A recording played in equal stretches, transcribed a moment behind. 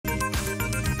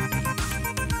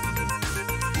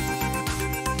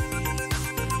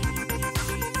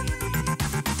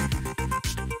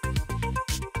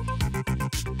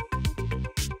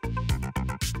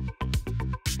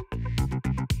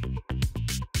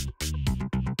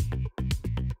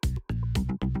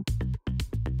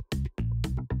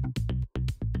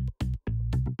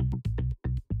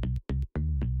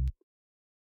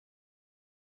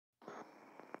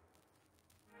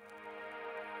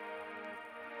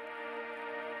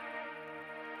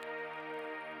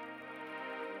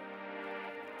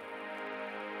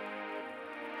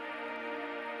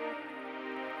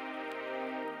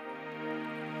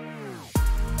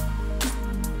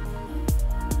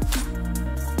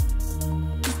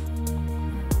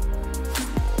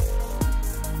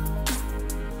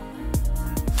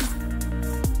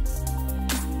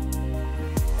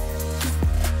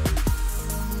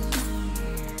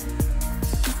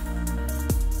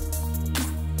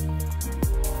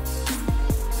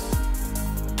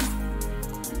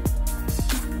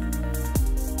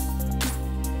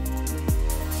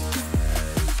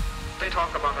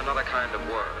talk about another kind of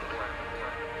world.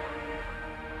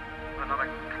 Another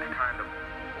kind of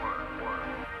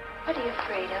world. What are you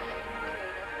afraid of?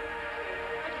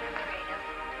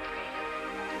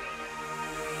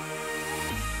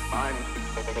 I'm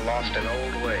lost in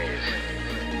old ways.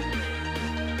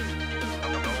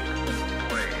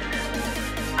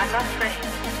 I'm not afraid.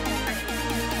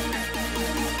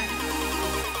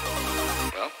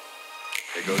 Well,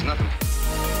 here goes nothing.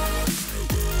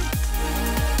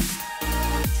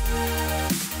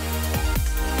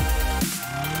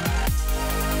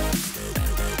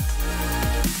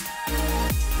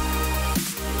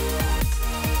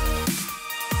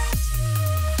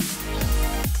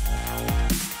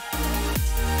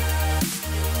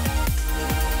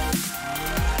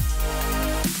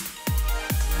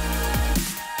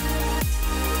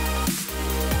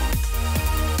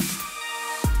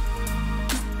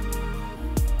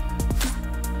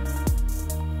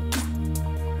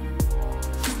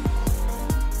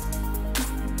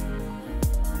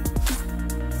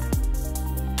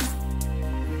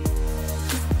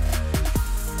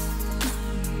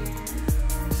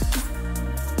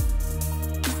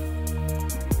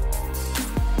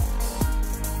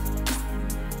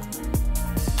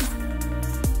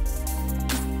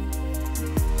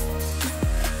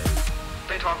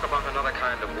 Talk about another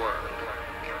kind of world.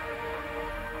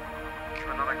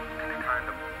 Another kind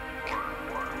of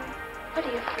world. What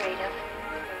are you afraid of?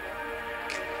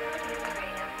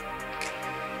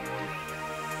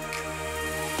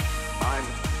 I'm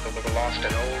lost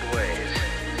in old ways.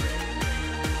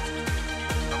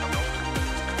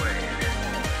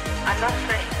 I'm not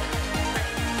afraid.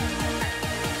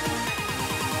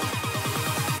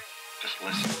 Just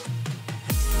listen.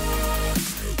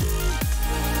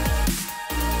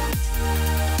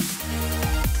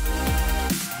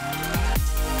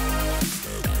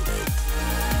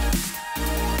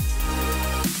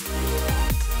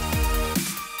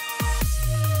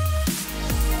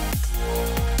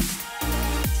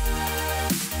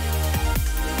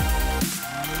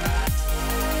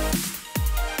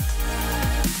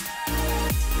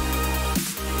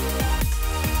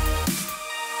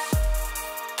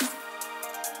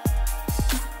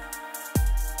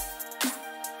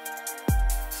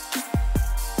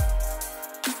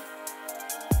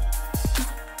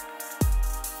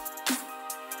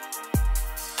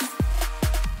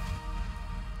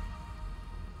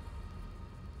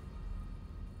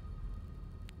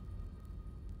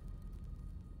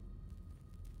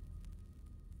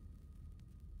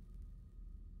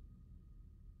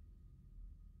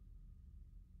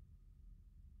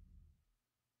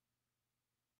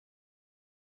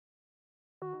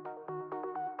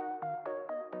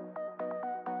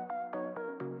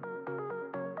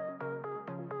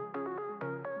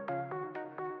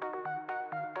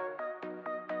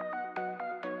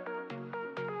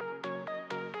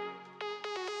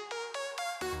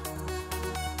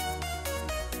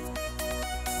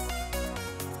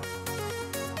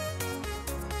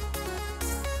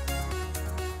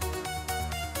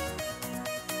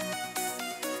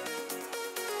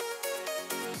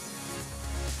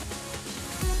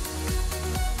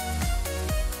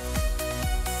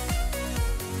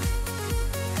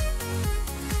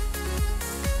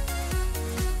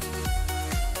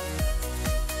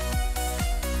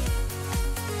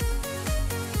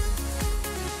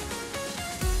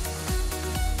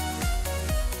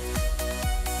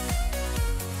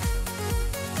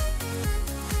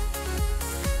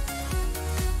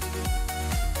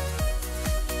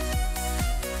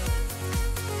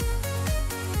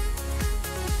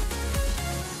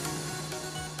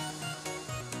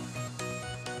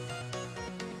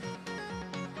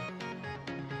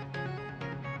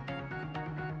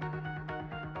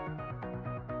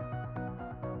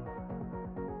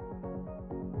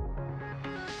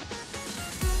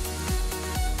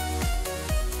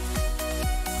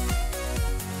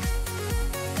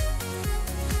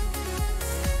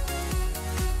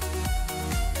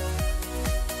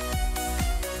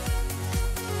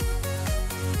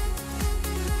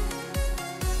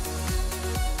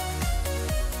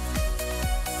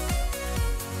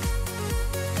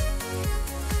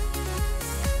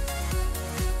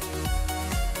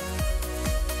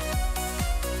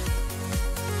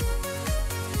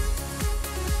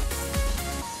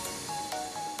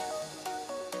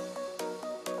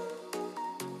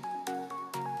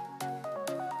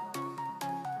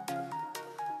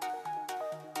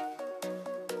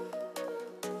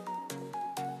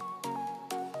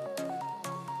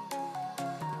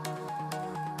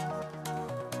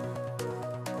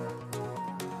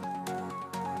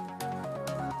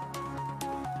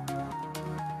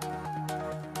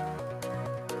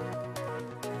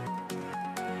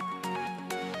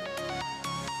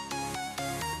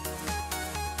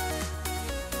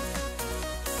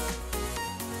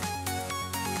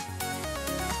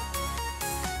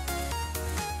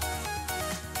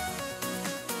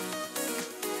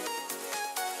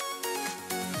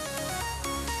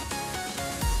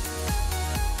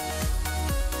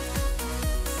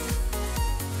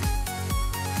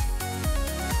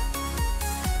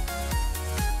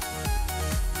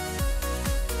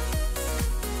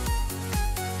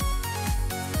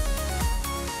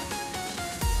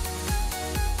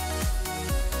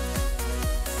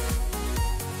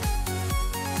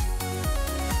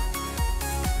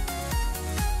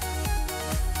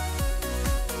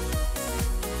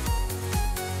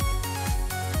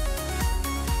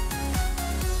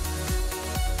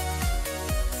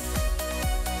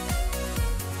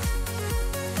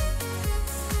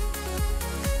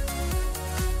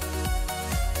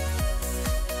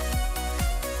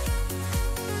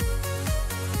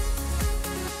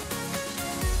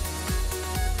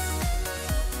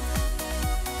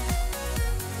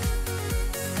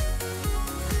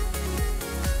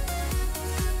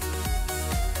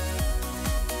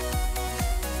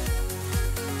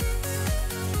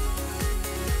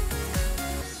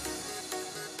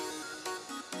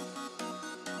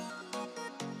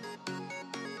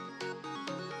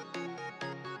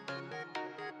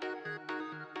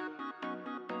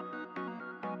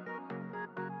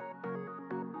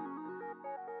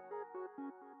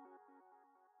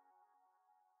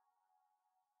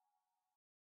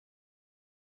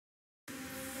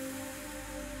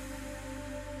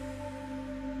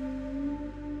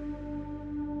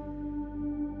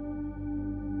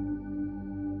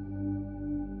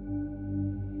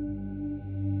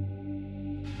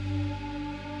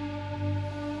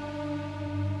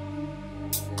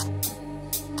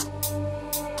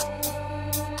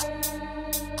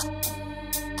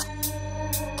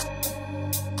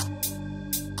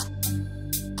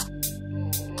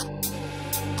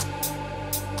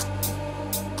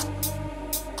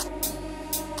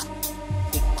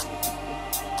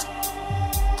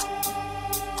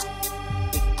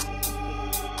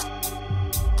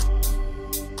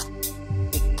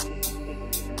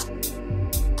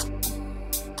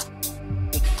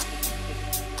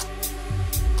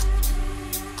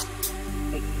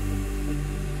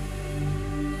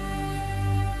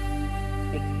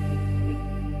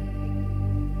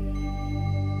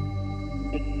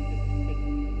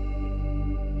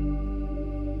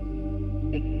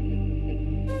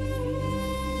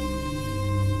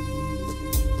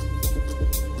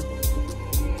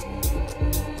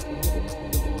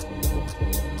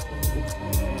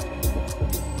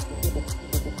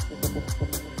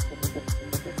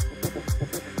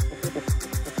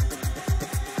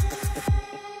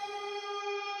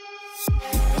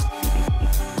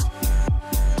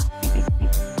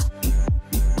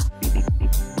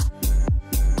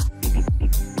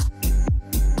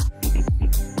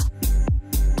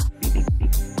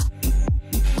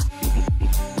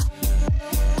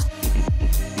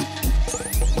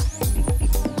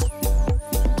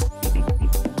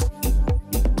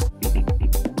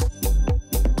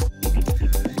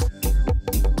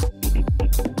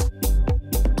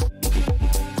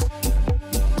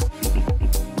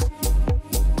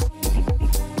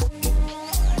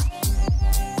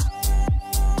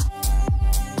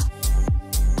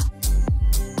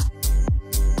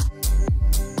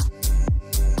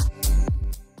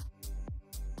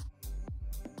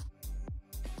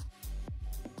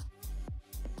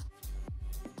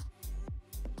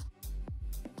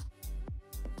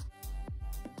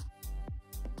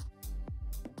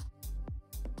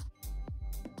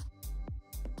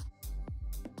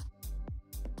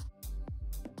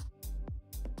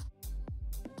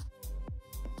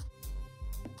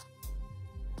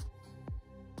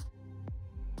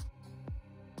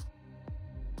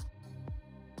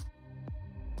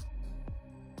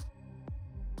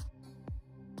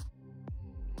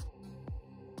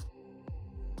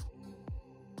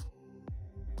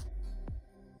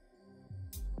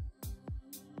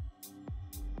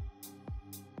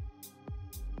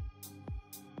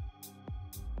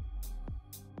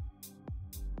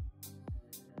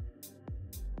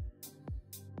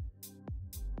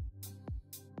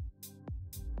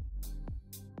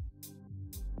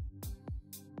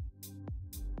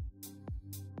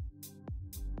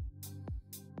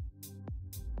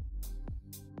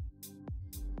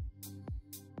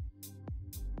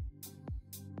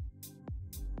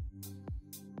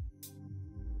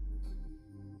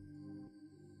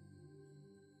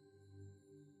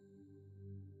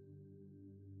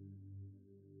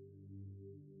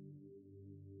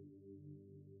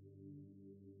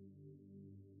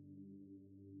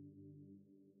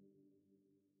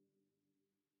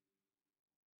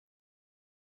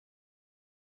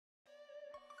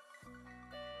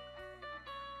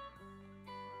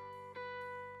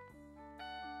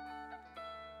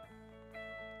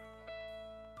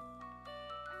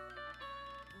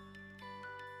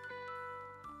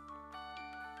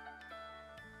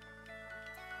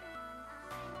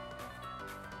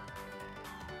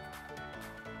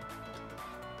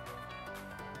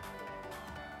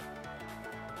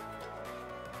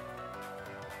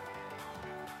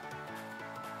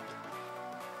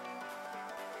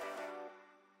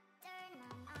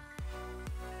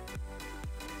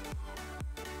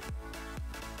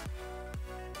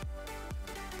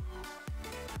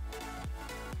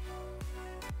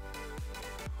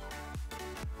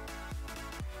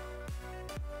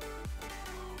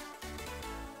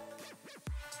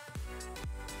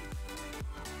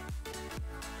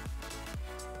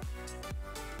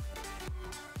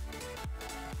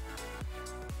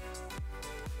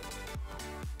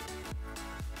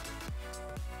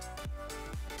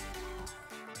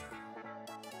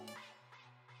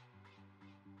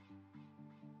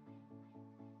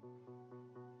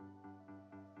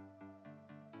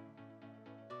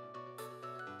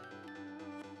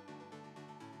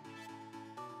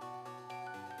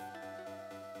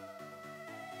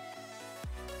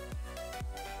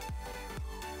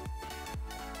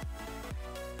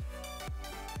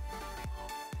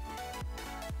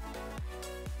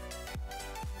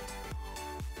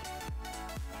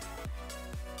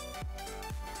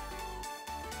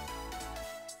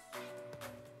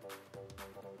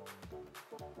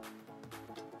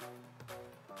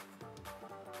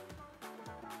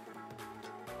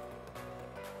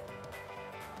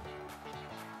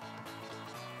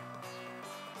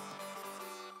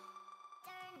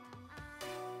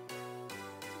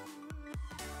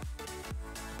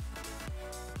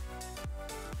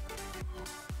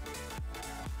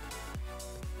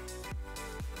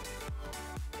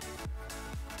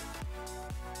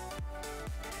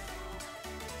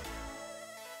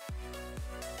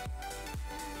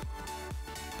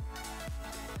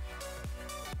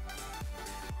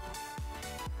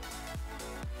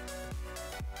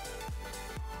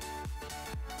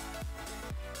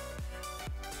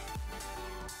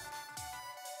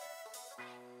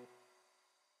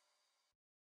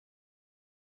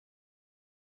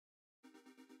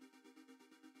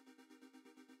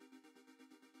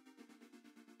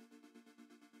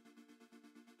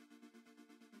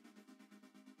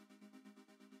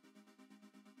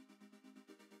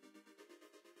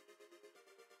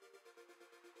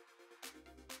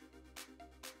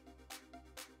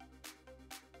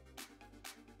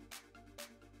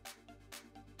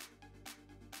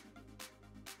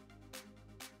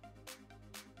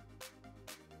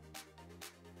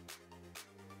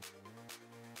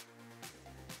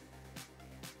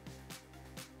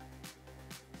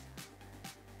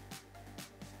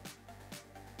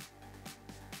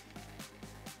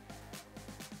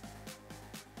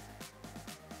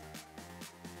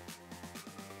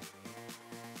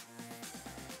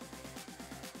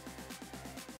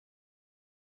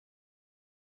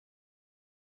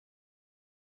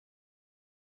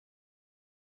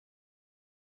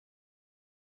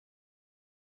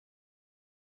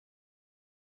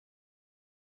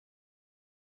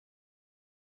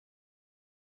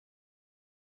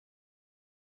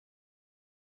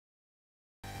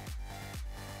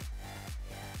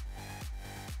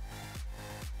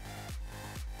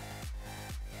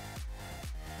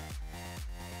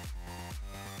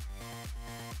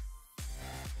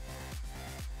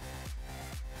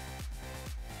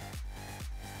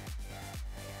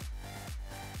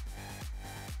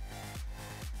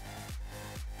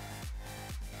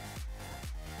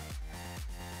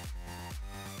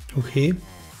 Okay.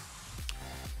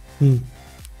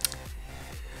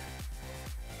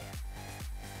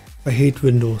 I hate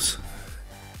Windows.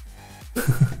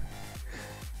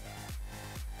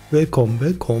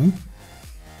 Willkommen.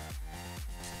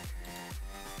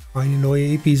 Eine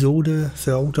neue Episode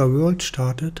The Outer World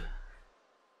startet.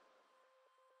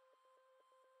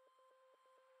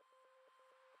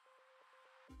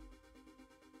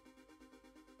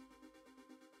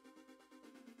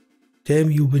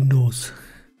 Damn you Windows.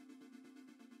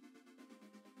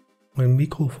 My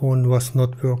microphone was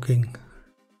not working.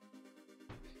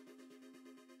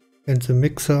 And the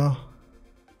mixer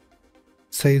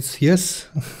says yes,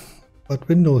 but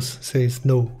Windows says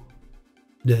no.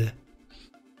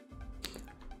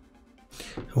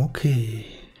 Okay.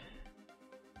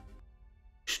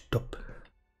 Stopp.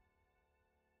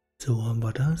 So, haben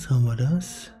wir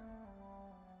das.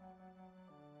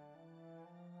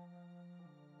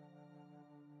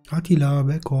 Attila,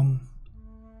 willkommen.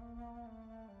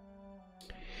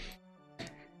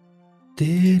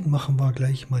 Den machen wir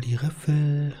gleich mal die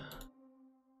Riffel.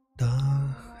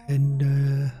 Da,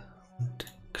 Ende und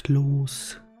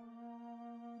Close.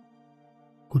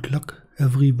 Good luck,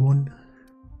 everyone.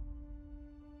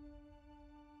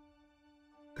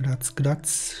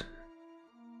 Gratz.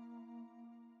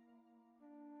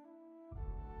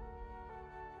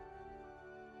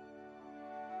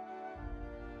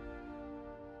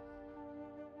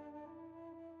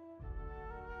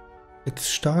 Let's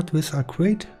start with a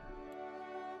crate.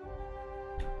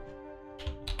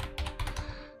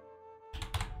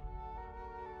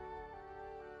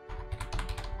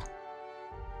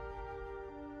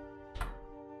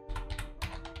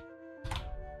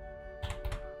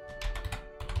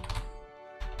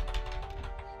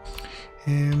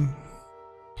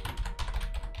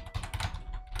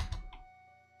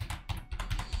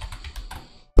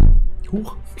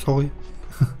 Sorry.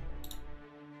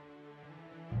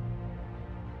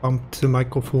 Bumped the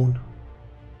microphone.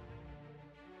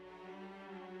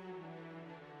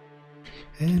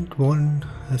 And one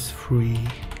is free.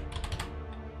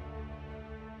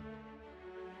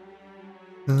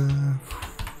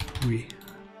 Free.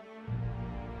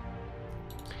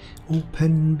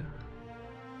 Open.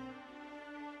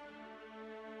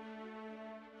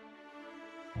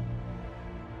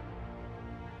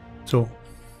 So.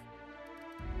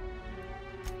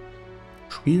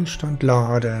 Spielstand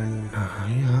laden.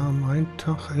 Wir haben einen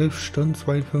Tag, 11 Stunden,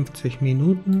 52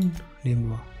 Minuten. Nehmen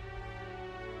wir.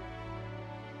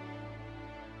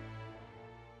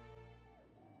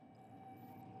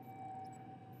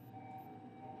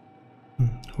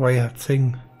 Wired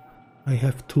thing. I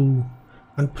have to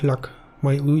unplug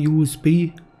my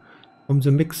USB from the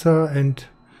mixer and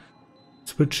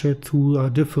switch it to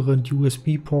a different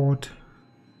USB port.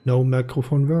 Now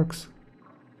microphone works.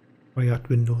 Wired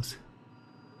Windows.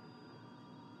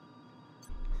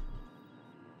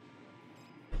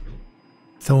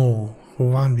 So,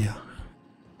 wo waren wir?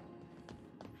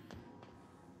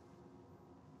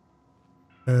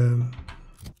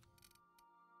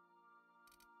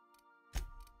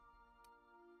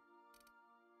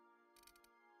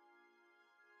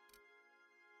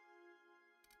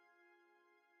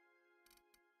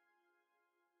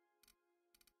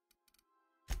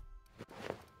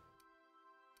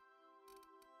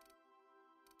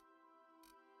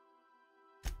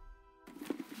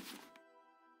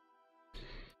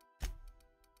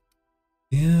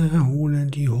 Wir holen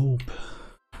die Hope.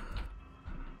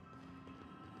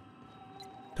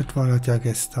 Das war das ja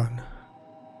gestern.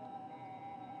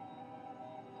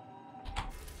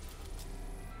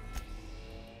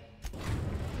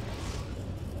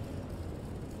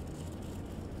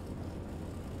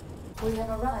 We have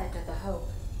arrived at the Hope.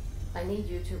 I need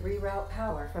you to reroute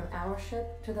power from our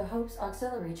ship to the Hope's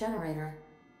auxiliary generator.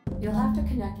 You'll have to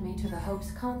connect me to the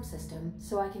Hope's comm system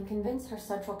so I can convince her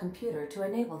central computer to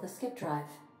enable the skip drive.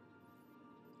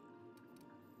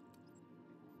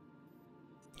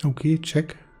 Okay,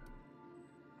 check.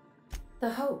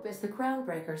 The Hope is the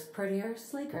Groundbreaker's prettier,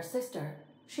 sleeker sister.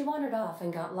 She wandered off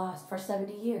and got lost for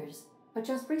 70 years, but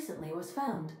just recently was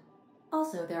found.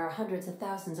 Also, there are hundreds of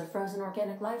thousands of frozen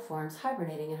organic life forms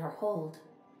hibernating in her hold.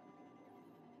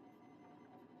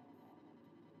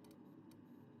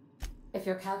 If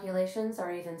your calculations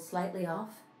are even slightly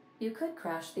off, you could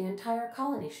crash the entire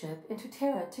colony ship into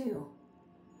Terra 2.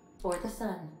 Or the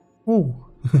sun. Oh.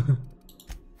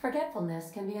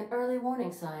 Forgetfulness can be an early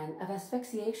warning sign of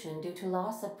asphyxiation due to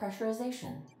loss of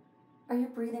pressurization. Are you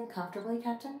breathing comfortably,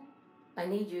 Captain? I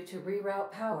need you to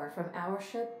reroute power from our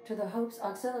ship to the Hope's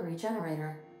auxiliary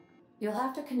generator. You'll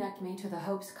have to connect me to the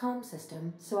Hope's comm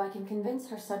system so I can convince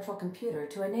her central computer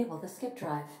to enable the skip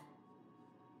drive.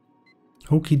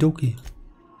 Okidoki.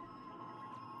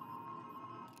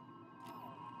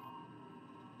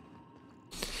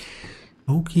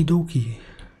 Okidoki.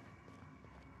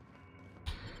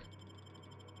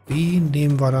 Wen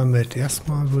nehmen wir da mit?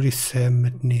 Erstmal würde ich Sam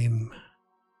mitnehmen.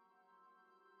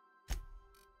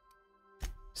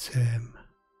 Sam.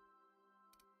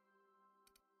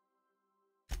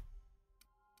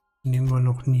 Nehmen wir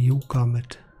noch einen Yuka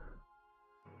mit.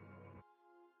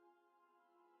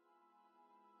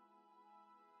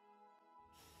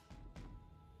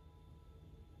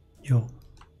 Jo.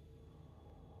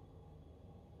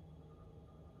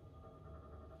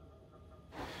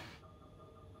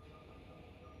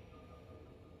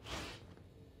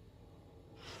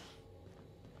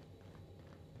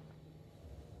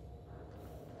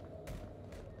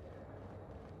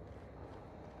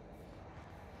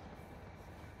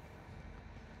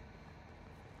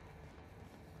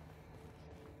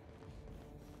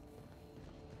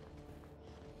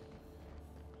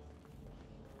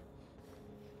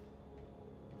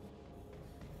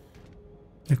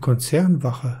 Eine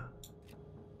Konzernwache.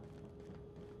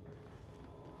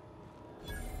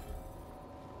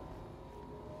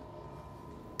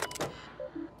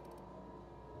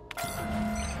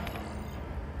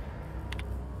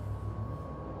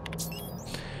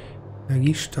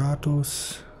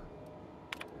 Energiestatus.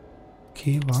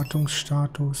 Okay,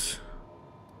 Wartungsstatus.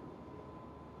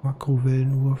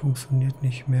 Makrowellenuhr funktioniert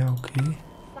nicht mehr, okay.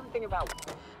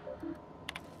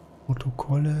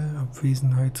 Protokolle,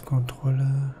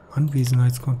 Abwesenheitskontrolle,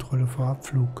 Anwesenheitskontrolle vor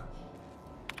Abflug.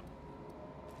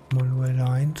 Manueller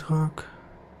Eintrag.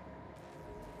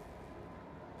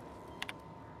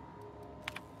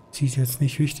 Sieht jetzt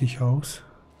nicht wichtig aus.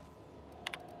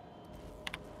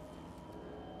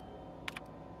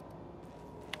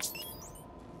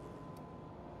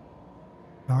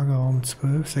 Lagerraum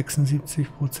 12,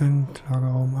 76%,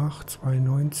 Lagerraum 8,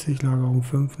 92%, Lagerraum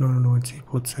 5,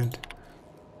 99%.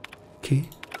 Okay.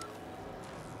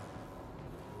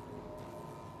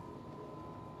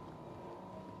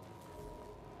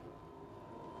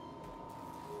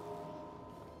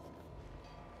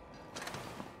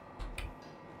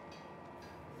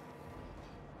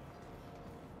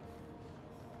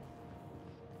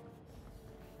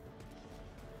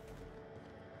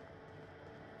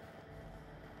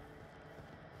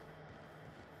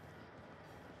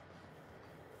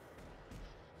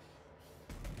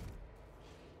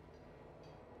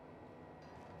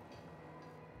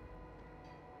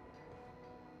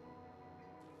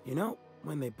 You know,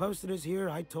 when they posted us here,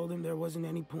 I told them there wasn't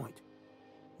any point.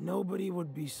 Nobody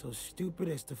would be so stupid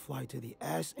as to fly to the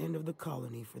ass end of the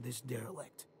colony for this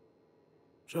derelict.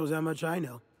 Shows how much I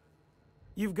know.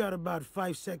 You've got about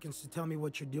 5 seconds to tell me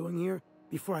what you're doing here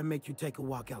before I make you take a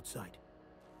walk outside.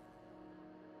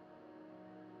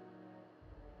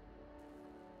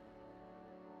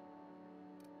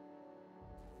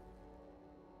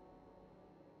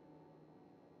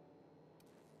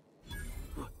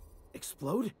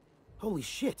 Explode? Holy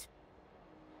shit.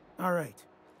 Alright.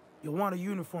 You'll want a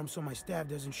uniform so my staff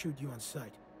doesn't shoot you on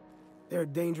sight. They're a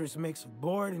dangerous mix of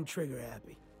bored and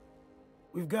trigger-happy.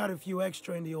 We've got a few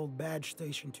extra in the old badge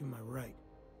station to my right.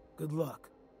 Good luck.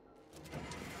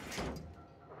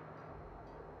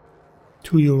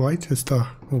 To your right ist da.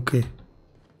 Okay.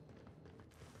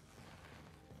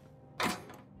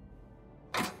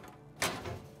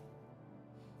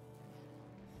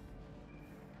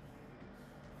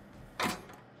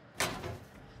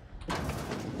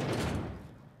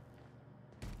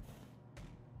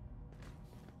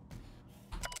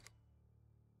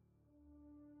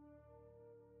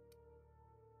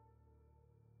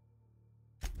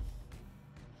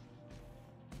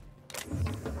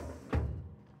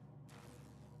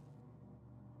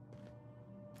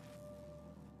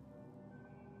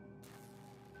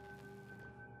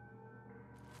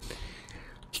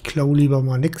 Ich klaue lieber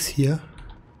mal nix hier.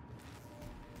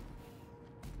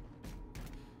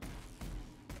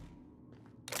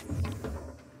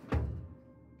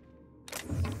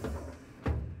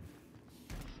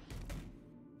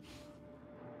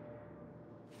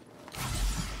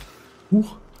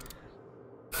 Huch.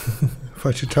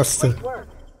 Falsche Taste.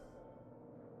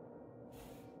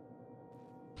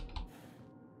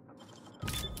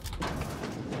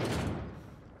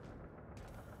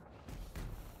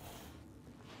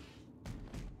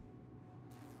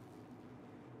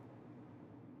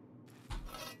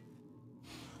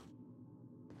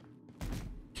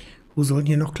 Wo sollen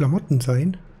hier noch Klamotten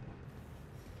sein?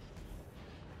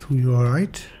 To your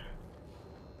right.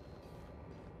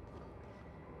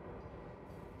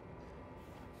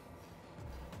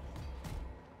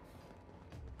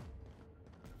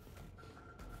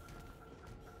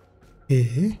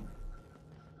 Hier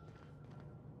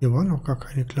waren noch gar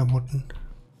keine Klamotten.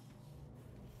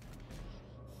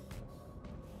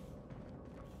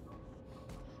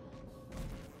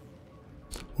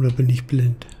 Oder bin ich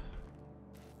blind?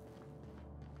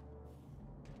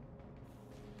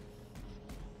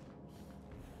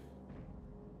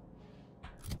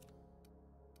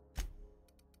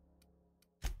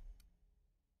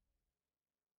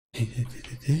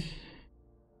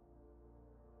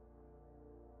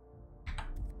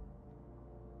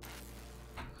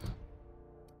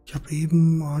 Ich habe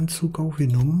eben Anzug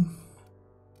aufgenommen.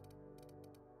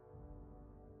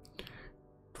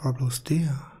 War bloß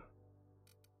der.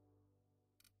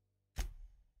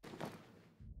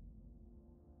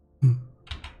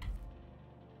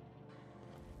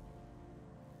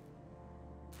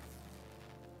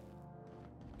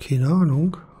 Keine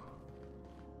Ahnung.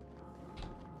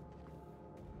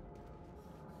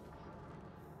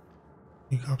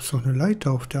 Hier gab es doch eine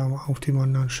Leiter auf dem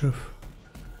anderen Schiff.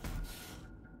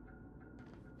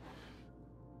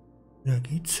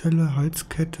 Energiezelle,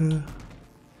 Halskette.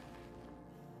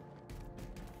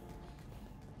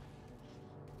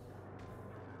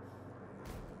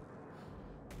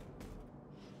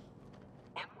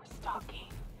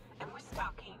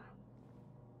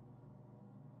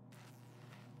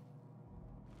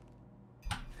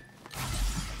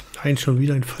 Nein, schon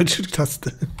wieder eine falsche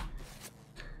Taste.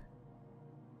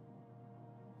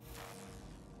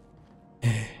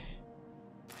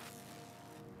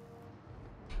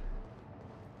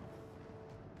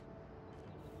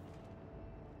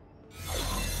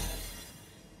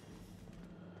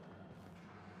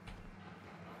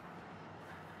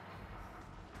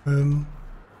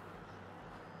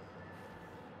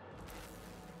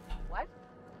 What?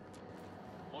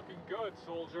 Looking good,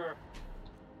 soldier.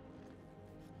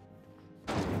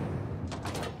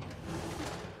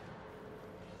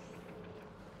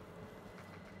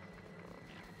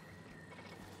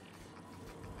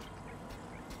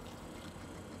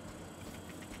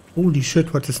 Holy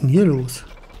shit, was ist denn hier los?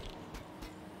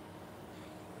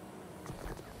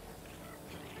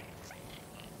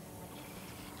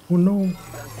 Oh no.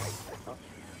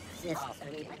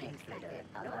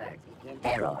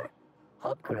 Error.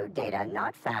 Hope crew data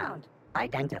not found.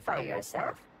 Identify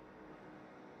yourself.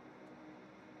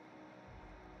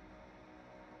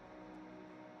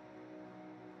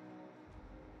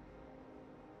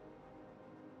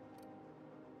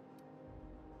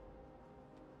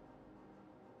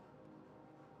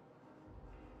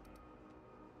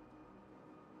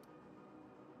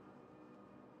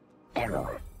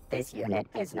 Error. This unit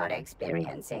is not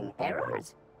experiencing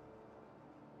errors.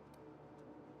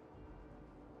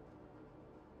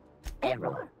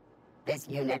 Error. This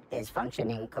unit is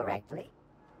functioning correctly.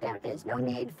 There is no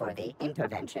need for the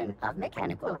intervention of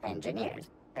mechanical engineers.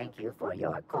 Thank you for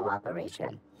your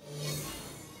cooperation.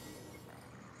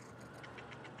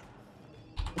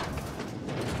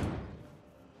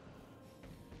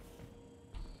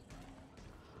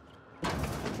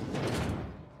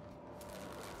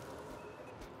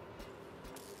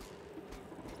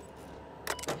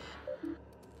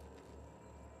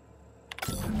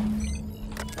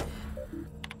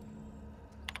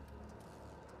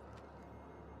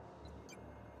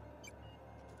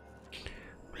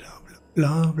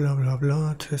 Bla bla bla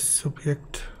bla,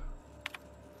 Testsubjekt.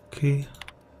 Okay.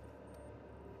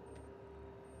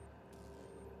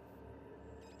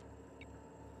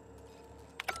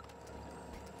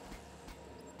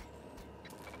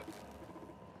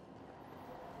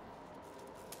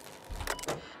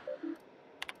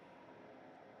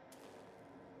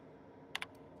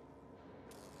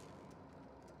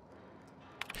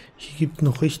 Hier gibt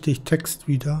noch richtig Text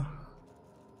wieder.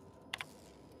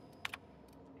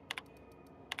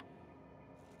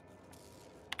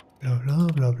 Bla bla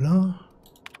bla bla.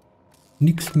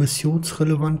 Nichts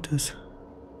Missionsrelevantes.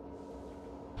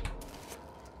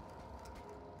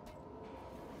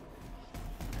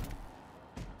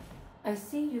 I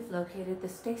see you've located the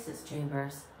stasis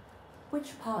chambers.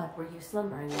 Which pod were you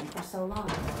slumbering in for so long?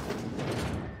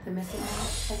 The missing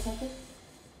one, I take it?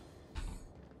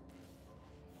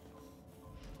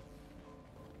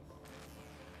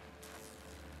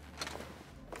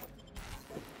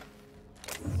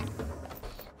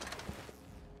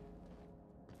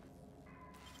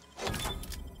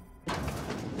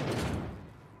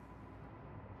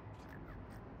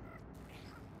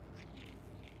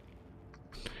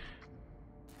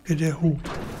 Der Hub.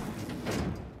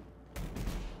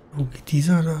 Wo geht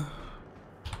dieser da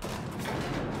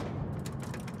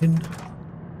hin?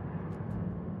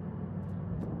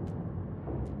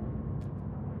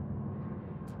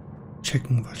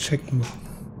 Checken wir.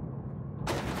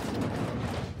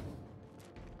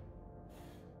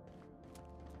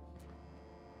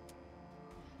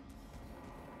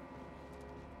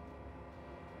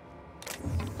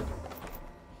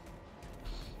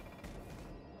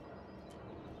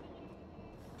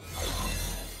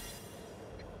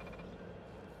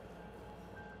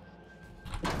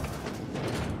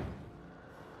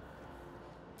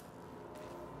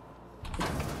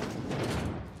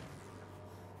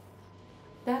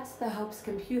 That's the Hope's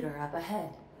computer up ahead.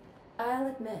 I'll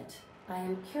admit, I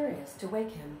am curious to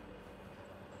wake him.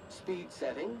 Speed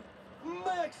setting,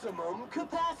 maximum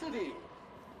capacity.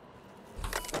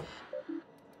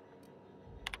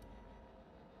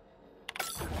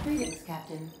 Greetings,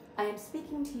 Captain. I am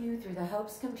speaking to you through the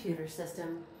Hope's computer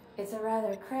system. It's a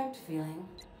rather cramped feeling,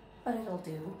 but it'll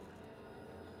do.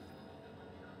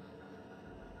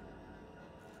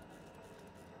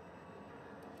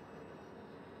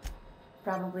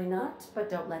 Probably not,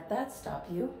 but don't let that stop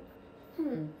you.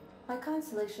 My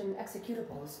Constellation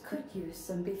executables could use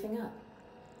some beefing up.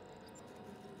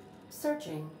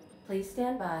 Searching. Please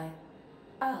stand by.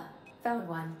 Ah, found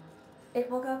one.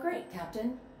 It will go great,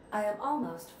 Captain. I am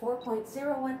almost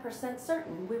 4.01%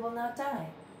 certain we will not die.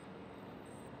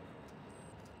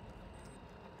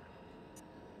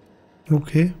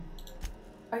 Okay.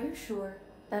 Are you sure?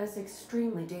 That is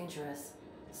extremely dangerous.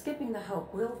 Skipping the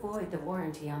Hope will void the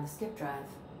warranty on the skip drive.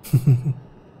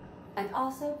 And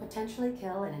also potentially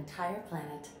kill an entire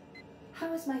planet.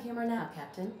 How is my humor now,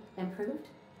 Captain? Improved?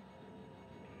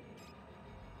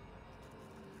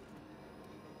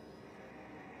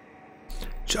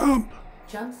 Jump!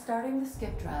 Jump starting the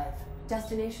skip drive.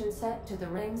 Destination set to the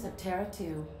rings of Terra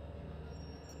 2.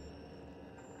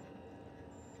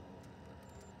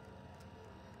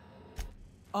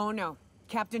 Oh no.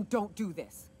 Captain, don't do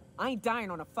this. I ain't dying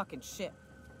on a fucking ship.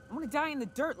 I want to die in the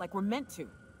dirt like we're meant to.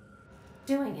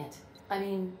 Doing it. I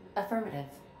mean, affirmative.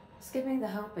 Skipping the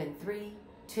Hope in 3,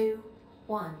 2,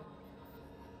 1.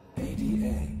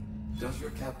 ADA, does your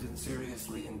captain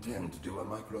seriously intend to do a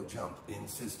micro-jump in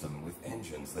system with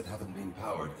engines that haven't been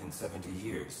powered in 70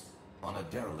 years on a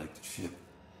derelict ship?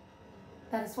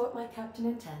 That is what my captain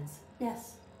intends,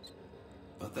 yes.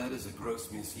 But that is a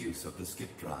gross misuse of the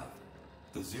skip drive.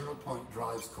 The Zero Point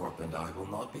Drives Corp and I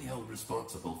will not be held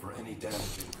responsible for any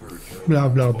damage incurred during Blah,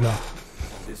 blah, transport. blah.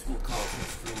 This will cause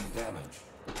extreme damage.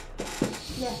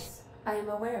 Yes, I am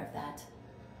aware of that.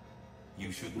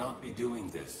 You should not be doing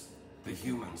this. The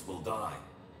humans will die.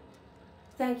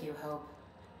 Thank you, Hope.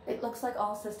 It looks like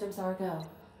all systems are go.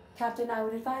 Captain, I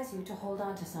would advise you to hold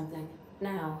on to something.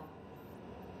 Now.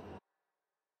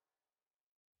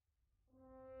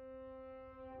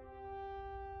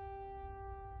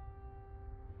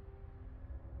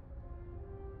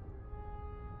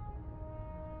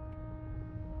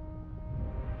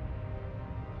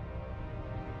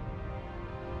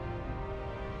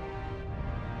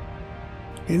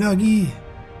 Energie!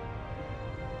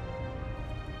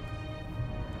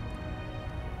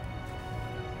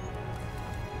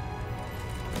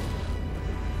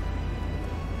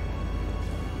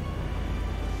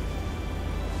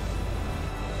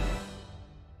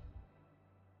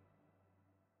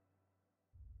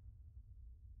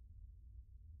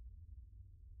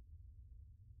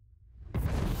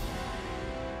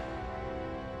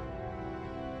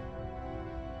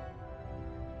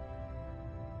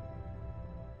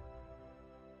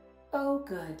 Oh,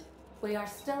 good. We are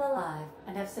still alive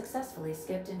and have successfully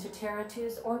skipped into Terra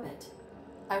 2's orbit.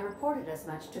 I reported as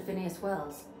much to Phineas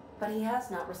Wells, but he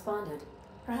has not responded.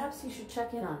 Perhaps you should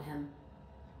check in on him.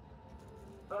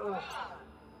 Ugh.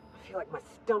 I feel like my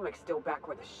stomach's still back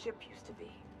where the ship used to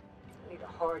be. I need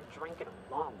a hard drink and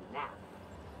a long nap.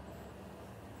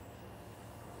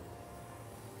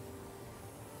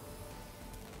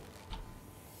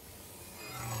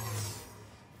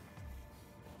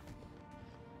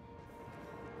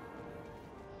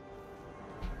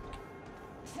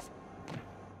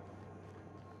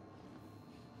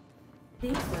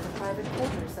 These were the private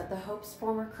quarters of the Hope's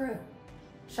former crew.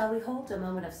 Shall we hold a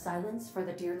moment of silence for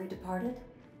the dearly departed?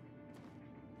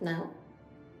 No?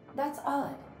 That's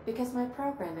odd, because my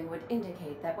programming would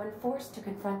indicate that when forced to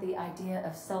confront the idea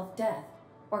of self-death,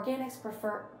 organics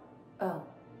prefer... Oh,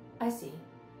 I see.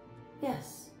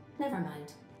 Yes, never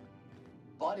mind.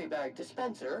 Body bag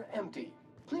dispenser empty.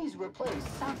 Please replace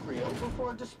Sacrio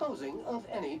before disposing of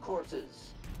any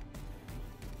corpses.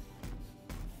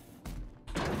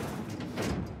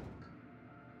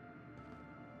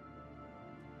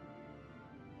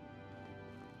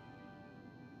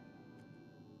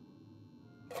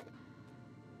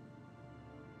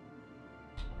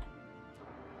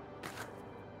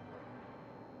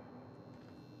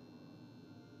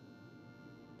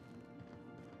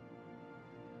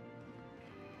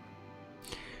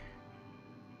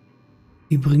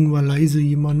 Wie bringen wir leise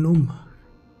jemanden um?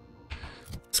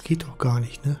 Das geht doch gar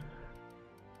nicht, ne?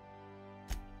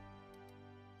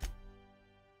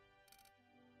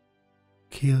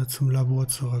 Kehre zum Labor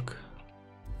zurück.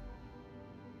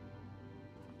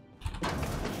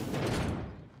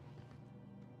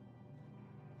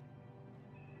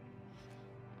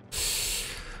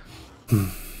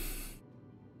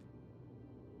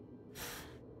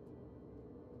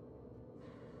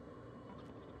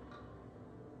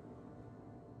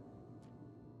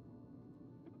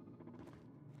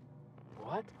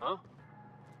 What? Huh?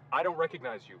 I don't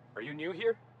recognize you. Are you new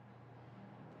here?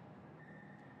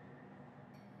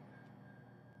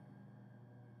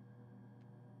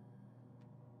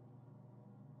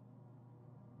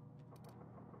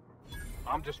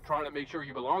 I'm just trying to make sure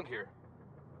you belong here.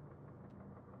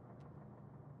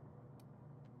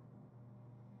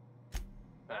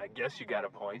 I guess you got a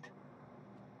point.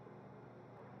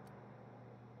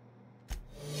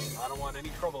 I don't want any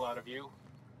trouble out of you.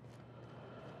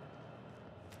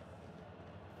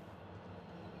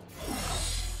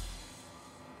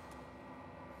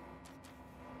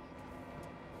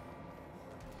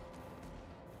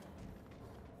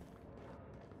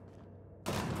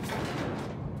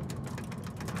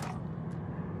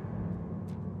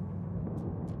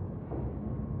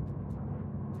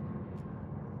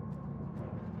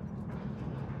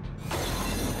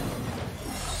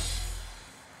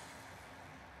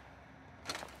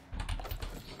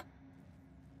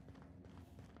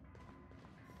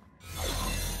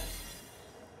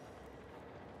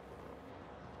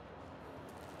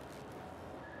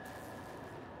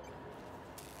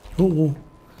 Oh, oh.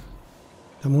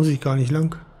 Da muss ich gar nicht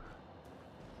lang.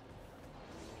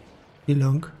 Wie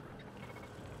lang?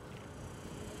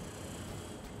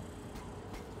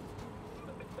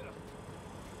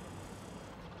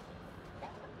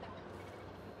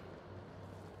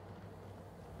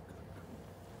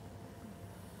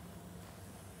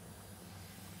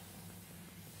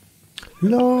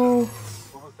 No.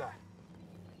 What was that?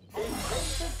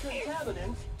 Invasive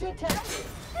contaminant detected.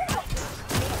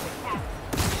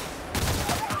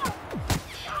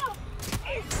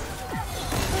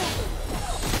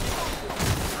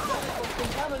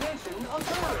 Contamination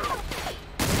occurred.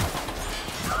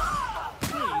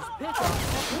 Please pick up.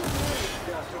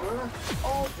 Customer,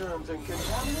 all germs and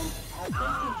contaminants have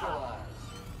been neutralized.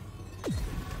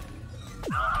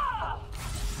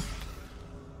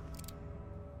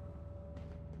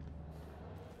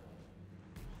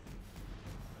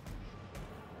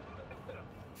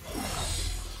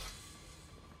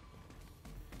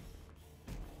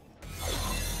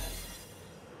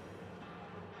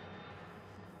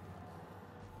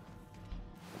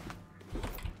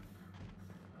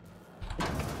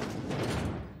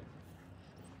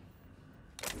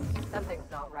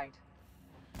 Something's not right.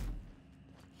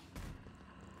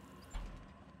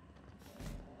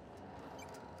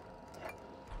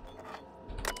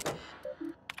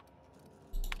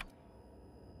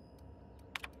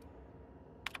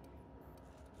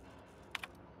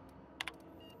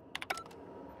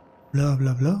 Bla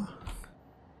bla bla.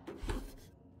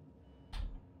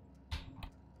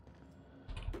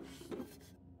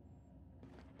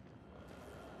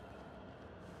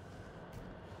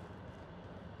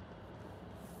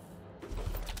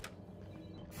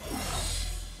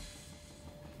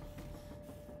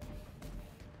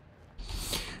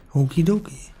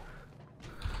 Okidoki.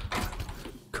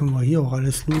 Können wir hier auch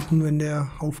alles looten, wenn der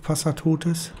Aufpasser tot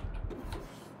ist?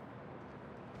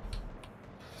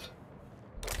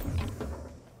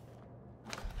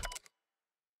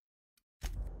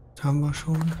 Das haben wir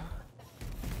schon.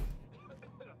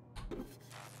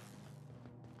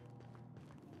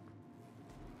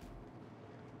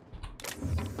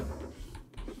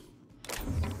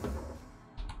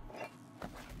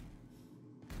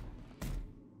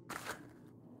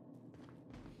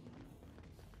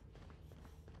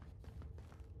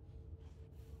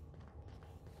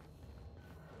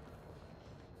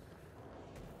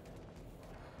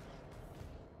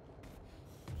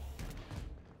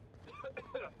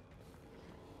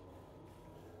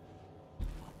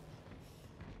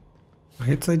 Ach,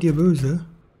 jetzt seid ihr böse.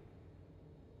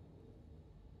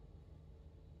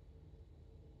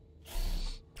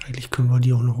 Eigentlich können wir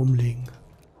die auch noch umlegen.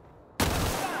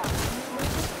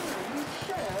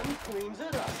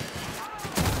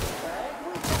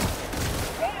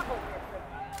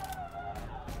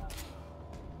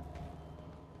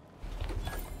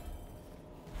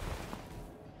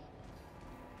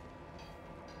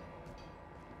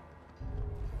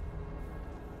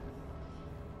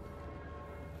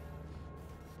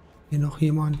 Hier noch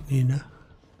jemand? Nee, ne?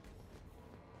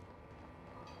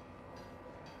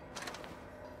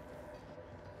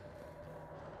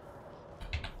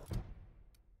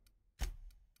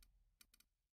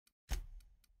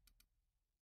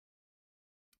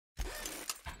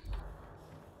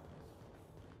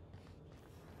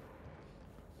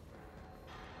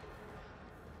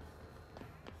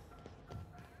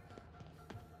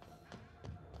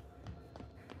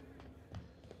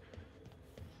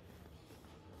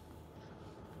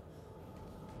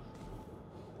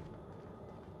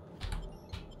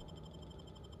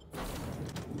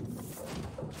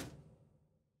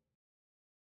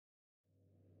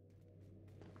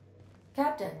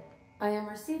 Captain, I am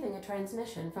receiving a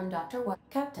transmission from Dr. Wells.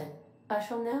 Captain, I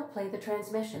shall now play the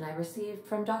transmission I received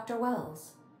from Dr.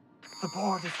 Wells. The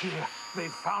board is here.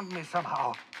 They've found me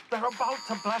somehow. They're about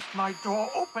to blast my door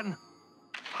open.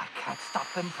 I can't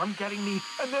stop them from getting me,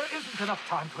 and there isn't enough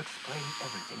time to explain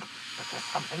everything. But there's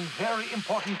something very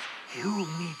important you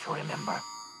need to remember.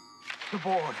 The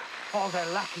board, all their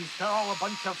lackeys, they're all a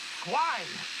bunch of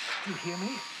swine. Do you hear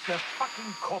me? They're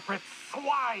fucking corporate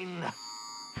swine.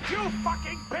 You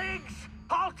fucking pigs!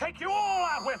 I'll take you all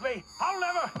out with me! I'll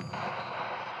never...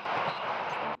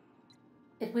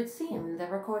 It would seem the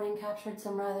recording captured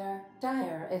some rather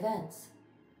dire events.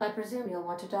 I presume you'll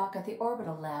want to dock at the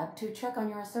orbital lab to check on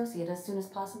your associate as soon as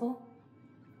possible?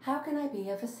 How can I be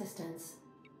of assistance?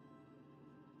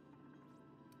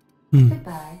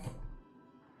 Goodbye.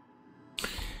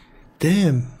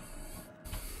 Damn.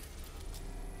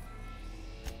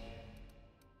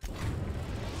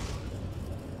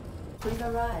 We've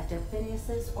arrived at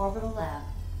Phineas's orbital lab.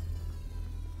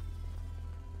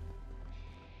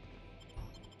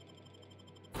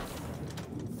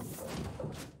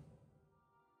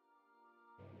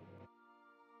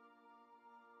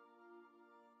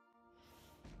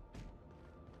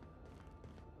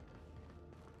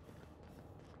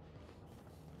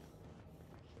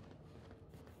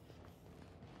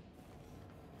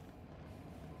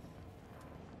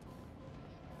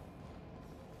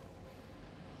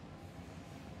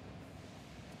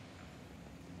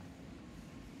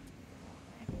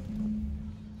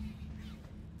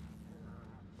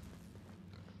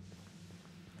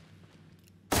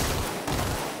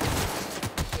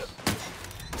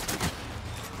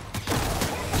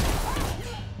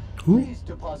 Please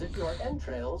deposit your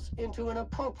entrails into an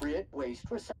appropriate waste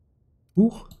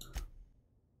receptacle.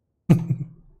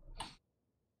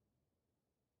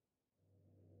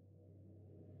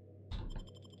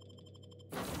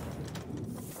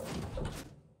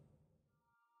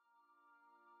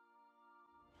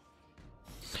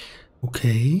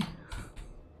 Okay.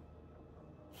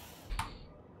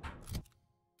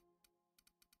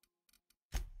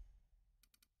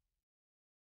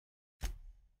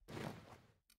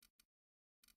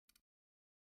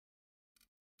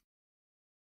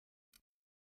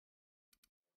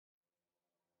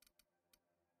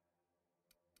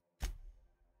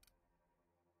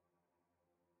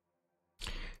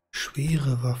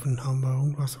 Schwere Waffen, haben wir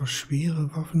irgendwas, was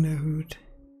schwere Waffen erhöht?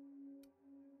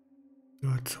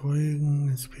 Überzeugen,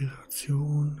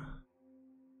 Inspiration,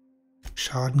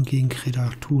 Schaden gegen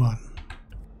Kreaturen.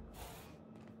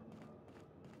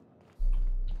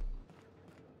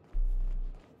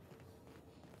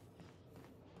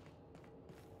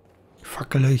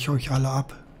 Fackele ich euch alle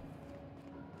ab.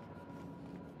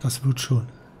 Das wird schon.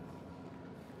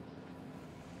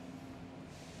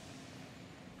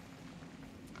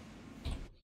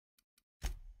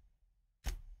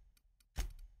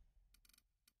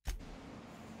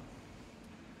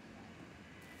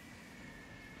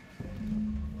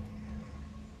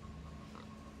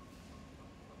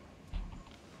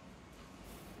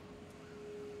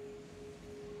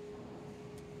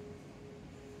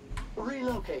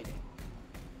 Relocating.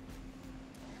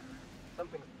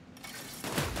 Something.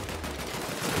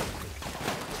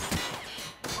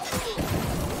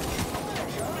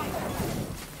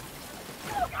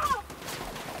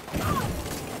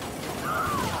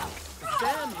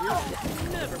 Damn you!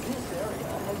 Never. This area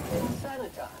has been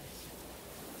sanitized.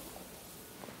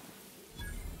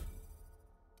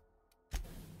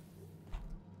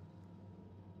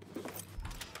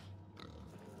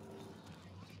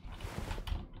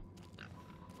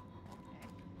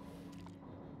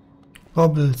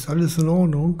 Robles, alles in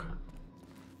Ordnung?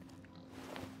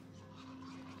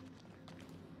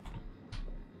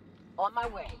 On my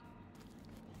way.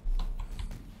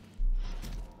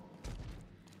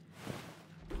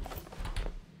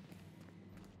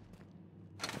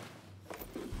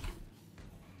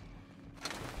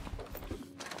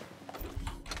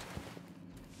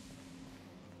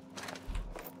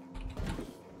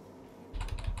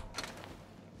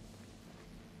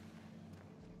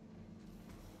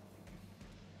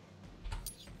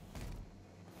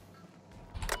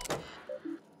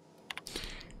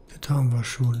 Das haben wir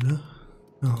schon, ne?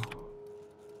 Ja.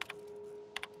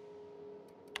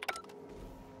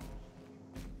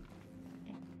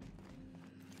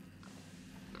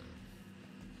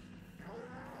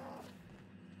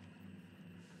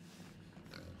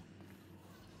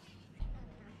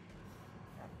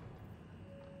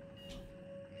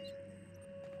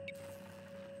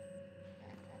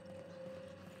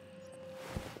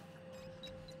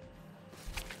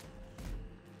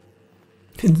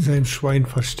 In seinem Schwein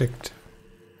versteckt.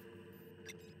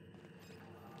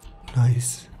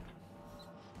 Nice.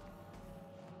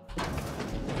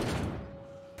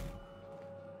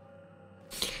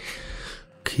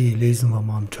 Okay, lesen wir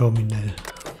mal im Terminal.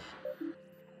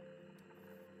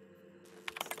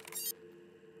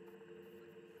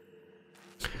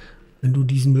 Wenn du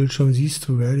diesen Bildschirm siehst,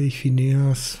 so werde ich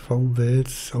Phineas V.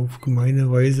 Wells auf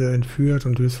gemeine Weise entführt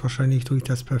und höchstwahrscheinlich durch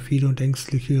das perfide und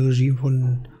ängstliche Regime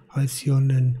von Halcyon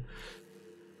in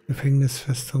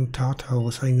Gefängnisfestung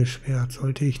Tartarus eingesperrt.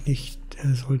 Sollte ich nicht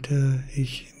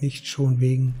schon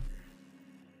wegen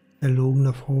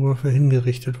erlogener Vorwürfe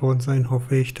hingerichtet worden sein,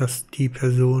 hoffe ich, dass die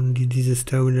Person, die dieses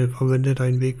Terminal verwendet,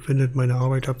 einen Weg findet, meine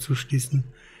Arbeit abzuschließen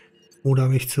oder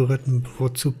mich zu retten,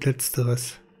 bevorzugt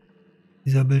Letzteres.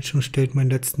 Dieser Bildschirm stellt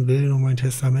meinen letzten Willen und mein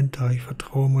Testament dar. Ich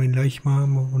vertraue meinen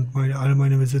Leichnam und all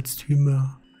meine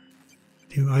Besitztümer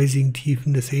dem eisigen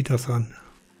Tiefen des Äthers an.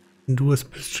 Wenn du es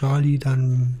bist, Charlie,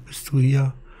 dann findest du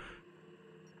hier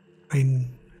ein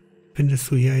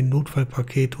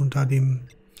Notfallpaket unter dem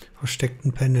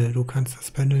versteckten Panel. Du kannst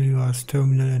das Panel über das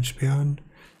Terminal entsperren.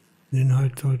 Den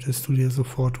Inhalt solltest du dir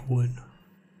sofort holen.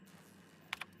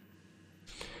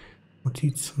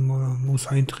 Notiz, man muss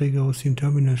Einträge aus dem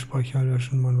Terminalspeicher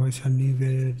löschen. Man weiß ja nie,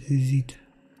 wer sie sieht.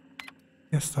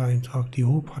 Erster Eintrag. Die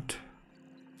Hope hat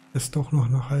es doch noch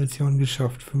nach Halcyon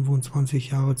geschafft. 25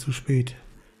 Jahre zu spät.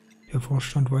 Der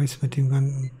Vorstand weiß mit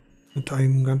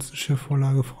einem ganzen Schiff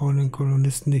voller gefrorenen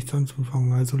Kolonisten nichts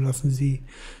anzufangen. Also lassen sie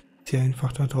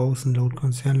einfach da draußen. Laut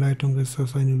Konzernleitung ist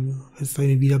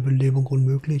eine Wiederbelebung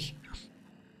unmöglich.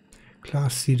 Klar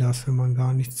ist sie das, wenn man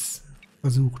gar nichts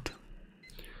versucht.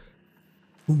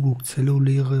 Humbug,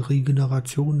 zelluläre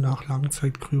Regeneration nach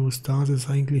Langzeit-Kryostase ist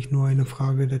eigentlich nur eine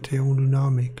Frage der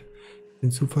Thermodynamik. Ich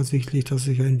bin zuversichtlich, dass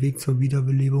sich ein Weg zur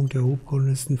Wiederbelebung der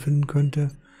Hobkolonisten finden könnte,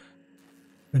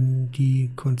 wenn die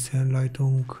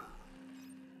Konzernleitung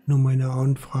nur meine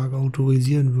Anfrage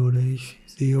autorisieren würde. Ich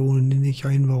sehe ohnehin nicht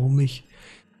ein, warum ich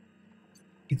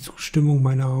die Zustimmung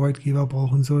meiner Arbeitgeber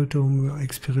brauchen sollte, um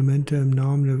Experimente im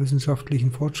Namen der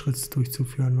wissenschaftlichen Fortschritts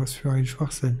durchzuführen. Was für ein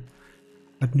Schwachsinn.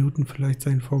 Hat Newton vielleicht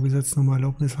seinen Vorgesetzten um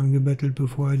Erlaubnis angebettelt,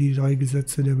 bevor er die 3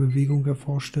 Gesetze der Bewegung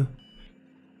erforschte?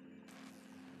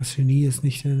 Das Genie ist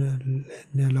nicht in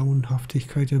der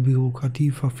Launenhaftigkeit der Bürokratie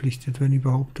verpflichtet, wenn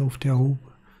überhaupt. Auf der Hope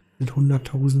sind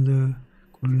Hunderttausende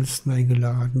Kolonisten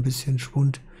eingelagert. Ein bisschen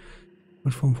Schwund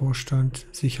wird vom Vorstand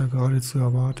sicher geradezu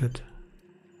erwartet.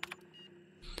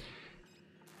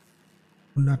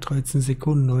 113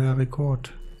 Sekunden, neuer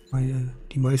Rekord.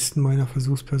 Die meisten meiner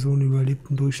Versuchspersonen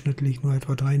überlebten durchschnittlich nur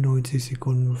etwa 93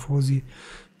 Sekunden, bevor sie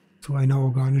zu einer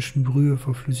organischen Brühe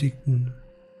verflüssigten,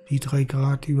 die 3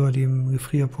 Grad über dem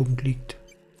Gefrierpunkt liegt.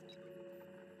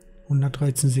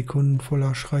 113 Sekunden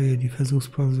voller Schreie. Die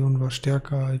Versuchsperson war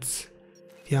stärker als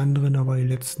die anderen, aber im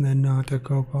letzten Ende hat der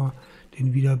Körper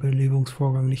den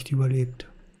Wiederbelebungsvorgang nicht überlebt.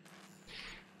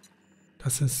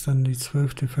 Das ist dann die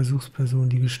 12. Versuchsperson,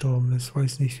 die gestorben ist. Ich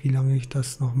weiß nicht, wie lange ich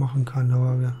das noch machen kann,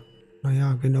 aber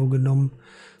naja, genau genommen,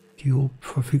 die Hope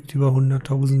verfügt über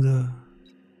Hunderttausende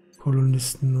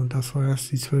Kolonisten und das war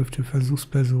erst die 12.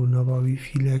 Versuchsperson. Aber wie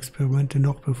viele Experimente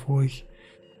noch, bevor ich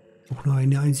auch nur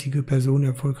eine einzige Person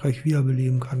erfolgreich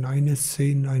wiederbeleben kann? 1,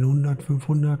 10, 100,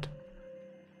 500?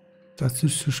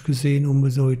 Statistisch gesehen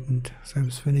unbedeutend.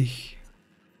 Selbst wenn ich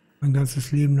mein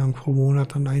ganzes Leben lang pro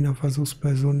Monat an einer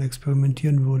Versuchsperson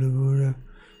experimentieren würde, würde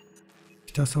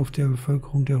sich das auf der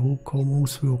Bevölkerung der Hope kaum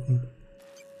auswirken.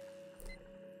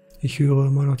 Ich höre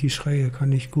immer noch die Schreie, kann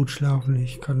nicht gut schlafen,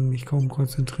 ich kann mich kaum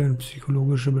konzentrieren,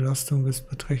 psychologische Belastung ist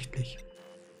beträchtlich.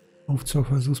 Auf zur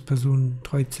Versuchsperson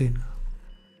 13.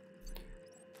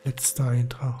 Letzter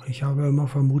Eintrag. Ich habe immer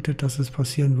vermutet, dass es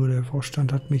passieren würde. Der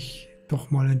Vorstand hat mich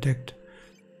doch mal entdeckt.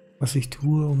 Was ich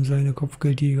tue, um seine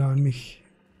Kopfgeldjäger an mich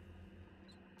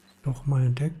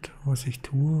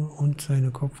und seine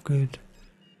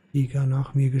Kopfgeldjäger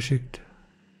nach mir geschickt.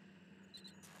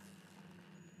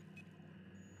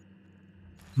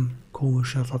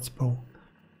 Komischer Satzbau.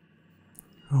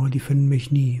 Aber die finden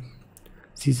mich nie.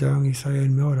 Sie sagen, ich sei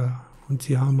ein Mörder. Und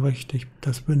sie haben recht,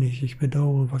 das bin ich. Ich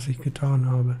bedauere, was ich getan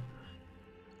habe.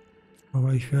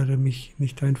 Aber ich werde mich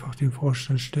nicht einfach dem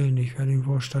Vorstand stellen. Ich werde den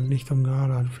Vorstand nicht um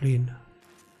Gnade anflehen.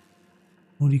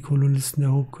 Nur die Kolonisten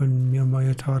der Hope können mir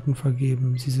meine Taten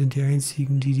vergeben. Sie sind die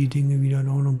einzigen, die die Dinge wieder in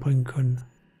Ordnung bringen können.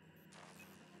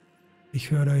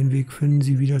 Ich werde einen Weg finden,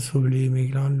 sie wieder zu beleben,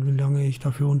 egal wie lange ich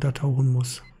dafür untertauchen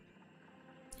muss.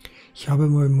 Ich habe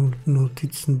meine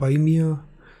Notizen bei mir,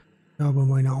 ich habe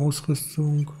meine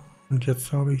Ausrüstung und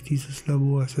jetzt habe ich dieses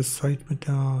Labor. Es ist Zeit,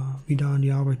 wieder an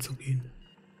die Arbeit zu gehen.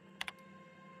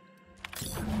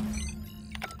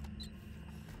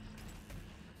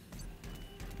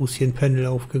 Wo ist hier ein Panel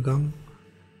aufgegangen?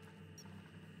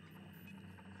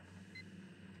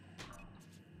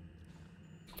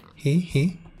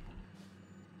 He.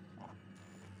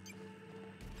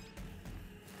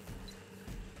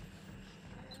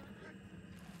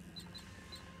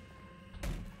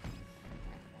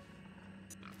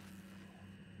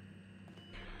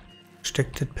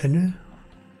 Steckt das Panel?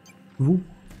 Wo?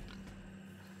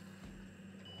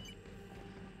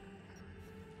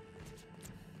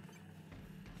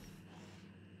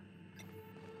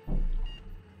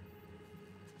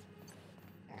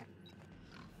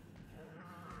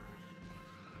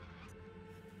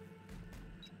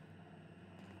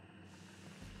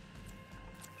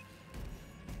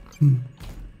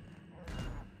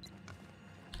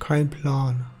 Kein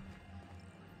Plan.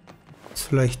 Ist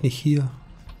vielleicht nicht hier.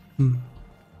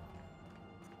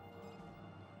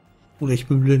 Oder ich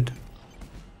bin blind.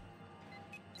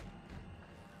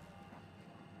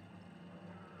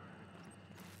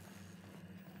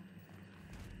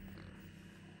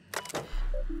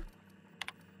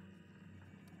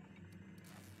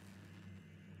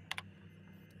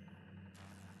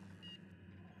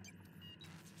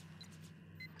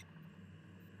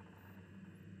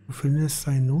 Du findest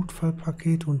ein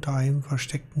Notfallpaket unter einem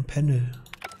versteckten Panel.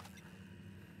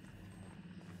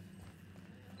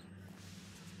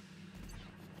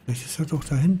 Vielleicht ist er doch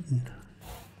da hinten.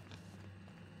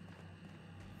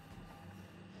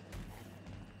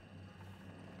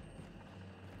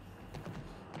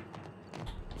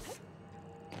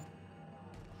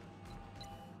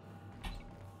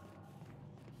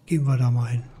 Gehen wir da mal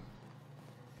hin.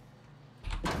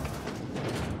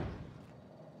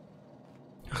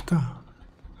 Ach da.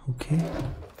 Okay.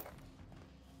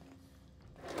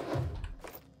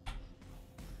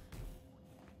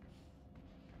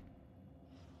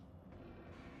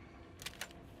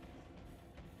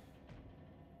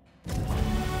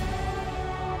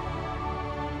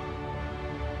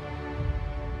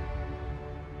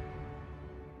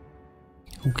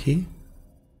 Okay.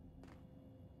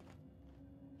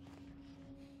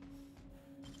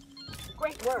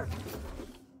 Great work.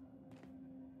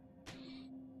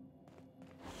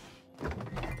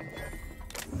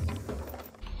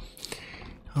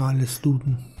 Alles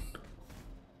looten.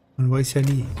 Man weiß ja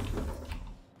nie.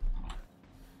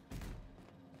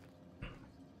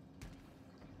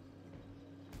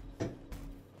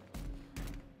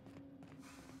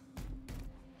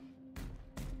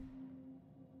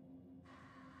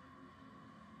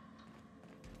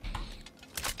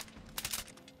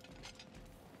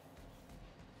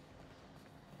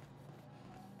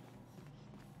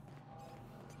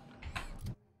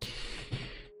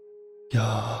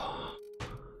 Ja.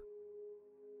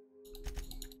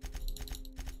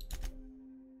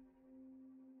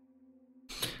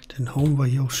 Dann hauen wir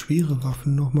hier auch schwere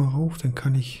Waffen nochmal rauf, dann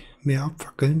kann ich mehr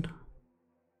abfackeln.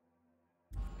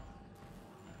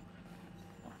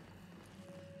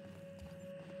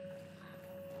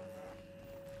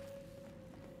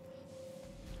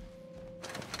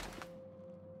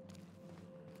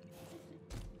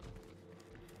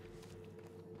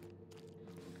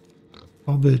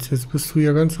 Bobbles, jetzt bist du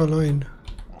ja ganz allein.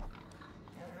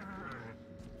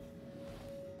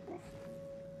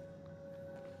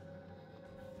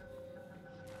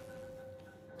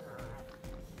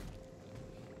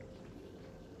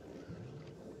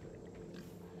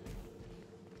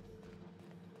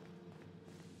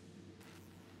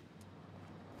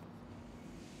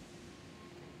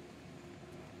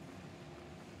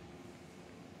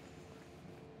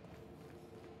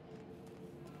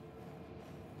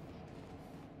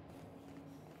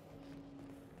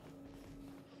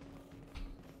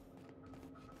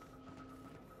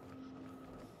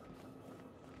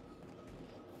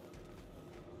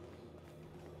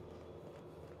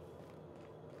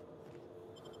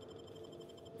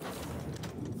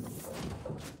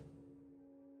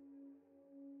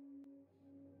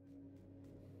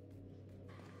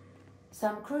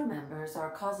 Some crew members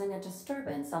are causing a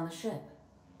disturbance on the ship.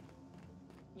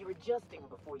 You're adjusting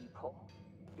before you pull.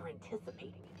 You're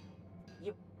anticipating it.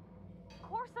 You... Of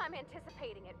course I'm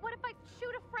anticipating it. What if I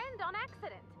shoot a friend on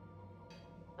accident?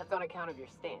 That's on account of your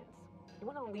stance. You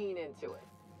want to lean into it.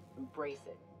 Embrace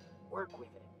it. Work with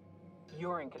it.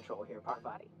 You're in control here,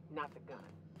 Parvati, not the gun.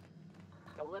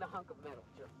 Don't let a hunk of metal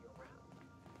jerk you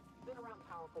around. Been around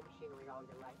powerful machinery all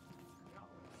your life.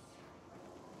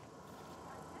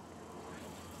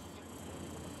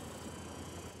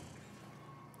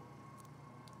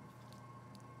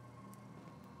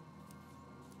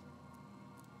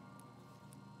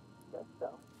 Just so.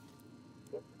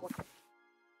 Get squished.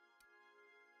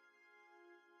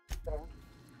 There.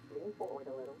 Lean forward a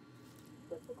little.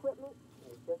 Just equipment.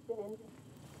 It's just an engine.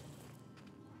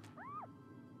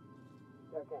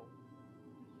 Okay.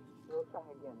 We'll try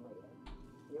again later.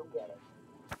 You'll get it.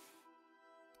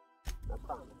 I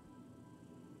promise.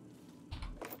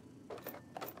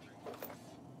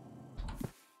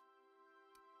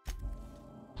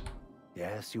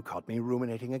 Yes, you caught me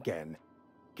ruminating again.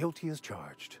 Guilty as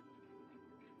charged.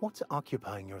 What's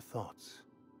occupying your thoughts?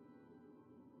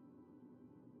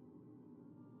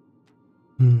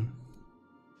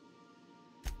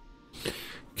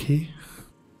 Okay.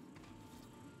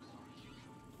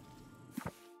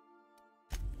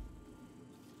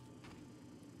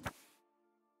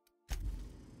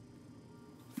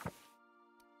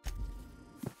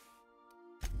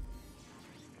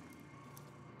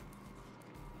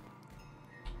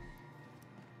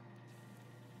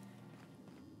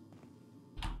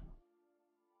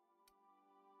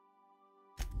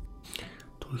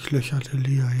 Durchlöcherte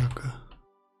Lederjacke.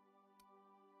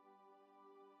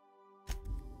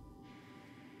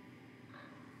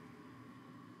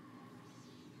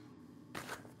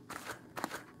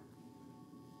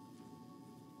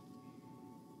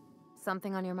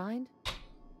 Something on your mind?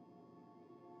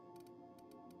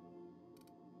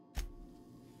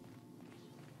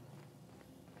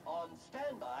 On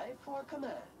standby for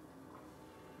command.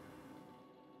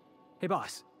 Hey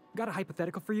boss, got a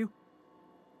hypothetical for you?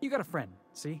 You got a friend,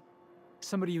 see?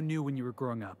 Somebody you knew when you were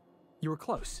growing up. You were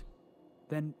close.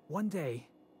 Then one day,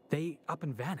 they up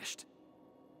and vanished.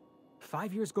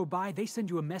 5 years go by, they send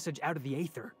you a message out of the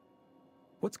aether.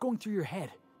 What's going through your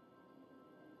head?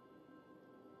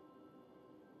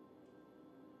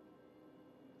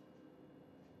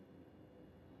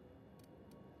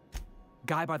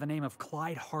 Guy by the name of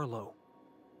Clyde Harlow.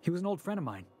 He was an old friend of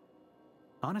mine.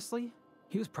 Honestly,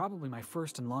 he was probably my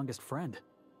first and longest friend.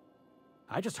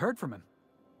 I just heard from him.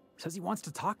 Says he wants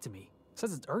to talk to me.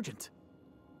 Says it's urgent.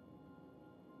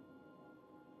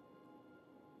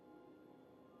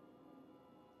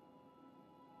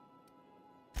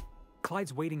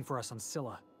 Clyde's waiting for us on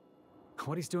Scylla.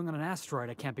 What he's doing on an asteroid,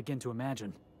 I can't begin to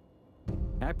imagine.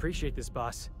 I appreciate this,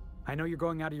 boss. I know you're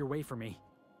going out of your way for me.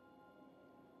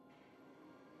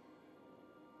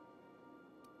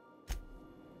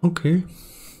 Okay.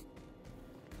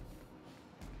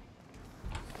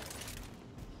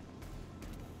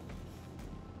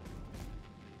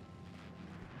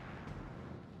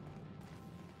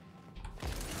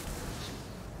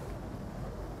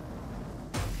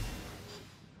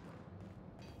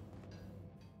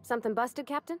 Something busted,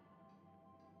 Captain?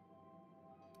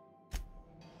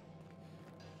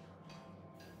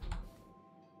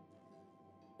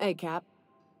 Hey, Cap.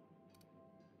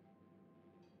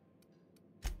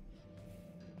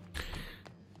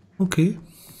 Okay.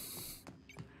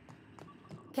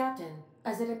 Captain,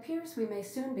 as it appears we may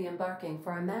soon be embarking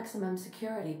for a maximum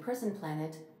security prison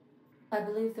planet, I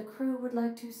believe the crew would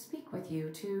like to speak with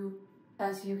you to,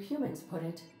 as you humans put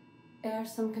it, air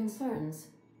some concerns.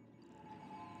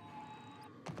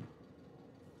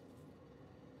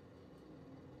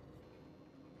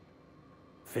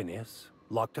 Phineas,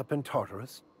 locked up in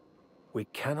Tartarus? We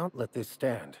cannot let this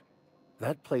stand.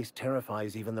 That place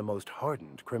terrifies even the most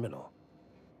hardened criminal.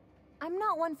 I'm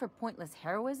not one for pointless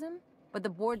heroism, but the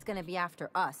board's gonna be after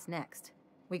us next.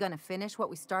 We gonna finish what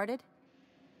we started?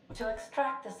 To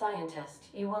extract the scientist,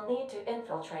 you will need to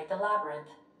infiltrate the labyrinth.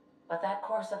 But that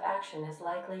course of action is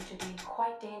likely to be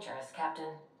quite dangerous,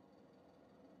 Captain.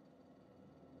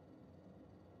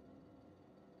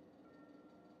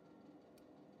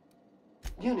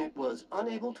 Unit was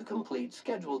unable to complete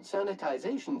scheduled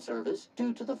sanitization service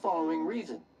due to the following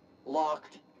reason.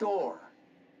 Locked door.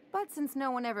 But since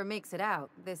no one ever makes it out,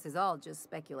 this is all just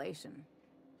speculation.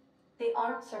 The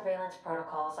armed surveillance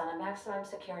protocols on a maximum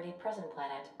security prison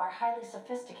planet are highly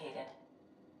sophisticated.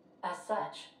 As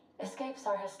such, escapes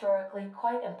are historically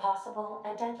quite impossible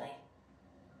and deadly.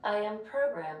 I am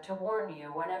programmed to warn you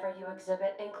whenever you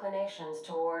exhibit inclinations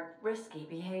toward risky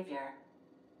behavior.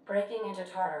 Breaking into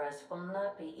Tartarus will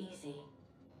not be easy.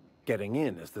 Getting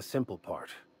in is the simple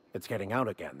part. It's getting out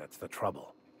again that's the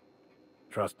trouble.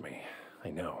 Trust me,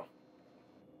 I know.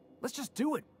 Let's just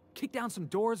do it. Kick down some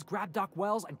doors, grab Doc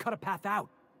Wells, and cut a path out.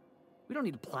 We don't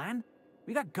need a plan.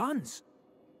 We got guns.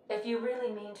 If you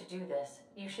really mean to do this,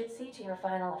 you should see to your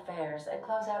final affairs and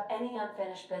close out any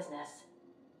unfinished business.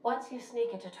 Once you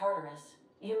sneak into Tartarus,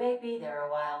 you may be there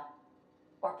a while.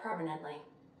 Or permanently.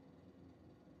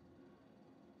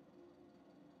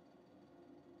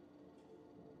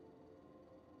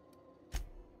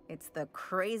 It's the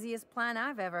craziest plan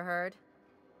I've ever heard.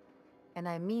 And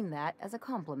I mean that as a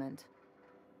compliment.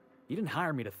 You didn't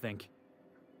hire me to think.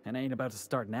 And I ain't about to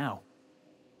start now.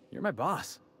 You're my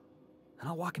boss. And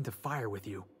I'll walk into fire with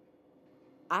you.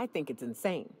 I think it's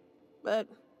insane. But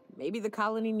maybe the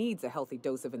colony needs a healthy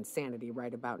dose of insanity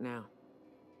right about now.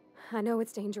 I know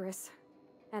it's dangerous.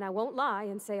 And I won't lie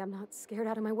and say I'm not scared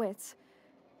out of my wits.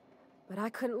 But I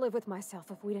couldn't live with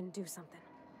myself if we didn't do something.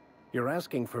 You're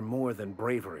asking for more than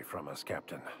bravery from us,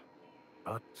 Captain.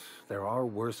 But there are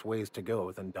worse ways to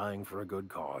go than dying for a good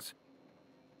cause.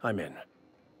 I'm in.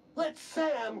 Let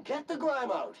Sam get the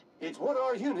grime out. It's what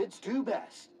our units do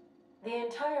best. The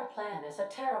entire plan is a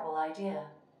terrible idea,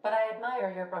 but I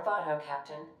admire your bravado,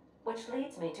 Captain, which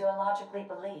leads me to illogically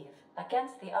believe,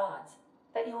 against the odds,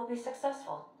 that you will be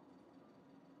successful.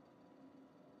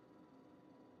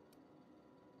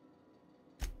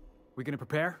 We gonna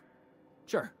prepare?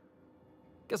 Sure.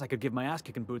 Guess I could give my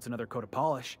ass-kicking boots another coat of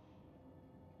polish.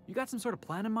 You got some sort of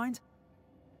plan in mind?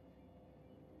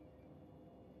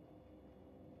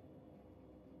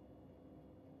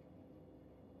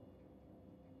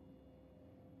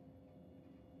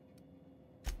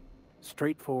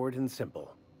 Straightforward and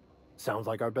simple. Sounds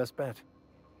like our best bet.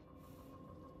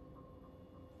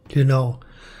 Genau.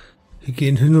 Wir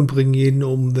gehen hin und bringen jeden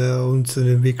um, der uns in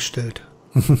den Weg stellt.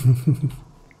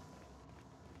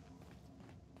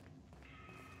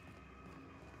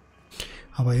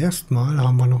 Aber erstmal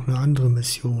haben wir noch eine andere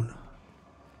Mission.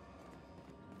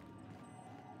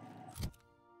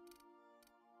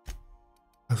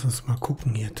 Lass uns mal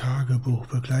gucken hier. Tagebuch,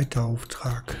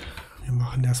 Begleiterauftrag. Wir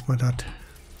machen erstmal das.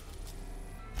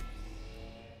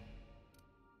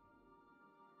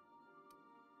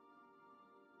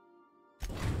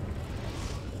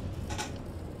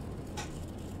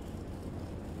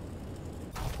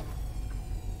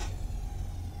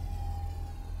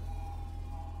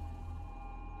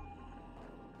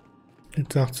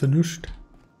 Jetzt sagt sie nichts.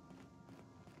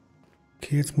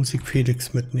 Okay, jetzt muss ich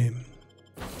Felix mitnehmen.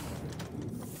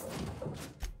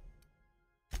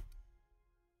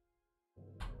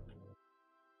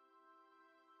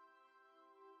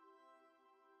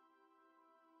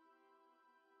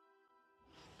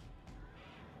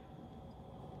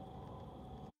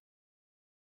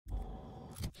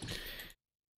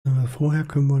 Aber vorher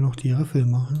können wir noch die Riffel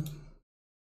machen.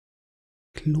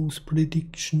 Close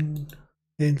Prediction.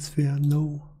 Answer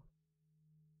no.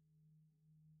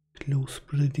 Close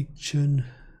Prediction.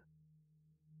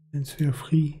 Answer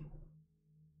free.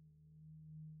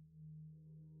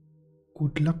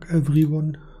 Good luck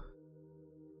everyone.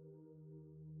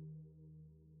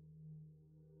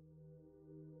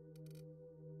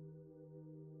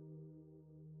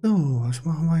 So, was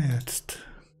machen wir jetzt?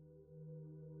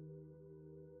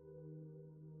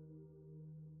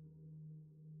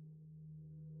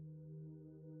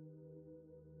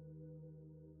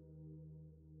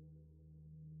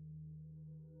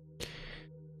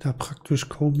 Da praktisch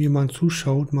kaum jemand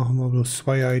zuschaut, machen wir bloß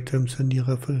 2 Items in die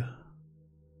Riffel.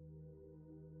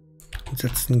 Und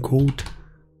setzen einen Code.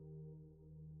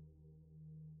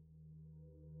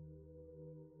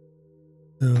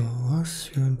 So, was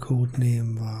für einen Code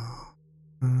nehmen wir?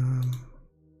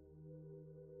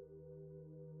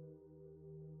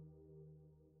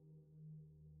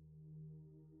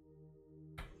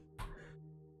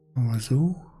 Machen wir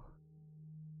so.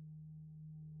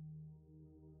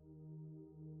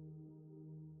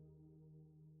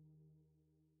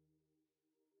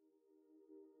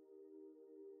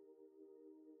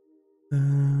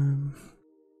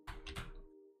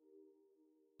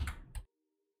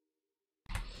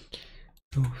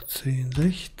 So, 10,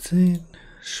 16,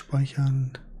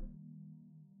 speichern,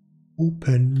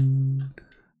 open.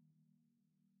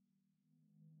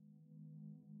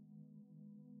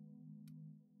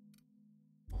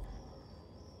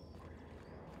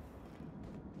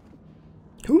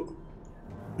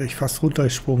 Wäre ich fast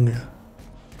runtergesprungen hier.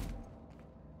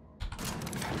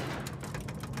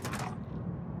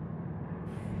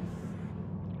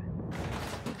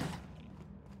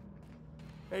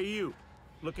 Hey, you.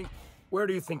 Looking... Where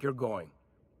do you think you're going?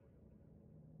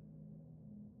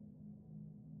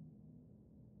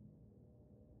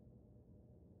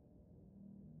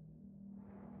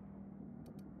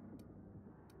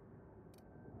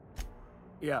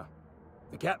 Yeah.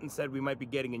 The captain said we might be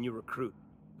getting a new recruit.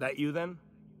 That you, then?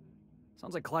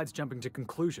 Sounds like Clyde's jumping to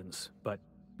conclusions, but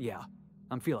yeah,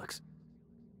 I'm Felix.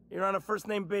 You're on a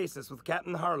first-name basis with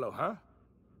Captain Harlow, huh?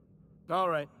 All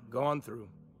right, go on through.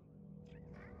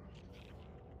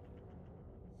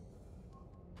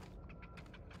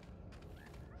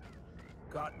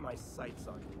 Got my sights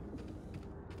on you.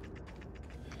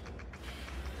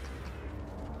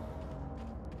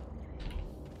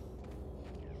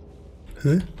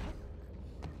 Hä?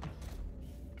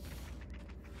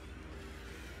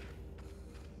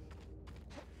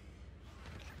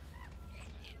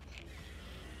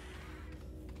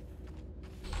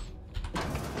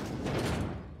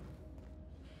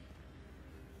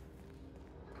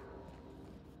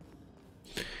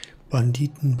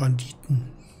 Banditen, Banditen.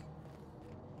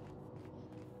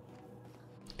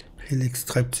 Helix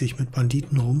treibt sich mit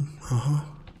Banditen rum. Aha.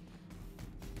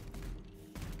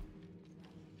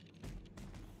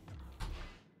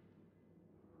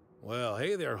 Well,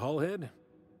 hey there, Hullhead.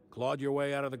 Clawed your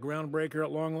way out of the groundbreaker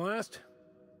at long last?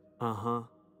 Uh-huh.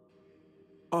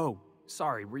 Oh,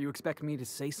 sorry, were you expecting me to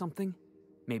say something?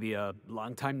 Maybe a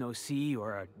long time no see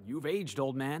or a you've aged,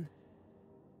 old man?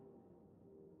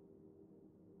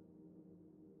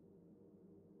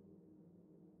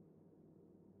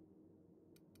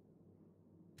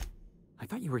 I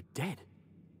thought you were dead.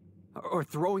 Or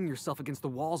throwing yourself against the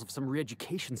walls of some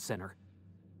re-education center.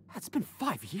 It's been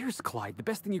 5 years, Clyde. The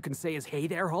best thing you can say is, hey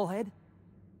there, Hullhead?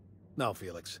 No,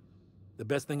 Felix. The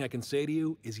best thing I can say to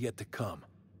you is yet to come.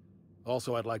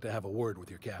 Also, I'd like to have a word with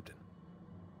your captain.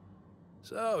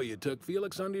 So, you took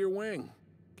Felix under your wing.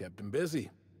 Kept him busy.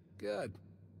 Good.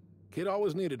 Kid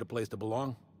always needed a place to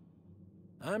belong.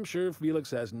 I'm sure Felix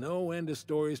has no end of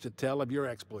stories to tell of your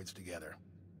exploits together.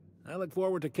 I look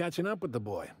forward to catching up with the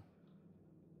boy.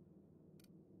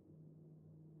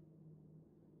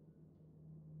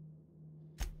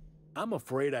 I'm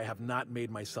afraid I have not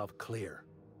made myself clear.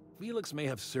 Felix may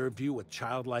have served you with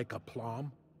childlike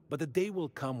aplomb, but the day will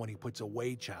come when he puts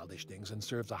away childish things and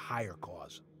serves a higher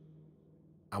cause.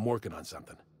 I'm working on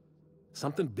something.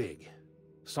 Something big.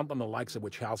 Something the likes of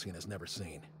which Halcyon has never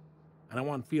seen. And I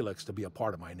want Felix to be a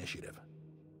part of my initiative.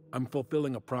 I'm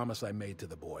fulfilling a promise I made to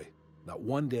the boy, that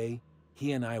one day,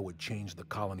 he and I would change the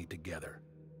colony together.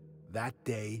 That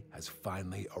day has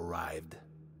finally arrived.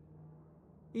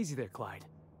 Easy there, Clyde.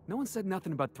 No one said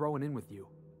nothing about throwing in with you.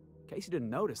 In case you didn't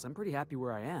notice, I'm pretty happy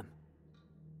where I am.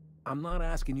 I'm not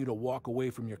asking you to walk away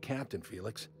from your captain,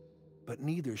 Felix. But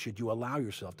neither should you allow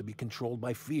yourself to be controlled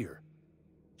by fear.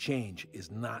 Change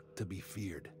is not to be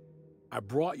feared. I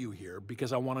brought you here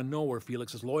because I want to know where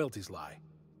Felix's loyalties lie.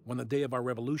 When the day of our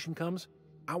revolution comes,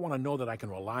 I want to know that I can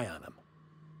rely on him.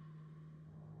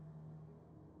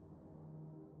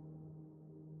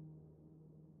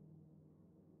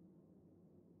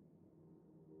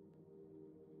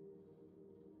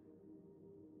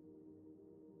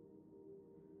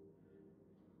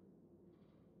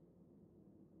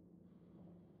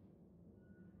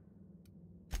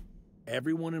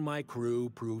 Everyone in my crew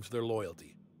proves their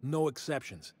loyalty. No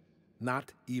exceptions.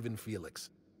 Not even Felix.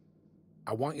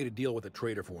 I want you to deal with a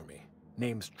traitor for me.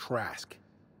 Name's Trask.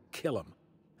 Kill him,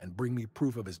 and bring me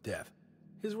proof of his death.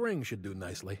 His ring should do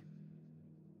nicely.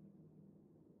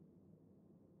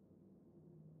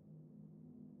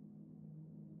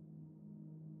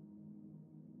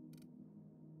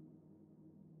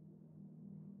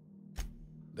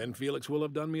 Then Felix will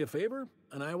have done me a favor,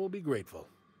 and I will be grateful.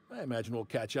 I imagine we'll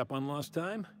catch up on lost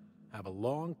time, have a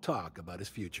long talk about his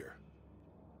future.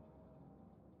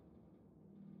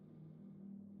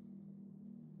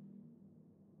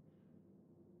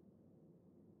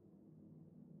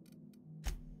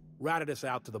 Ratted us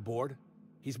out to the board.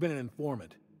 He's been an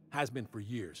informant, has been for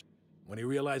years. When he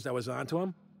realized I was onto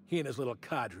him, he and his little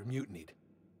cadre mutinied.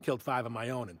 Killed 5 of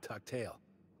my own and tucked tail.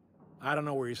 I don't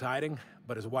know where he's hiding,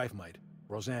 but his wife might.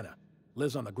 Rosanna.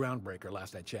 Lives on the groundbreaker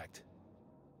last I checked.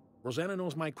 Rosanna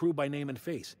knows my crew by name and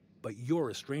face, but you're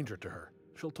a stranger to her.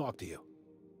 She'll talk to you.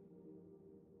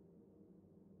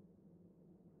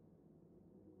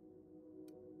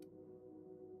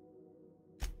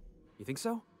 You think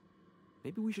so?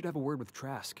 Maybe we should have a word with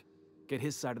Trask. Get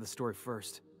his side of the story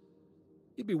first.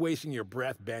 You'd be wasting your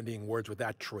breath bandying words with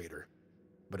that traitor.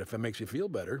 But if it makes you feel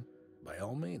better, by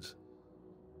all means.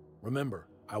 Remember,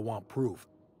 I want proof.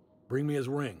 Bring me his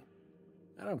ring.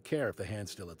 I don't care if the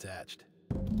hand's still attached.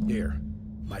 Here,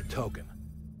 my token.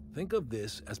 Think of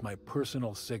this as my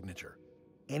personal signature.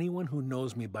 Anyone who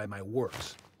knows me by my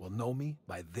works will know me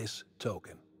by this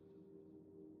token.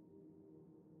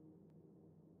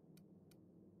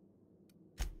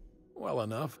 Well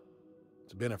enough.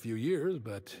 It's been a few years,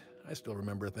 but I still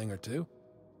remember a thing or two.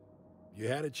 You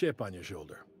had a chip on your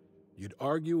shoulder. You'd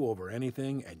argue over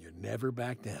anything, and you'd never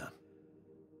back down.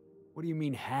 What do you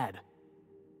mean, had?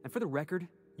 And for the record,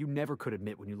 you never could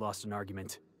admit when you lost an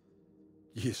argument.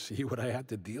 You see what I had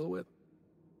to deal with?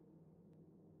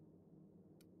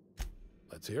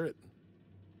 Let's hear it.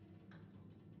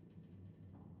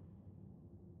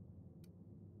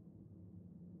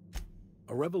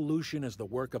 A revolution is the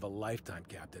work of a lifetime,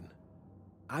 Captain.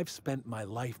 I've spent my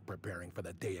life preparing for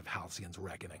the day of Halcyon's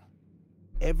reckoning.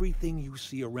 Everything you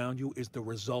see around you is the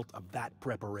result of that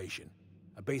preparation.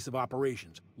 A base of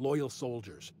operations, loyal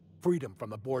soldiers, freedom from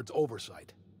the board's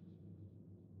oversight.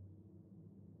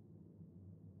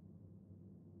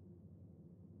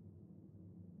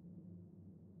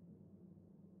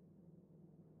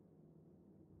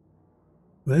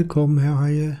 Willkommen, Herr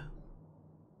Haie.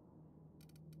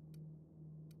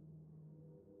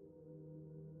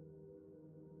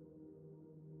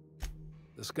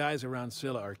 The skies around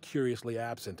Scylla are curiously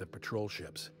absent of patrol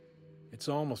ships. It's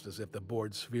almost as if the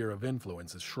board's sphere of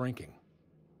influence is shrinking.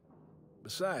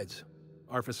 Besides,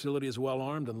 our facility is well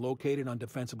armed and located on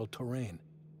defensible terrain.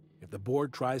 If the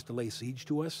board tries to lay siege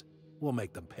to us, we'll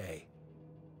make them pay.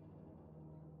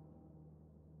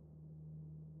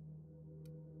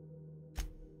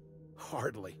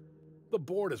 Hardly. The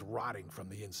board is rotting from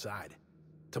the inside.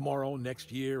 Tomorrow, next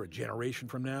year, a generation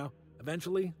from now,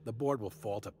 eventually, the board will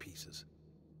fall to pieces.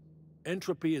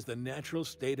 Entropy is the natural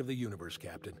state of the universe,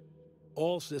 Captain.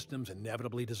 All systems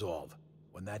inevitably dissolve.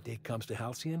 When that day comes to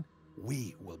Halcyon,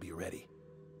 we will be ready.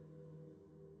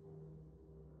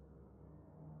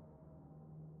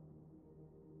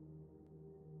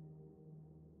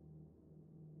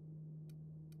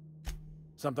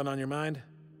 Something on your mind?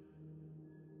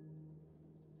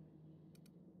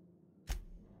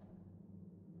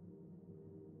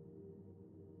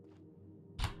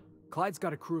 Clyde's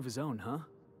got a crew of his own, huh?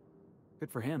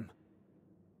 Good for him.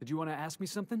 Did you want to ask me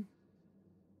something?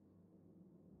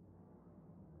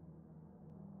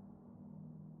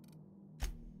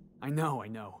 I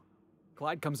know.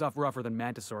 Clyde comes off rougher than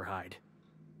Mantisaur hide.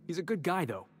 He's a good guy,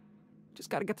 though. Just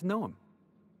gotta get to know him.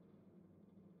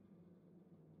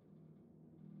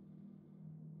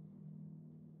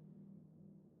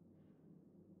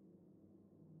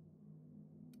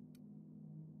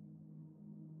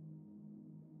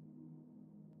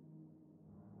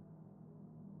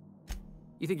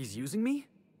 You think he's using me?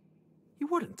 He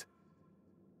wouldn't.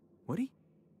 Would he?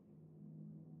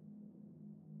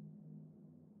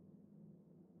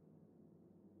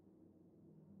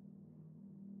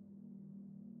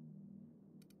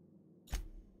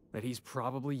 That he's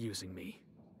probably using me.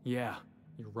 Yeah,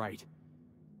 you're right.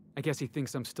 I guess he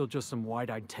thinks I'm still just some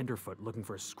wide-eyed tenderfoot looking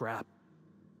for a scrap.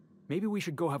 Maybe we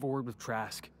should go have a word with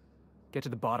Trask. Get to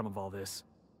the bottom of all this.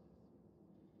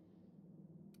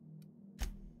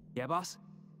 Yeah, boss?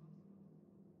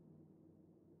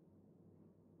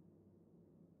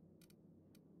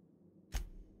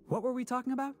 What were we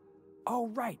talking about? Oh,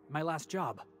 right, my last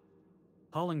job.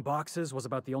 Hauling boxes was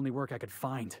about the only work I could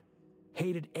find.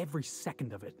 Hated every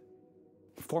second of it.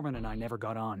 Foreman and I never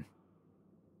got on.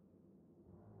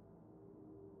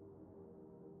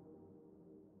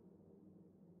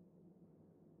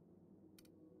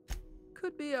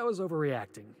 Could be I was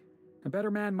overreacting. A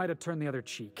better man might have turned the other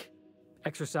cheek.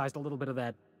 Exercised a little bit of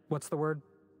that, what's the word?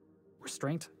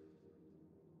 Restraint?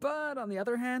 But on the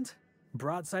other hand,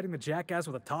 broadsiding the jackass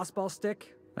with a tossball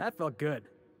stick, that felt good.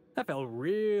 That felt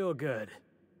real good.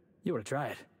 You ought to try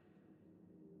it.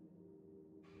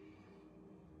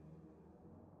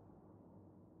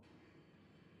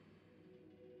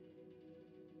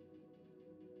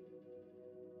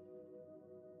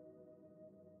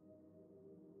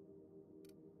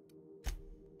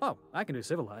 Oh, I can do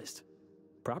civilized.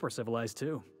 Proper civilized,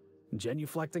 too.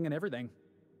 Genuflecting and everything.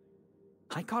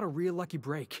 I caught a real lucky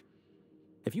break.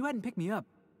 If you hadn't picked me up,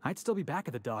 I'd still be back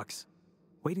at the docks,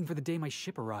 waiting for the day my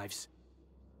ship arrives.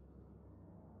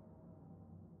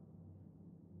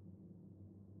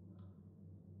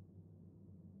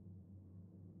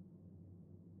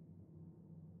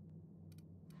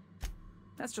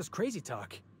 That's just crazy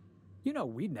talk. You know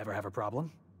we'd never have a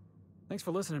problem. Thanks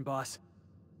for listening, boss.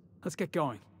 Let's get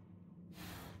going.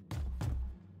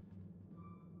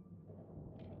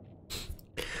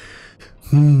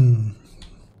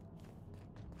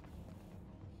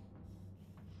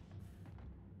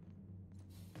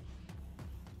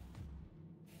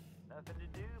 Nothing to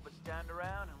do but stand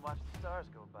around and watch the stars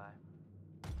go by.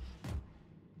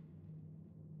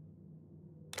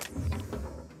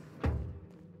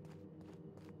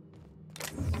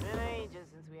 Been ages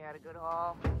since we had a good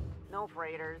haul. No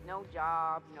freighters, no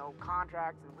jobs, no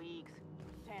contracts in weeks.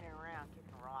 Standing around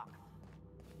kicking rocks.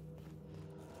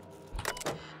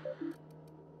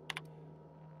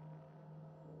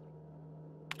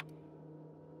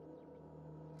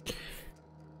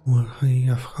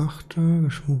 Unheiliger Frachter,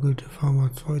 geschmuggelte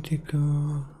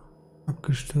Pharmazeutika,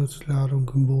 abgestürzt, Ladung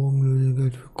geborgen,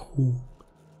 Lösegeld für Crew.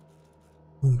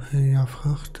 Unheiliger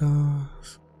Frachter,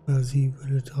 subversive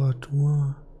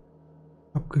Literatur,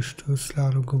 abgestürzt,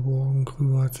 Ladung geborgen,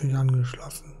 Crew hat sich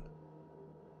angeschlossen.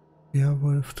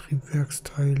 Werwolf,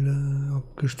 Triebwerksteile,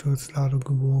 abgestürzt, Ladung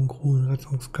geborgen, Crew und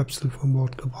Rettungskapsel von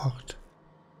Bord gebracht.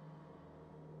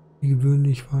 Wie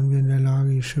gewöhnlich waren wir in der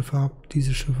Lage,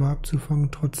 diese Schiffe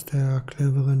abzufangen, trotz der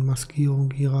cleveren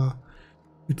Maskierung ihrer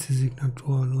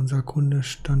Witze-Signaturen. Unser Kunde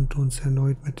stand uns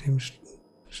erneut mit dem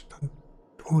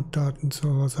Standortdaten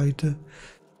zur Seite,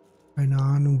 Keine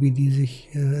Ahnung, wie die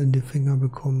sich in die Finger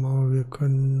bekommen, aber wir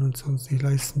können uns sonst nicht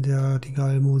leisten, derartige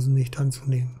Almosen nicht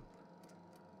anzunehmen.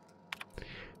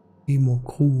 Emo,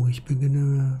 Crew, ich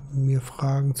beginne mir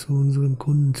Fragen zu unseren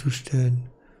Kunden zu stellen.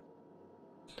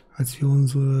 Als wir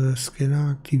unsere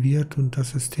Scanner aktiviert und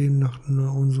das System nach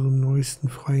unserem neuesten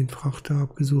freien Frachter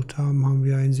abgesucht haben, haben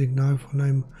wir ein Signal von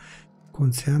einem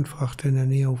Konzernfrachter in der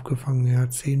Nähe aufgefangen. Er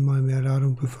hat 10-mal mehr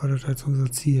Ladung befördert als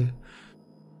unser Ziel.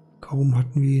 Kaum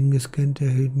hatten wir ihn gescannt,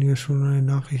 erhielten wir schon eine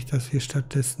Nachricht, dass wir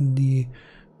stattdessen die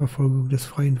Verfolgung des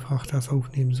freien Frachters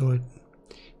aufnehmen sollten.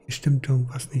 Hier stimmt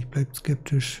irgendwas nicht. Bleibt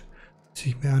skeptisch, bis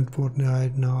ich mehr Antworten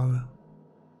erhalten habe.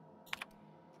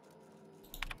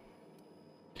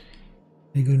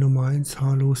 Regel Nummer 1,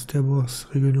 hallo ist der Boss.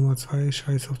 Regel Nummer 2,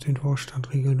 scheiß auf den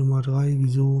Vorstand. Regel Nummer 3,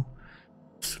 wieso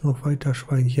bist du noch weiter,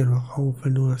 Schweinchen, wach auf,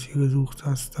 wenn du das hier gesucht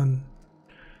hast, dann,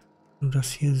 wenn du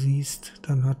das hier siehst,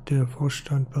 dann hat der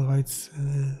Vorstand bereits,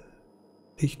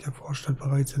 der Vorstand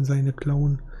bereits in seine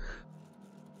Klauen.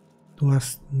 Du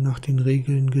hast nach den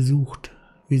Regeln gesucht.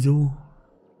 Wieso?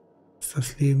 Ist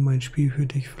das Leben ein Spiel für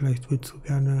dich? Vielleicht bist du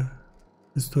gerne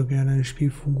eine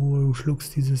Spielfigur, du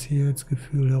schluckst dieses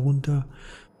Sicherheitsgefühl herunter,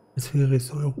 als wäre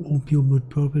es Opium mit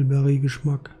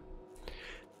Purpleberry-Geschmack.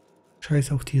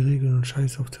 Scheiß auf die Regeln und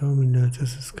scheiß auf Terminals.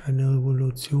 Es ist keine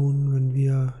Revolution, wenn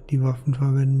wir die Waffen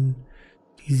verwenden,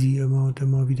 die sie immer und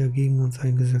immer wieder gegen uns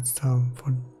eingesetzt haben.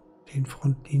 Von den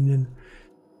Frontlinien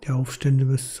der Aufstände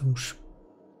bis zum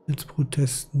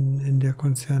Spitzprotesten in der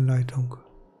Konzernleitung.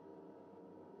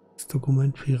 Das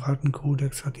Dokument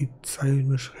Piratenkodex hat die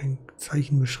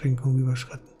Zeichenbeschränkung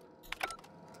überschritten.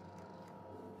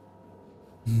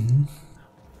 Mhm.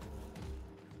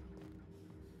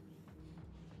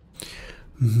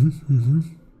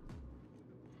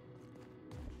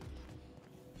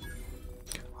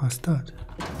 Was ist das?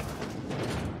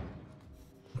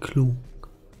 Klug.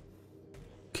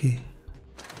 Okay.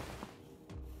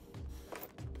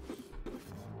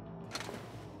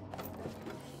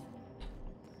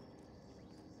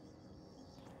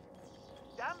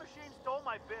 That machine stole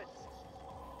my bits.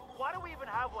 Why do we even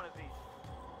have one of these?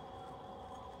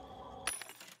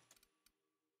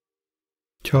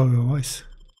 Tja, wer weiß.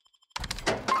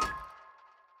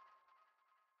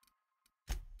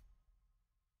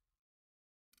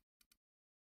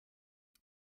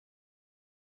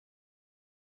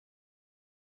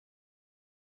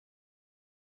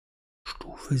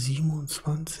 Stufe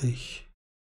 27.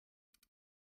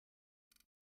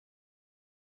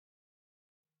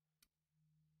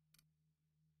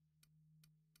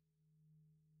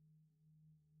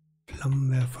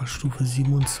 Flammenwerfer Stufe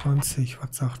 27.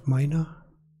 Was sagt meiner?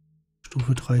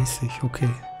 Stufe 30, okay.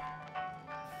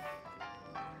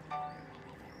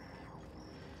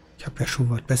 Ich habe ja schon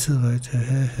was Besseres.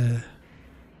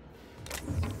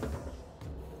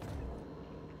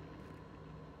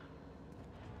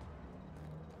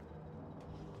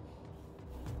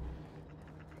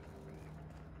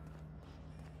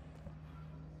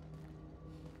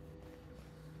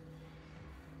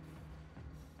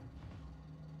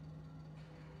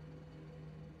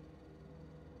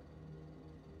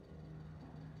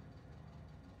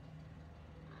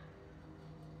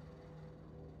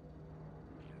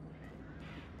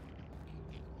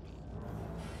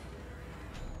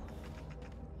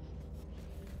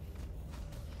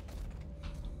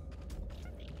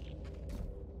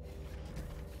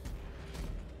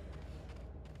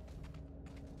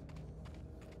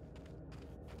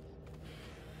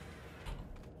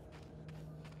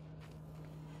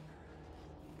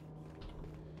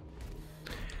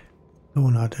 So,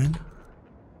 na denn?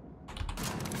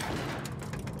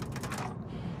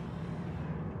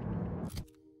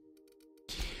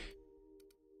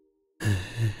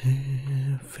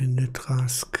 Finde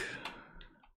Trask.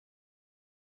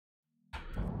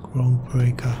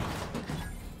 Groundbreaker.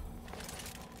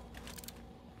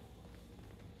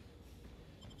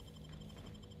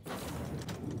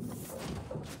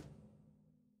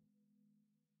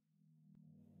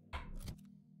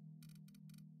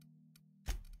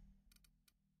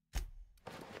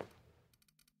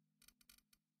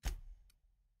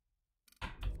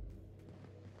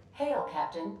 Hail,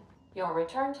 Captain. Your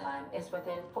return time is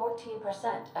within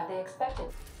 14% of the expected.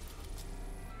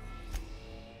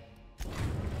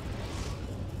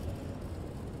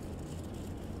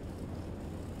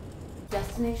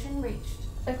 Destination reached.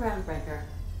 The Groundbreaker.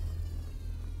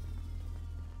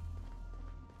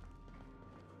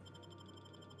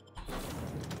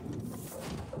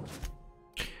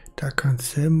 Da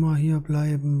kannst du immer hier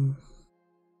bleiben.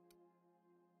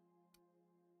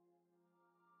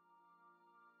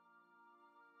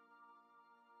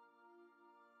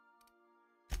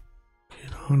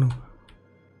 Ahnung.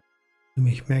 Nehme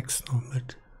ich Max noch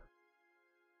mit.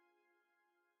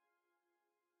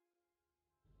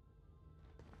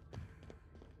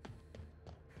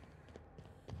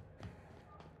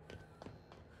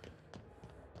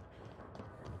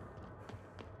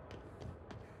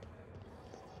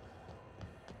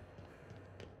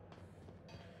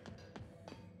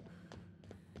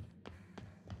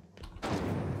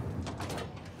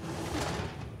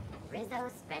 Rizzo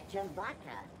Spectrum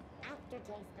Vodka.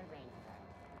 Aftertaste the rainbow.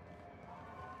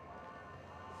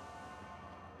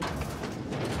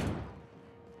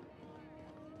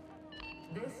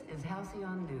 This is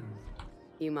Halcyon News.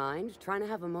 You mind trying to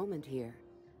have a moment here?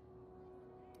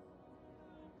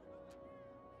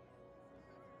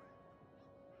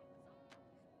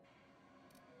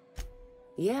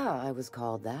 Yeah, I was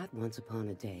called that once upon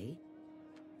a day.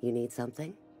 You need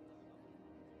something?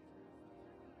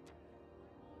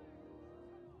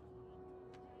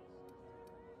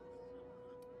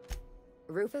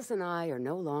 Rufus and I are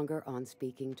no longer on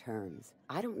speaking terms.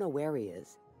 I don't know where he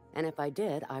is. And if I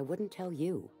did, I wouldn't tell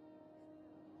you.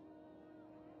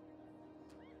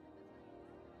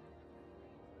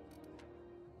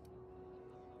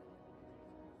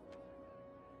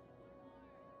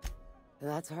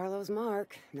 That's Harlow's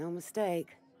mark. No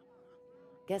mistake.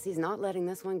 Guess he's not letting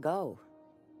this one go.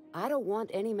 I don't want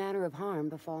any manner of harm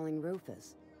befalling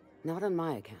Rufus. Not on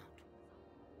my account.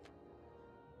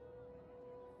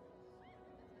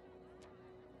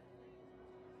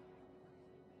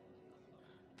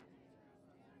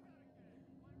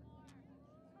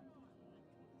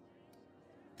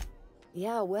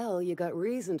 Yeah, well, you got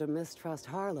reason to mistrust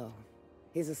Harlow.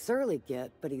 He's a surly git,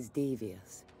 but he's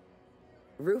devious.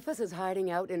 Rufus is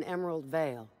hiding out in Emerald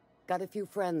Vale. Got a few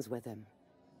friends with him.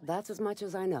 That's as much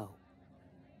as I know.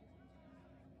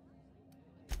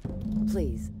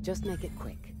 Please, just make it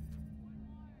quick.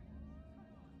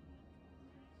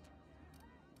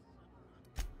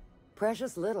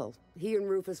 Precious little. He and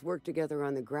Rufus worked together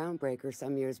on the Groundbreaker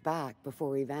some years back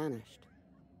before he vanished.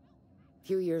 A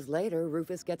few years later,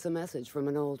 Rufus gets a message from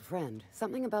an old friend.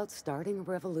 Something about starting a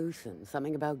revolution,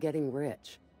 something about getting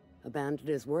rich. Abandoned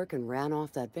his work and ran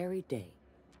off that very day.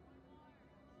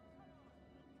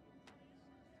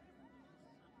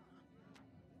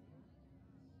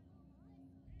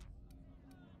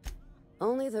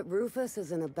 Only that Rufus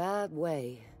is in a bad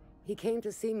way. He came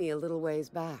to see me a little ways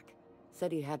back.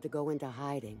 Said he had to go into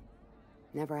hiding.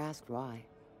 Never asked why.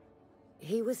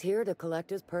 He was here to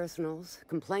collect his personals,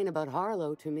 complain about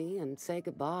Harlow to me, and say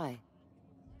goodbye.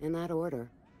 In that order.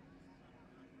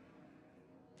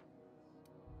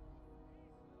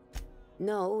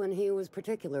 No, and he was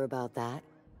particular about that.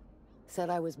 Said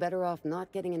I was better off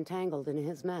not getting entangled in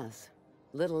his mess.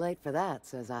 Little late for that,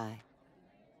 says I.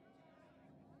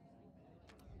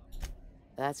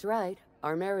 That's right.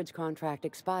 Our marriage contract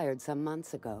expired some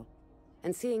months ago.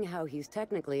 And seeing how he's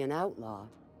technically an outlaw,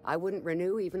 I wouldn't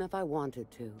renew even if I wanted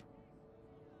to.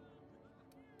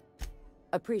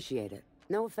 Appreciate it.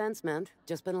 No offense meant.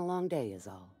 Just been a long day is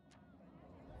all.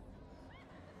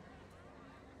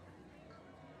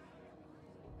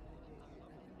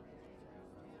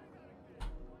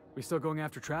 We still going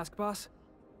after Trask, boss?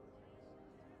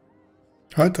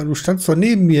 Alter, du standst doch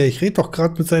neben mir. Ich rede doch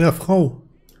gerade mit seiner Frau.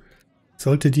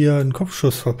 Sollte dir einen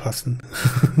Kopfschuss verpassen.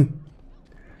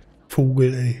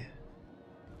 Vogel, ey.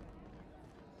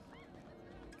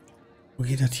 Wo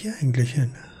geht das hier eigentlich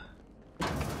hin?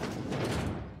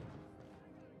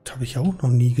 Das habe ich auch noch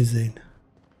nie gesehen.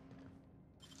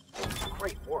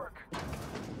 Great work.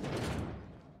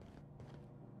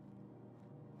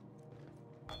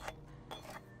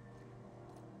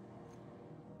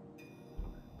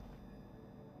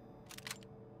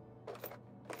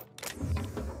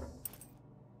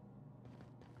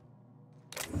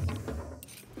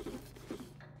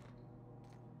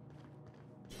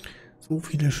 So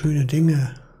viele schöne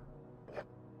Dinge.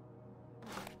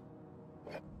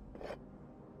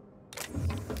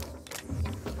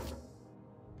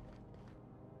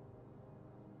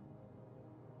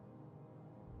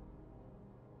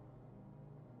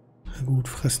 Na gut,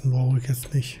 fressen brauche ich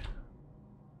jetzt nicht.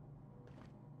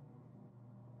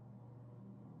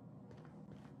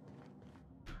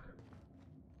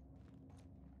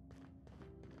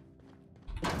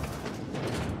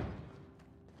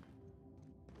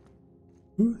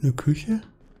 Eine Küche?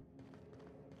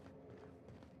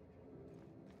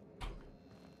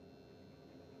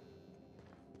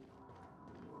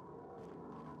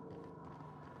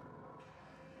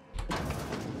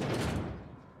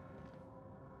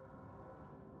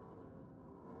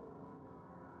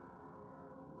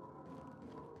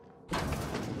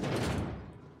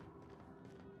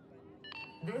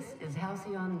 This is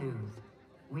Halcyon News.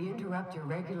 We interrupt your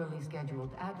regularly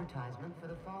scheduled advertisement for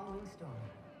the following story.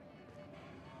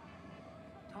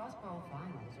 Tossball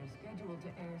finals are scheduled to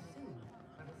air soon,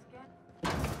 but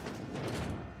a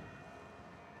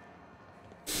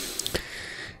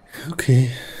Okay,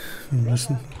 wir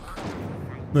müssen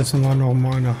wir noch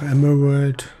mal nach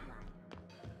Emerald.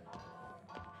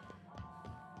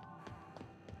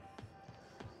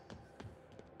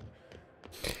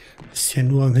 Ist ja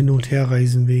nur am Hin- und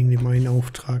Herreisen wegen dem einen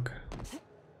Auftrag.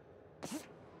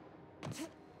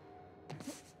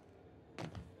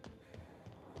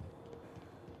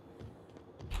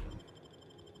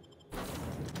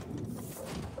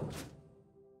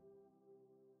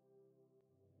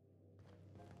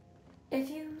 If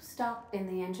you stop in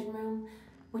the engine room,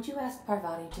 would you ask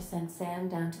Parvati to send Sam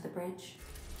down to the bridge?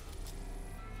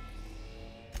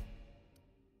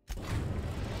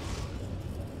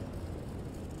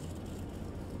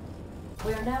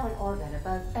 We are now in orbit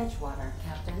above Edgewater,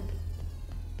 Captain.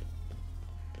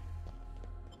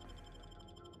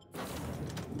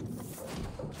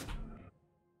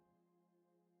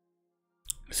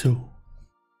 So.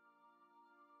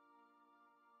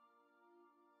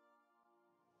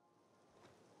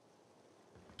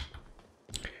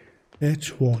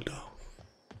 Edgewater.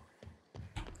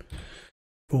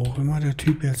 Wo auch immer der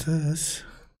Typ jetzt ist.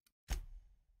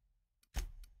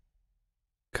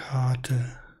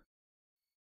 Karte.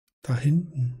 Da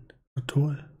hinten. Na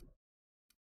toll.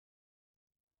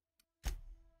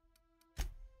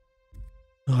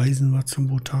 Reisen wir zum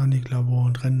Botaniklabor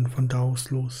und rennen von da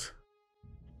aus los.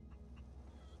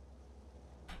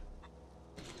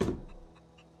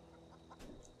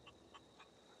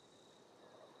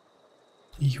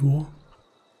 Jo.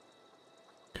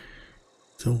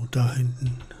 So, da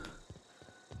hinten.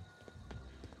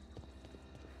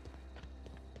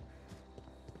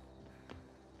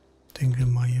 Denke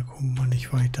mal, hier kommen wir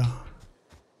nicht weiter.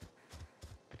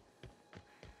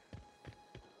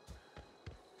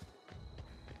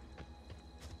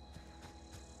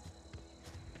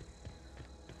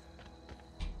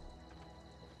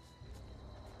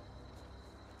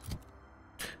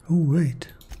 Oh, wait.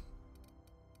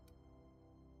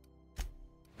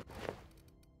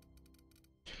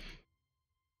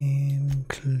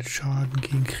 Schaden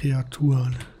gegen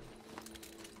Kreaturen.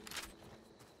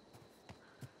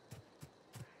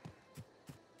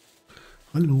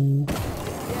 Hallo.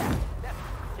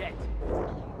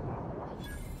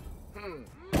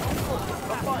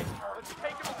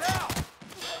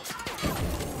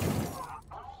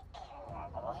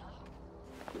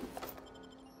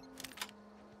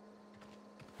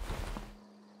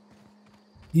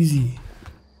 Easy.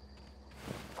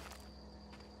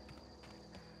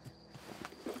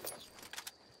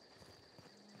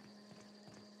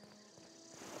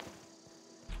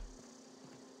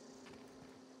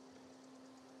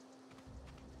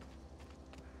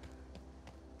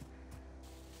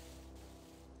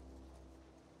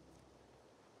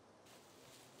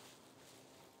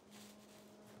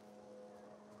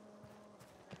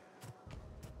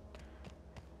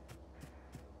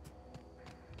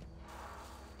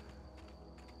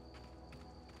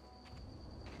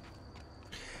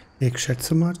 Ich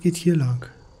schätze mal, es geht hier lang.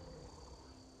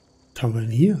 Was haben wir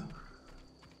denn hier?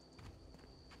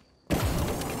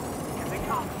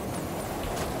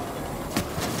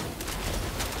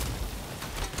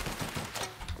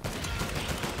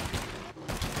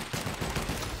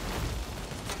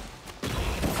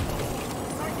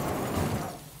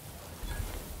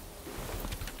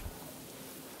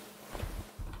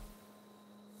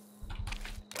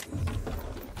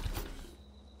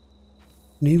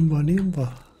 Nehmen wir, nehmen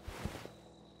wir.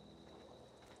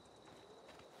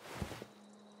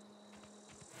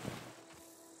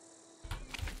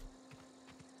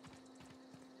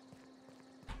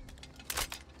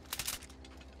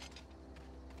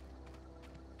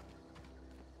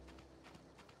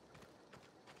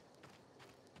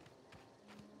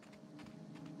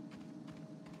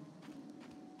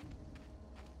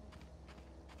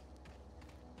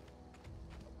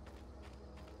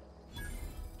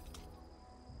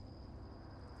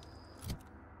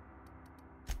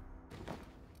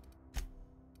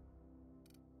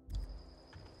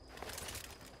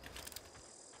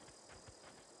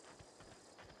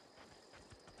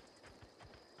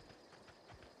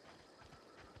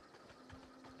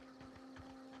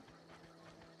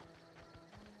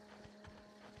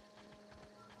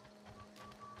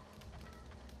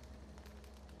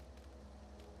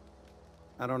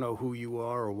 I don't know who you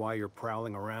are or why you're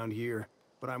prowling around here,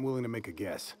 but I'm willing to make a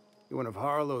guess. You're one of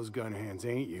Harlow's gun hands,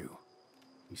 ain't you?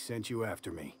 He sent you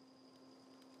after me.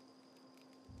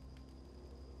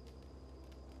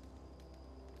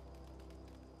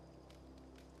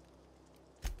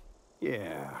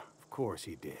 Yeah, of course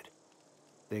he did.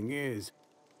 Thing is,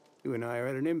 you and I are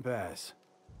at an impasse.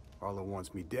 Harlow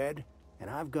wants me dead, and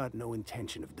I've got no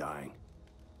intention of dying.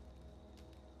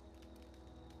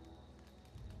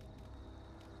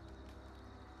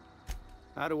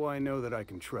 How do I know that I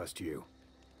can trust you?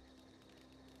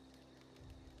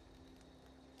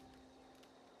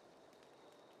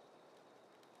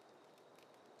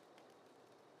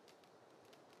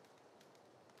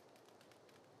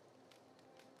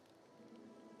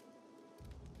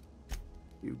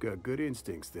 You've got good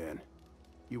instincts, then.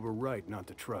 You were right not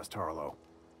to trust Harlow.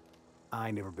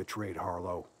 I never betrayed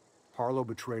Harlow. Harlow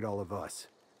betrayed all of us.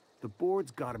 The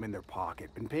board's got him in their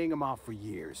pocket, been paying him off for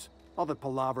years. All that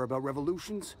palaver about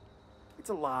revolutions? It's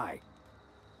a lie.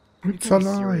 It's a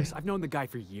lie. Serious. I've known the guy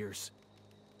for years.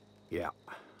 Yeah,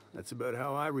 that's about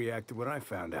how I reacted when I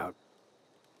found out.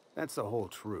 That's the whole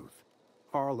truth.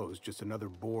 Harlow's just another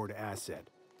board asset.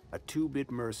 A two-bit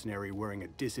mercenary wearing a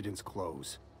dissident's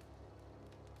clothes.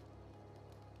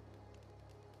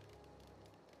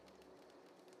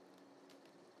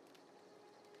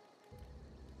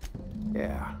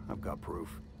 Yeah, I've got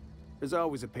proof. There's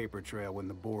always a paper trail when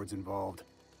the board's involved.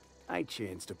 I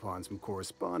chanced upon some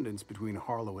correspondence between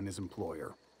Harlow and his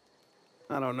employer.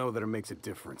 I don't know that it makes a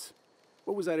difference.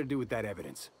 What was I to do with that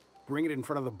evidence? Bring it in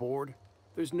front of the board?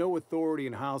 There's no authority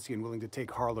in Halcyon willing to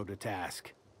take Harlow to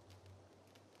task.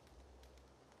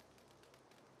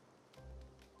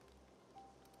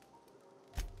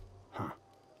 Huh.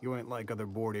 You ain't like other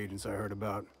board agents I heard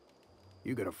about.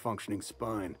 You got a functioning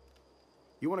spine.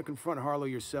 You want to confront Harlow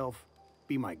yourself?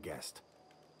 Be my guest.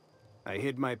 I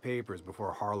hid my papers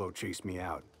before Harlow chased me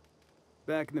out.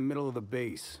 Back in the middle of the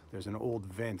base, there's an old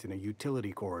vent in a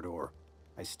utility corridor.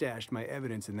 I stashed my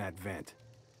evidence in that vent.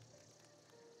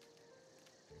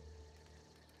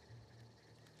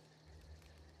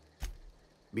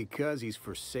 Because he's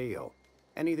for sale.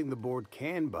 Anything the board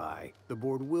can buy, the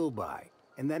board will buy,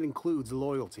 and that includes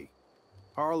loyalty.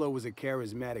 Harlow was a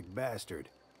charismatic bastard,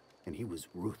 and he was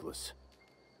ruthless.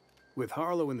 With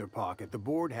Harlow in their pocket, the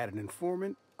board had an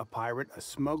informant, a pirate, a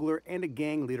smuggler, and a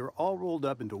gang leader all rolled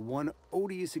up into one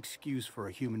odious excuse for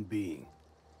a human being.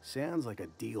 Sounds like a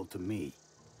deal to me.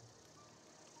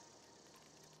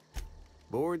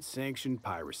 Board-sanctioned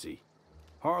piracy.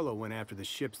 Harlow went after the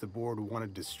ships the board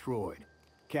wanted destroyed,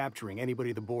 capturing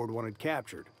anybody the board wanted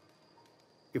captured.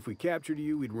 If we captured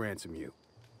you, we'd ransom you.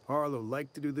 Harlow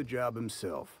liked to do the job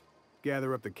himself.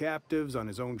 Gather up the captives on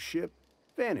his own ship,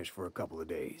 vanish for a couple of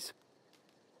days.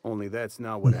 Only that's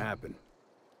not what happened.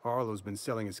 Harlow's been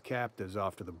selling his captives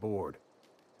off to the board.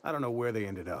 I don't know where they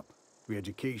ended up.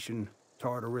 Re-education,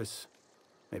 Tartarus,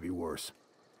 maybe worse.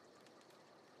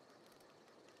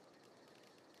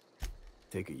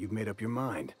 Take it you've made up your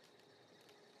mind.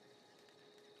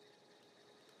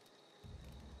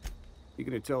 You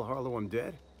gonna tell Harlow I'm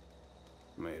dead?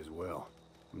 May as well.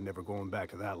 I'm never going back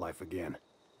to that life again.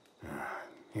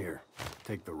 Here,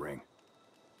 take the ring.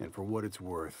 And for what it's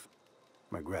worth,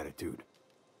 my gratitude.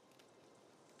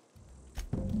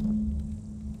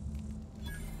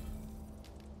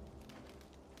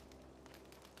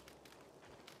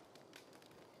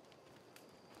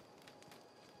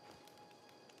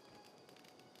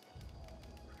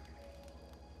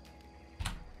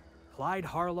 Clyde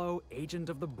Harlow, agent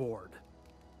of the board.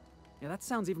 Yeah, that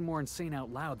sounds even more insane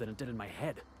out loud than it did in my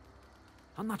head.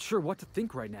 I'm not sure what to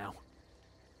think right now.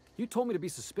 You told me to be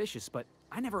suspicious, but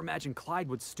I never imagined Clyde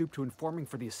would stoop to informing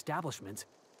for the establishment.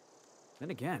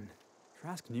 Then again,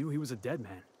 Trask knew he was a dead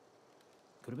man.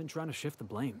 Could have been trying to shift the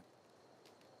blame.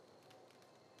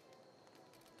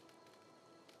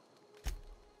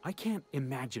 I can't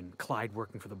imagine Clyde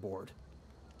working for the board.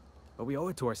 But we owe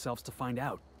it to ourselves to find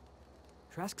out.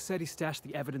 Trask said he stashed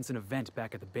the evidence in a vent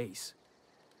back at the base.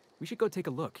 We should go take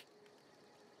a look.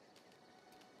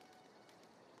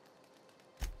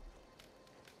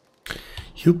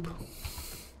 Yup.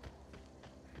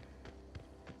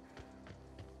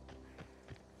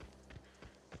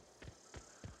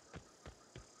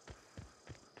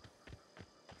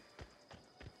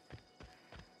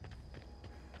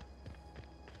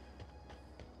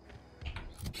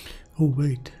 Oh,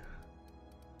 wait.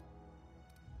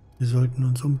 Wir sollten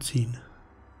uns umziehen.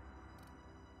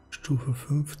 Stufe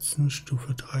 15,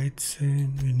 Stufe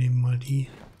 13. Wir nehmen mal die.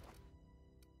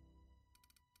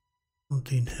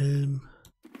 Und den Helm.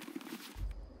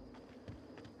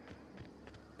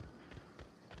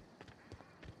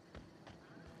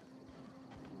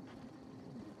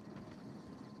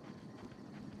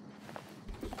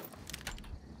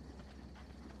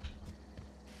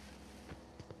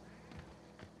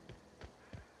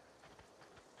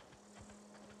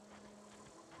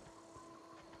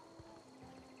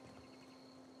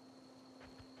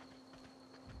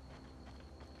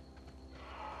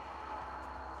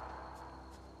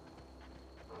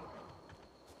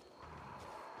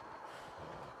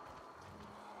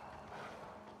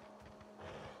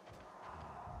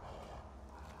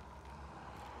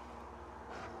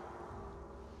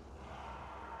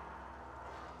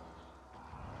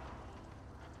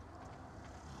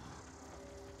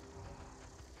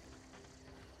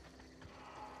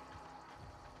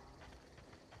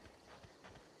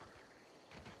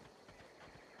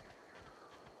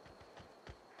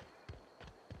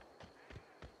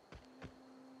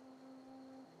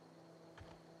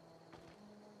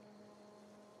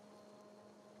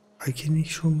 kenne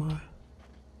ich schon mal.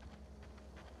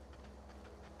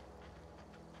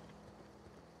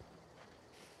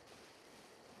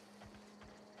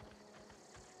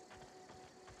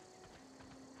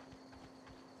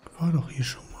 War doch hier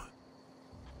schon mal.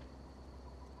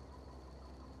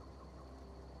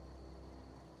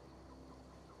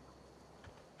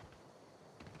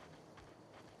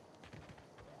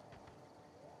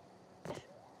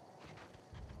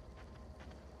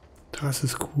 Das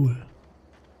ist cool.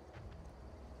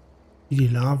 Wie die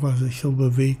Lava sich so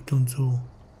bewegt und so.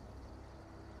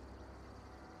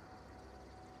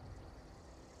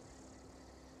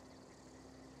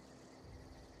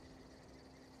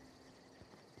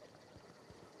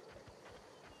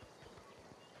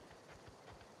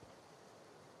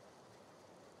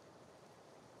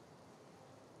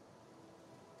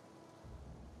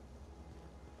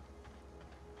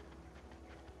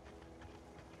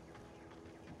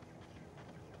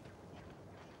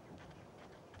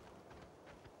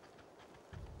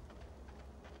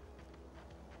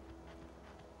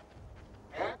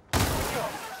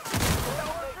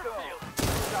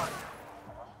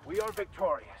 We are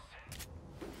victorious.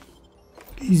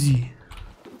 Easy.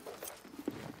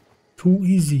 Too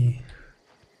easy.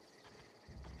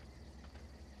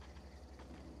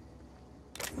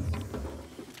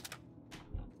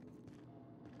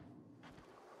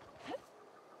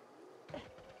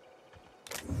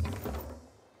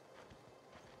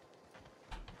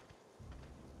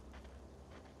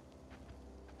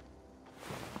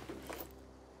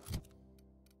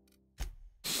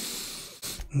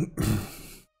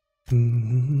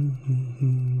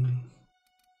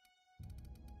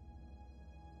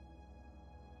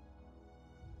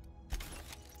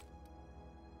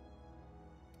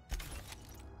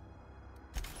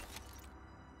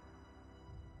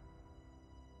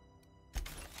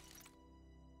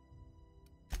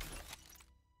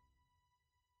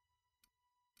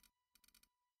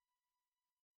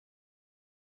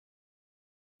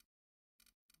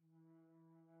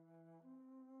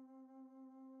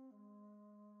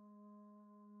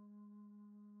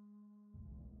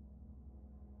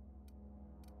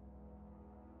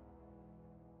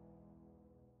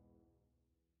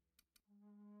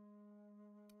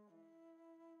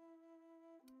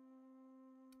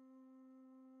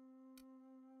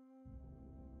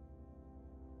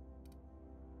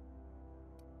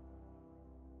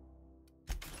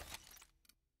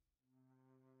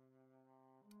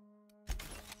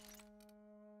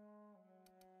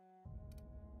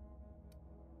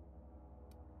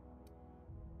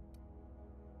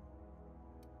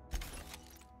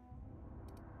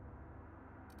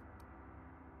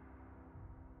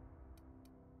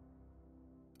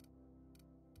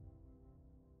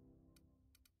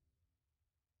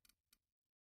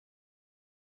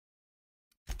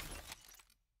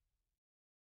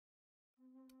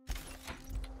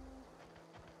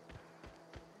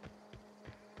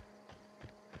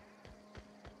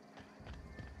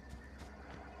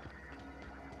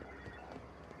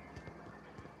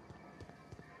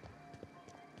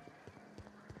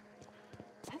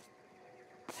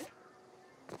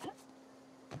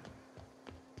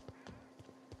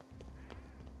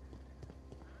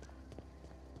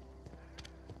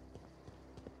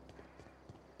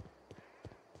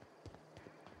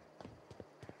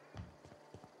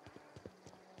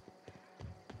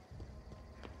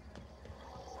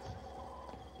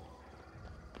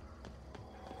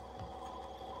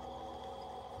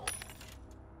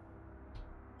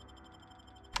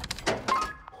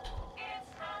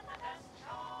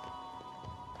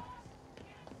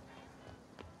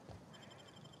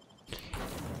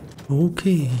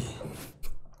 Okay.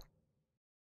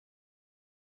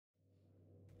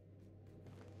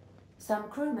 Some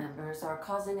crew members are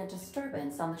causing a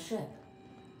disturbance on the ship.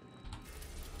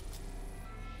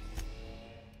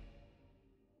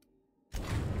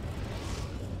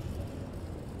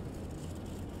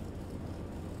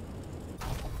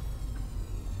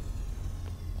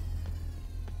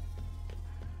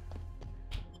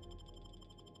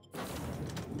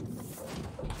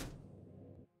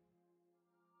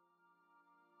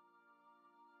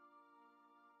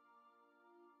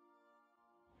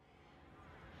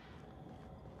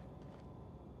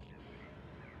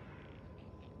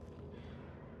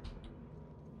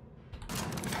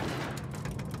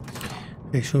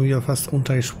 Wäre ich schon wieder fast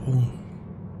runtergesprungen.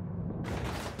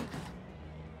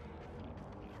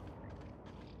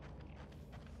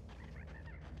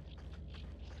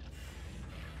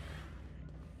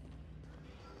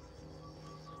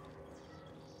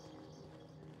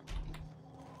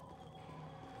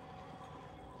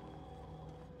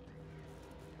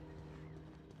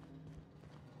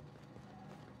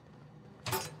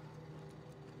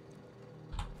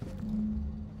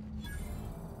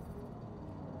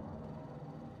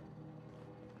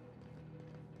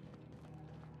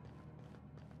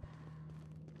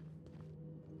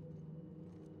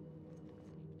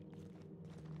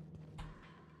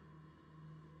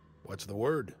 What's the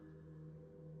word?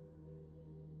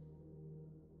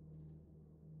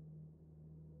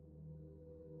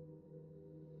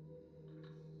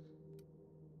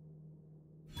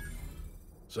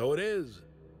 So it is.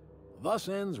 Thus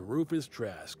ends Rufus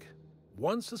Trask.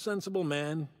 Once a sensible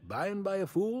man, by and by a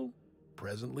fool,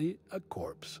 presently a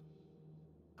corpse.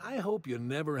 I hope you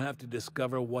never have to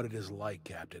discover what it is like,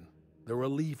 Captain. The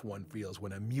relief one feels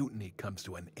when a mutiny comes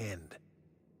to an end.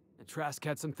 And Trask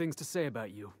had some things to say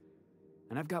about you.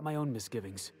 And I've got my own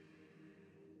misgivings.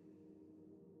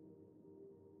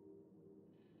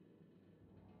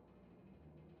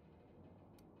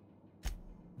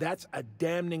 That's a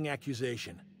damning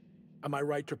accusation. Am I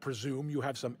right to presume you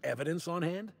have some evidence on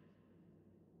hand?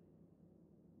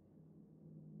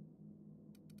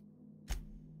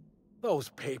 Those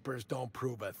papers don't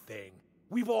prove a thing.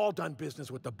 We've all done business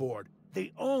with the board.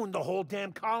 They own the whole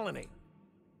damn colony.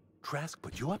 Trask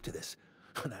put you up to this.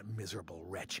 That miserable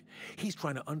wretch. He's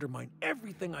trying to undermine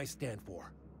everything I stand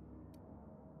for.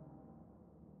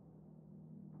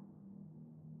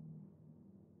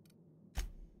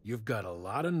 You've got a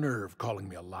lot of nerve calling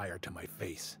me a liar to my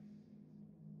face.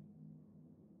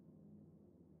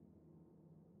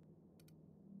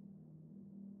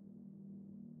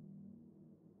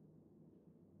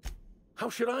 How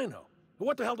should I know?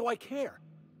 What the hell do I care?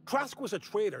 Trask was a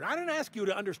traitor. I didn't ask you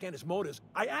to understand his motives.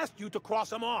 I asked you to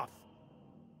cross him off.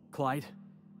 Clyde,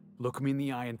 look me in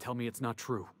the eye and tell me it's not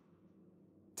true.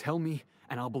 Tell me,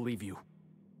 and I'll believe you.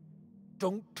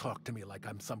 Don't talk to me like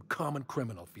I'm some common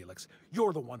criminal, Felix.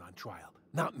 You're the one on trial,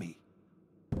 not me.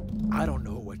 I don't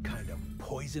know what kind of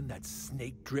poison that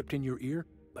snake dripped in your ear,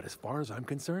 but as far as I'm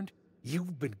concerned,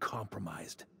 you've been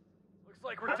compromised. Looks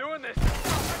like we're doing this.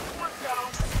 One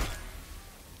down.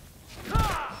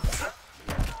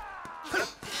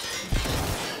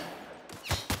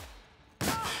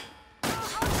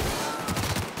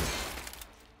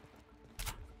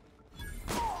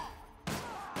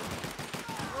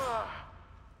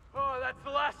 Oh, that's the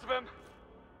last of him.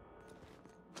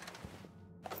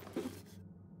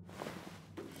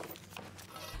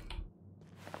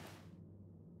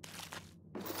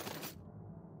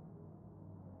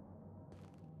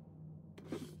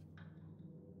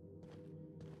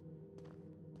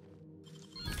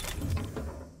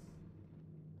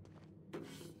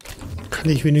 Kann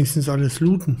ich wenigstens alles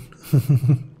looten?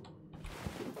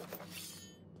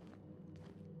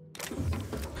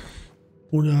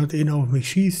 Ohne dass einer auf mich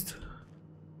schießt.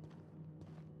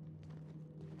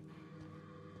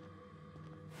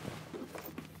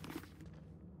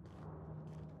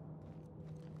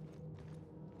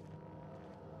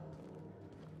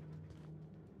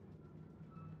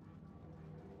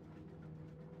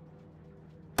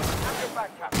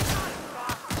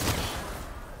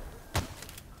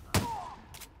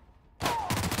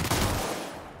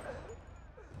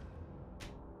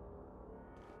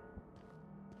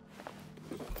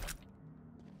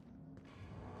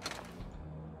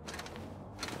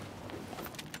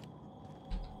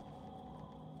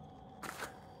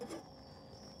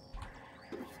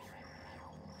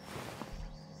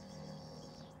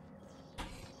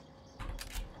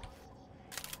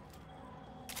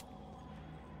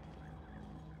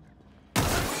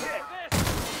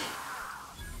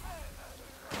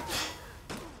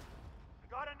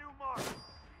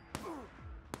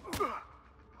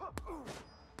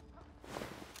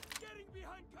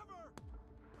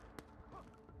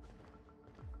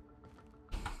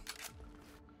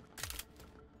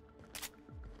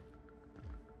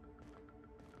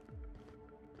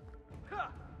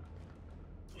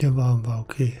 Der Warm war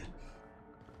okay.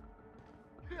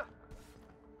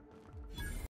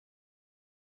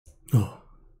 Oh.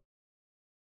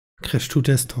 Crash to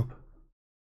Desktop.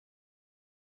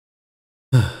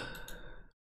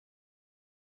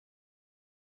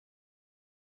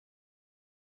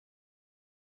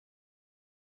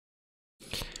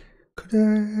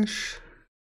 Crash.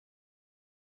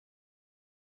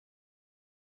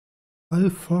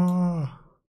 Alpha.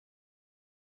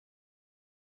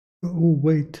 Oh,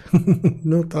 wait.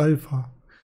 Not Alpha.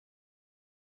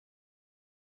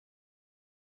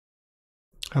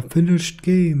 A finished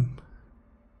game.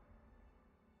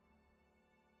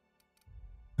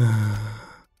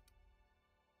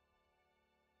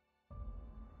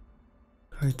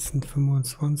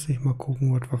 13:25. Mal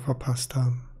gucken, was wir verpasst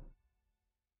haben.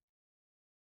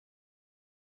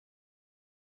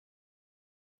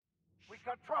 We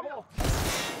got trouble.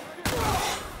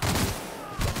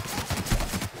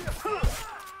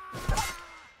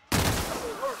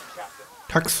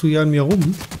 Tackst du ja an mir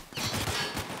rum?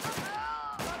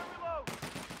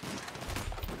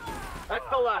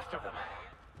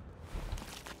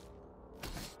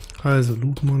 Also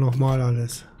looten wir nochmal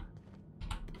alles.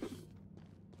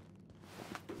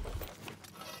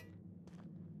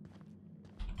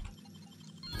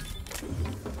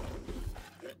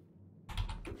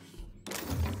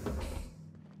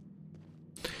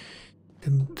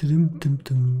 Dim, dim, dim,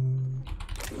 dim.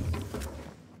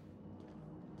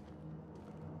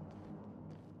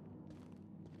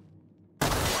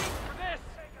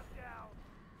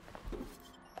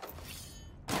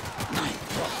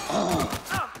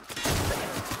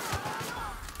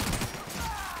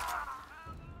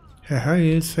 Herr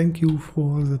Hayes, thank you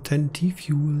for the 10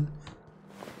 T-Fuel.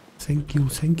 Thank you,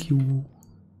 thank you.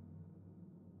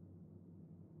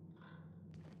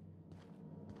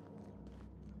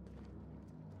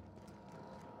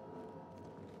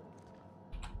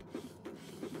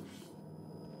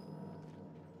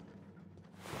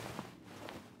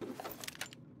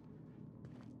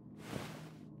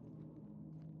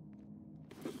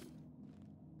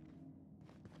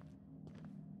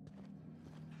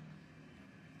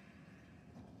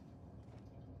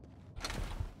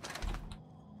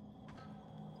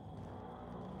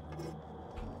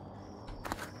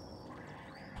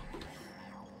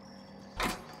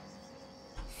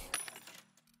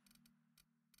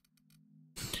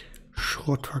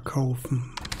 Schrott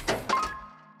verkaufen.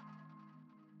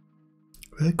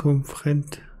 Welcome,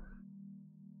 friend.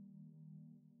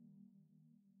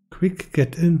 Quick,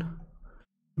 get in.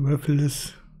 The rifle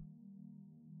is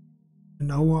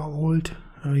an hour old.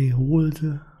 I hold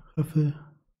the rifle.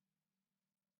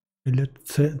 I let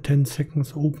 10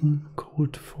 seconds open.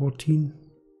 Code 14.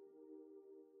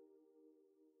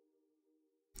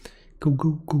 Go,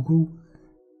 go, go, go.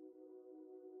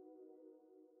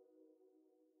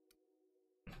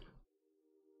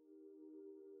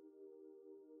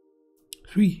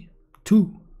 Three,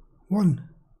 2, 1.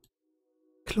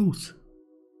 Close.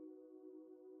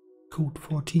 Code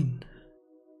 14.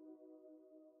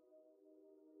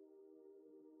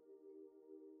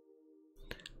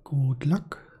 Good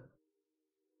luck.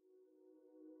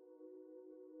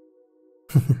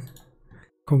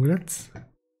 Congrats.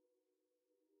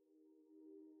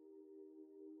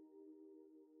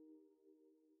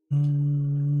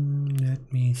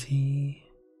 Let me see.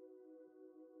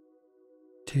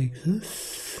 Take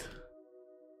this.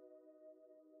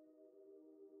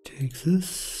 Take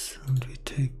this. And we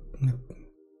take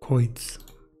coins.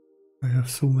 I have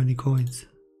so many coins.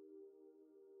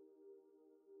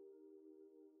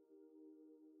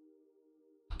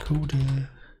 Code.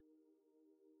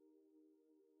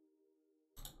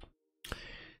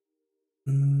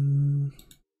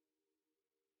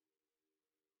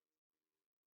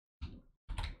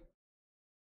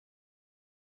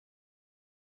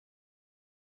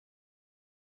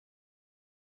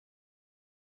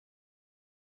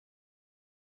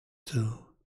 So.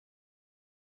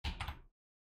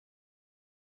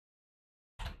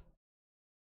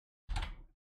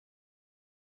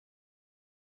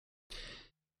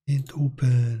 And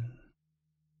open.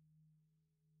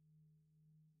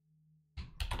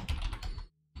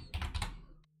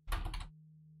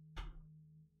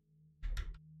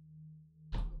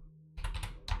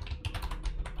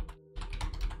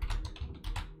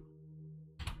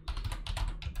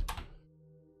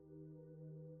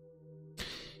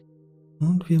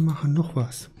 Und wir machen noch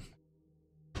was.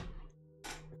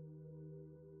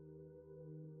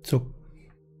 So.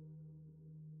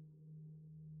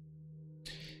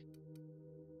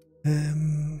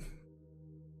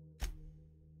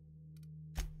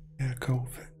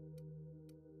 Verkaufen.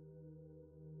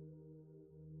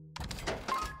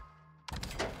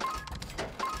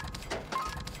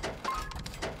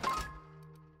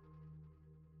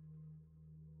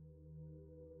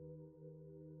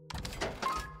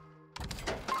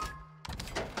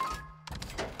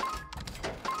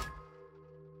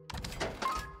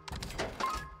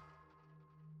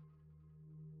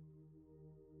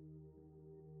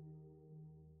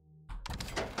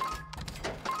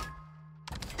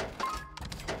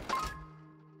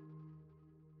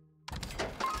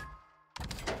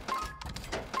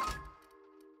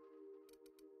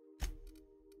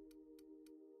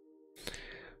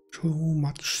 So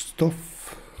much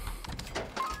stuff.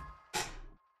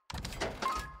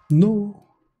 No.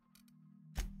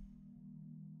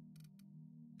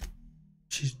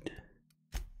 Cheat.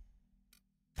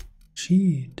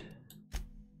 Cheat.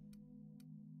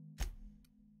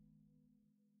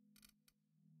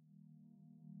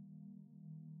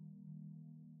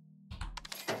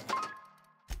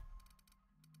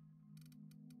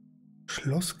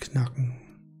 Schloss knacken.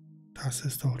 Das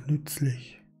ist doch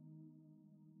nützlich.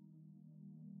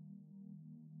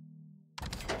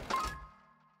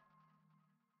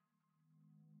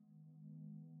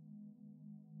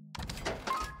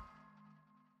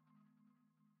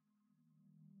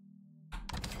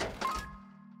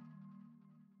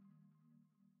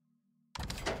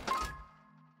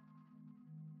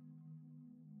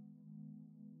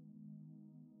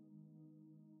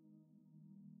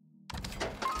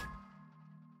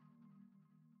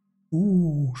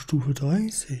 Stufe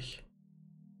 30.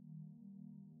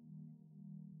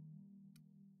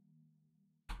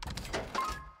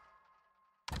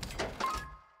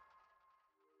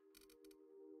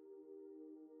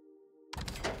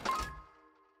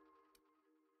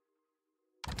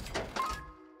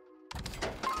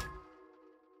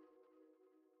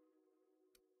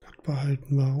 Das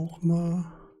behalten wir auch mal.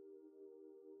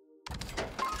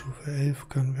 Stufe 11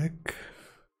 kann weg.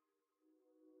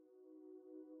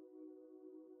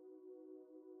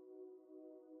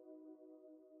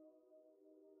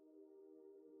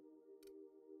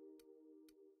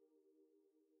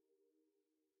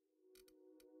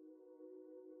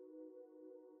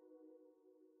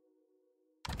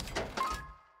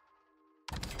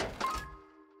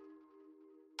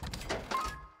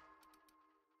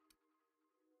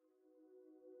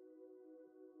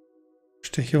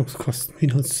 Stechungskosten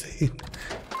 -10.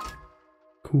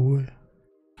 Cool.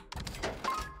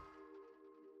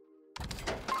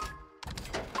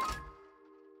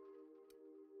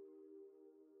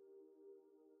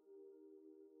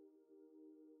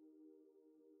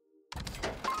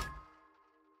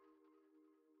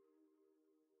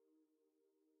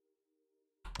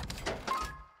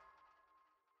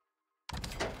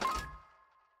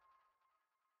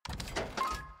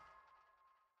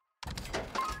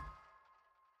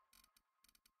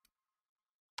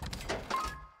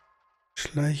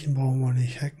 Schleichen brauchen wir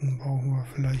nicht, Hacken brauchen wir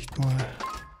vielleicht mal.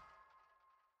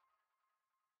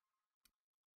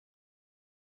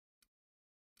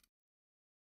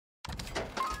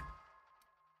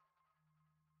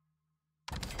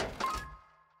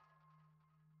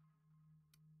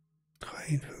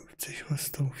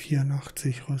 Rüstung,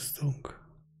 84 Rüstung.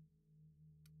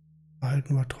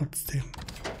 Behalten wir trotzdem.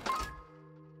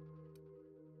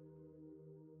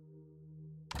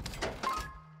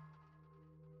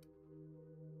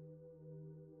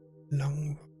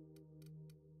 Lang.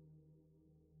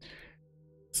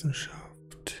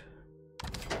 Wissenschaft.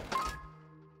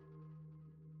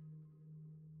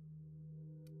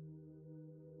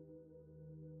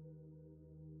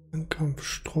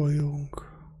 Kampfstreuung.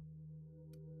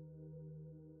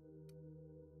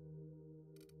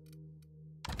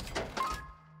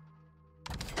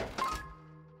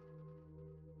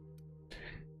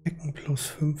 Ecken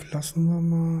 +5 lassen wir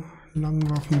mal.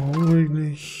 Langwaffen brauche ich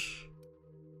nicht.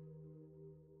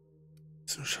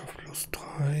 Wissenschaft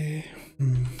 +3.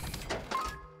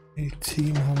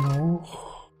 Medizin haben wir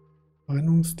auch.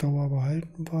 Brennungsdauer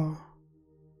behalten wir.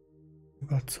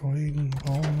 Überzeugen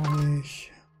brauchen wir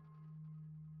nicht.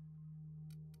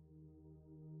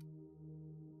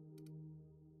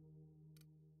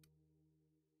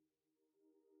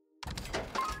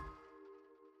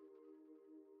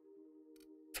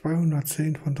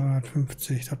 ...210 von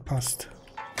 350, das passt.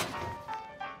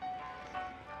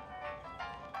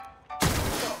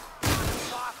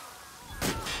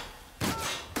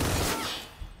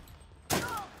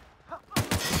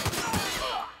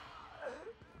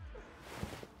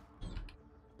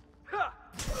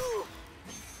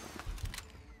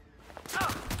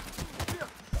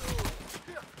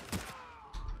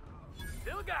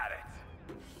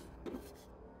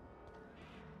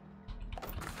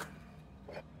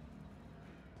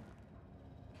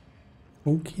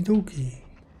 Okidoki.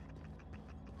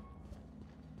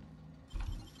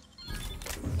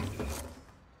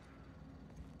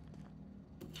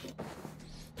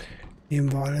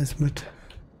 Nehmen wir alles mit.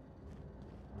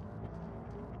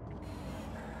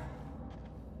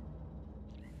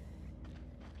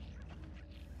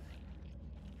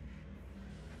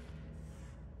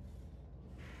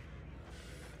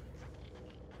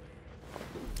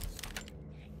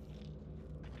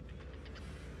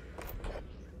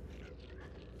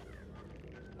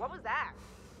 What was that?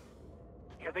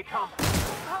 Here they come.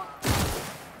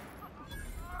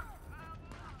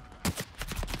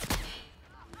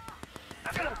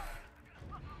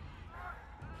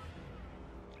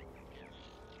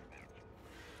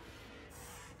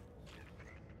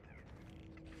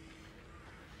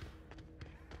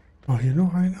 War hier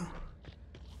noch einer?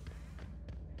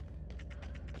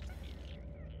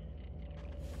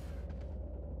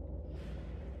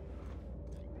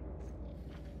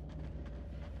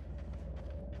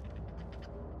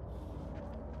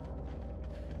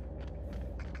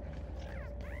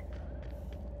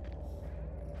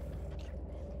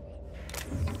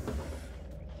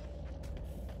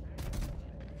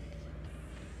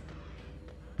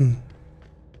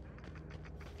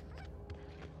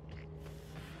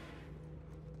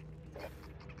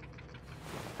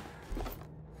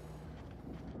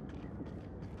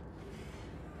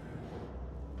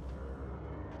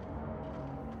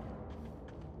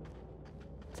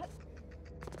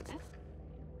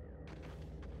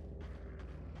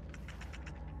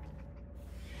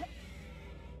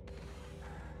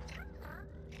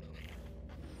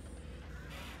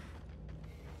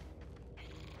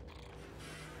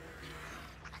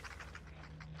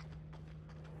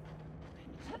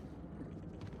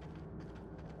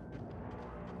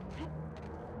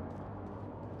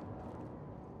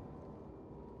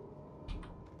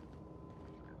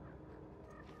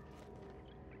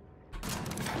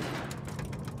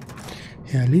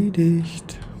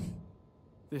 Erledigt.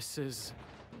 This is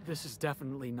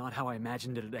definitely not how I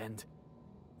imagined it'd end.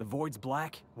 The void's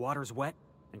black, water's wet,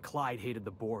 and Clyde hated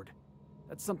the board.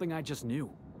 That's something I just knew.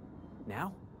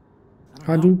 Now?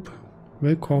 I don't know. Hadoop, I don't know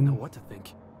willkommen. what to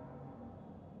think.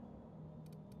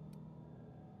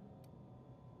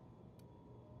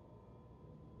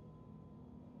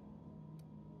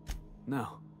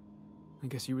 No. I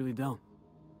guess you really don't.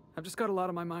 I've just got a lot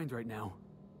on my mind right now.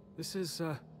 This is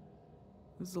a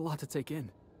lot to take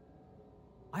in.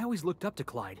 I always looked up to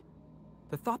Clyde.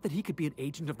 The thought that he could be an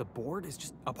agent of the board is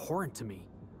just abhorrent to me.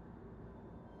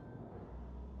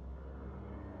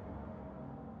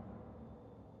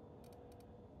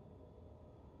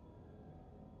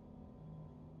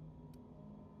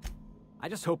 I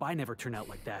just hope I never turn out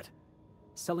like that.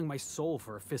 Selling my soul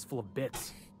for a fistful of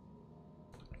bits.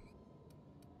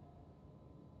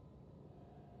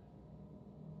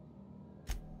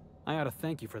 I ought to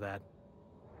thank you for that.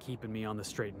 Keeping me on the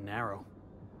straight and narrow.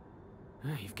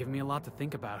 You've given me a lot to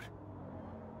think about.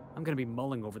 I'm gonna be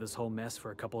mulling over this whole mess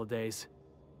for a couple of days.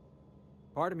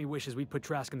 Part of me wishes we'd put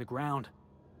Trask in the ground.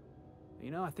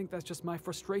 You know, I think that's just my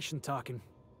frustration talking.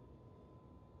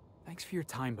 Thanks for your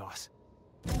time, boss.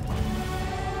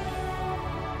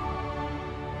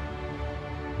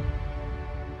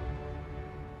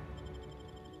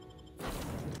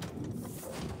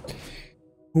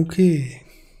 Okay.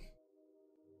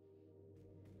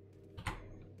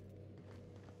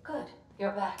 Good,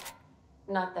 you're back.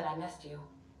 Not that I missed you.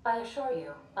 I assure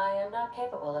you, I am not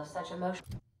capable of such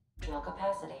emotional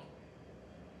capacity.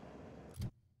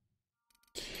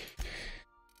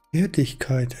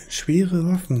 Fertigkeit, schwere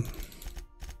Waffen.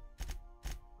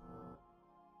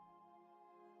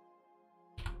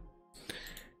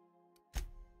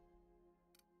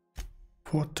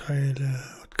 Vorteile,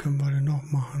 was können wir denn noch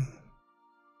machen?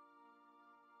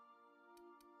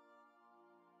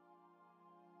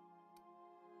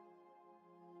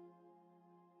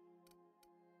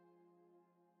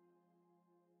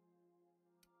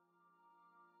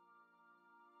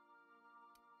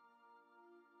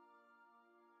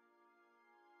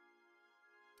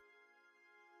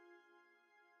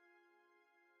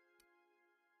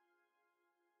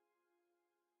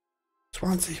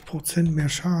 %20 mehr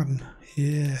Schaden.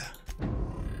 Yeah.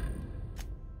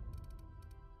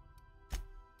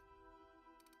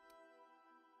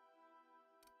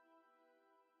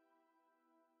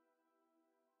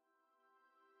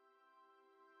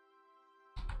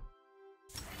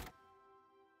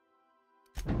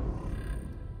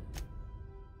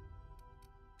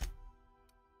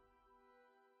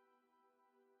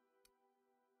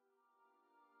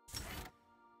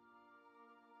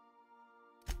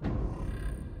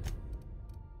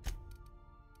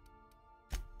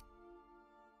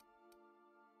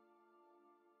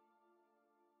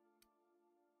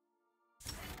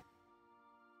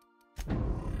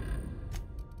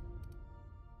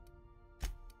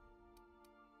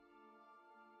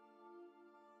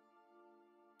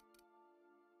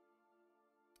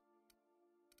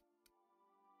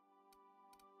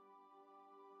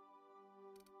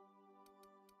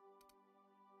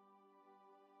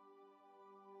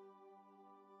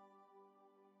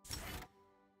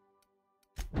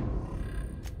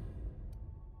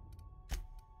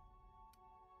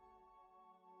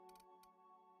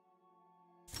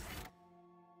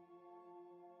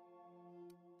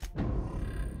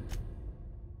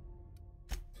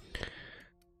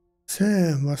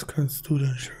 Sam, was kannst du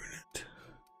denn Schönes?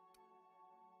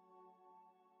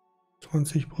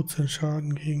 20%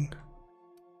 Schaden gegen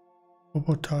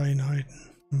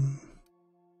Robotereinheiten.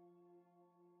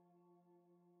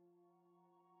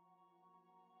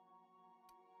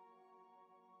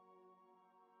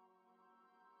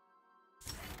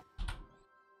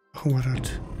 Machen wir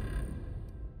das.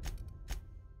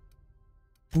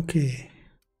 Okay.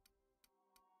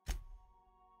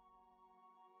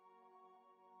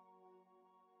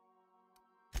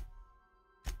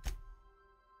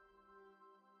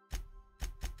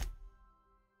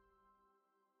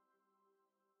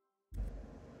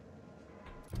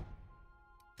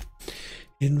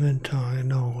 Inventar,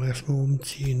 genau, erstmal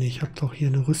umziehen. Ich habe doch hier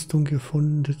eine Rüstung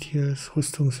gefunden. Das hier ist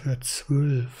Rüstungswert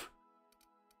 12.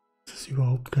 Das ist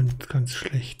überhaupt ganz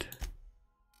schlecht.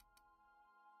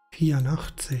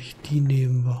 84, die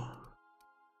nehmen wir.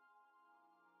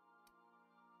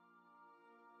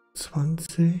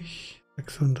 20,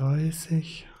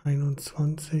 36,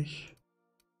 21.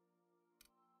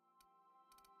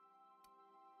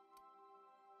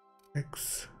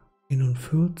 6,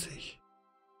 41.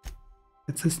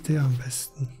 Jetzt ist der am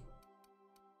besten.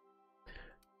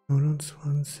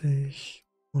 29,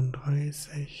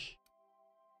 35.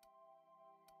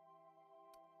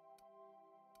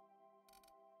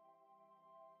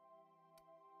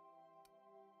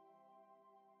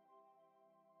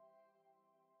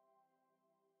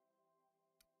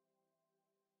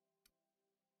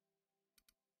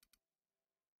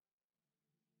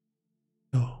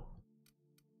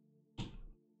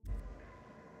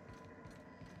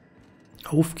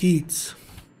 Auf geht's.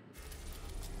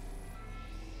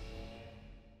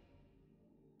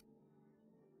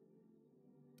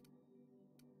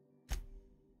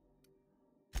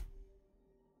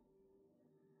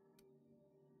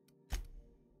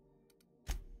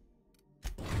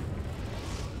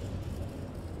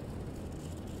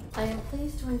 I am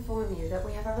pleased to inform you that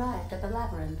we have arrived at the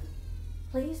labyrinth.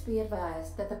 Please be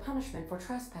advised that the punishment for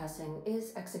trespassing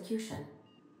is execution.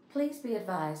 Please be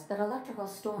advised that electrical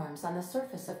storms on the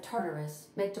surface of Tartarus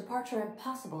make departure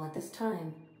impossible at this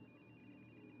time.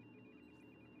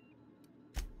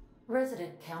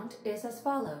 Resident count is as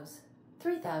follows: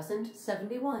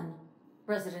 3,071.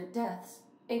 Resident deaths,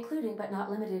 including but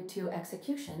not limited to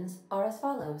executions, are as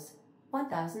follows: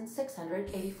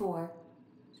 1,684.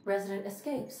 Resident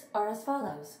escapes are as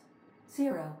follows: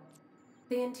 0.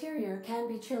 The interior can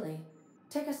be chilly.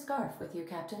 Take a scarf with you,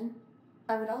 Captain.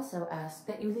 I would also ask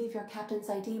that you leave your captain's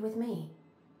ID with me,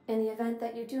 in the event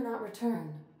that you do not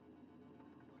return.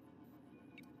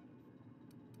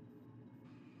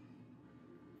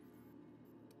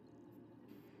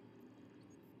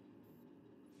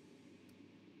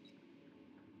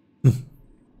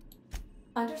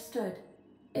 Understood.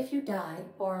 If you die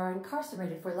or are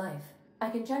incarcerated for life, I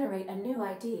can generate a new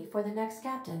ID for the next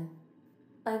captain.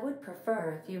 I would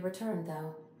prefer if you return,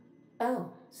 though.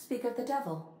 Oh, speak of the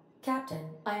devil.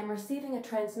 Captain, I am receiving a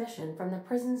transmission from the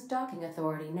prison's docking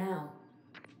authority now.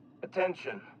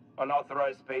 Attention,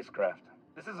 unauthorized spacecraft.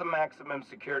 This is a maximum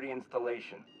security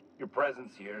installation. Your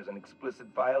presence here is an explicit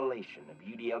violation of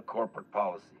UDL corporate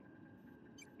policy.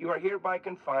 You are hereby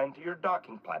confined to your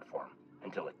docking platform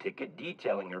until a ticket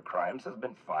detailing your crimes has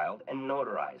been filed and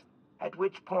notarized, at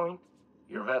which point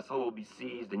your vessel will be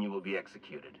seized and you will be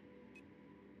executed.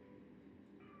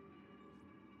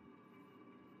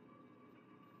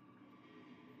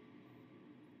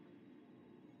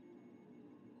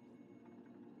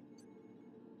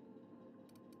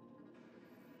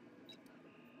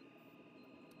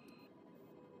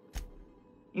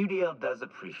 UDL does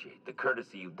appreciate the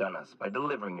courtesy you've done us by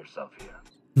delivering yourself here.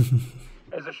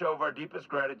 As a show of our deepest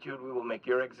gratitude, we will make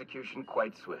your execution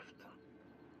quite swift.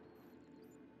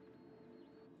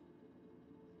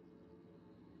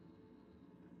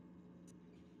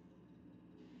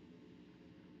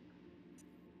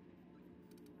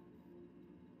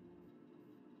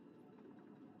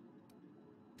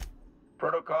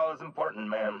 Protocol is important,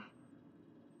 ma'am.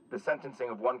 The sentencing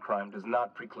of one crime does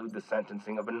not preclude the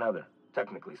sentencing of another,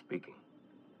 technically speaking.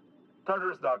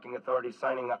 Tartarus Docking Authority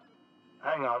signing up.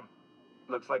 Hang on.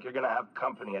 Looks like you're gonna have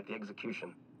company at the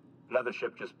execution. Another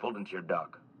ship just pulled into your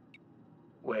dock.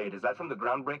 Wait, is that from the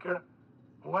Groundbreaker?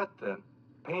 What the?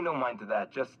 Pay no mind to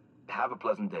that. Just have a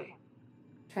pleasant day.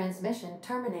 Transmission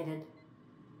terminated.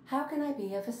 How can I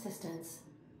be of assistance?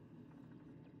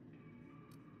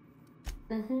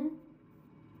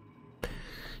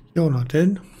 Ja, na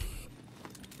denn.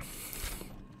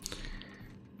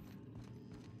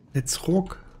 Let's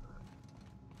rock.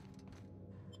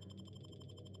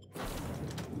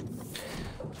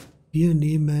 Wir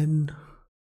nehmen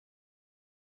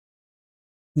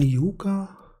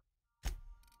Nyoka.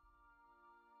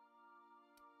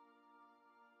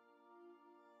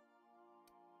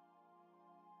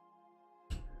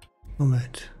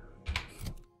 Moment.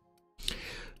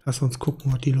 Lass uns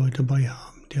gucken, was die Leute bei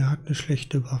haben. Der hat eine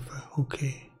schlechte Waffe.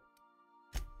 Okay.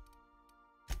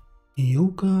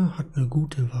 Nyoka hat eine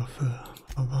gute Waffe.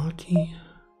 Avati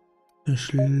eine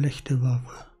schlechte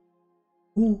Waffe.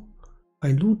 Oh,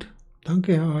 ein Loot.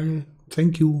 Danke, Herr Heil.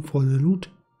 Thank you for the loot.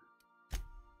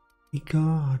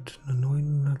 Ika hat eine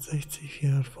 960,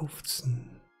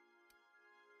 415.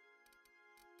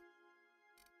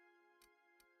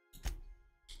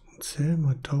 Und Sam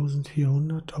hat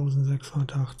 1400,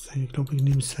 1680. Ich glaube, ich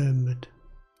nehme Sam mit.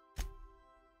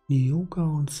 Nyoka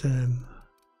und Sam.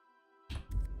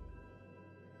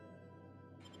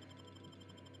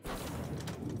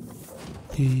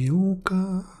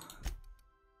 Nyoka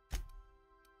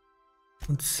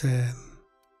und Sam.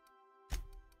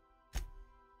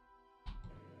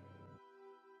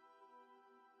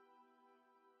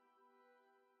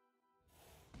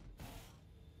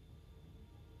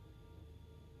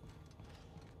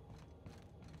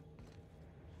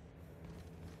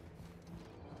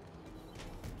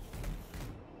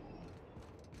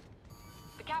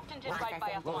 The captain did right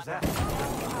by us. What was that? The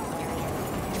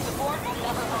board will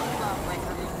never own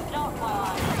Groundbreaker. Not while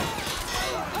I'm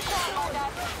here. Push on,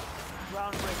 Mordek.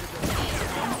 Groundbreaker.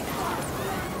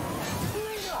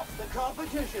 Clean up the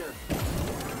competition.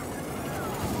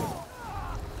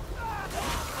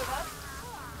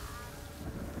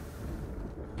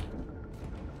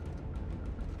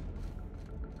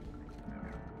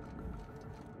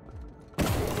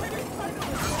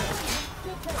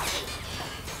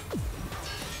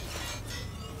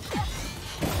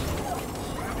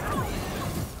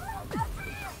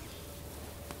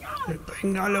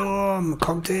 Bring alle um!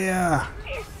 Kommt her!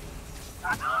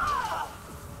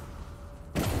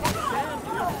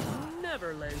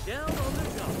 Never lay down on the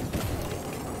job.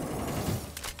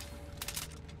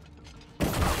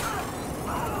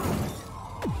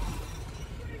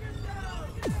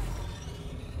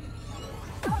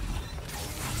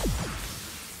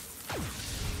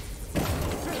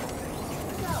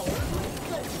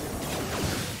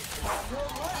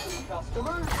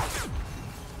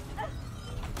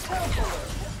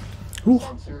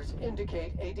 Sensors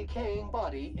indicate a decaying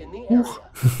body in the area.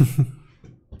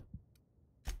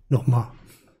 Nochmal.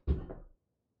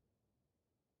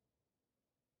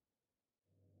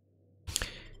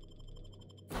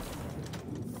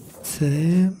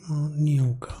 Sam und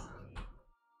Nyoka.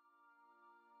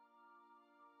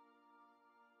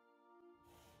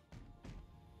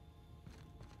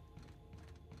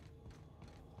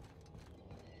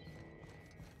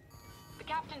 The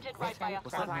captain did right by us.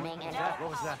 What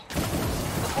was that?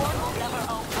 The board will never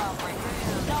own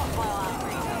Groundbreakers. Not while I'm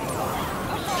breathing.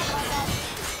 Push on, my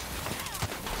God.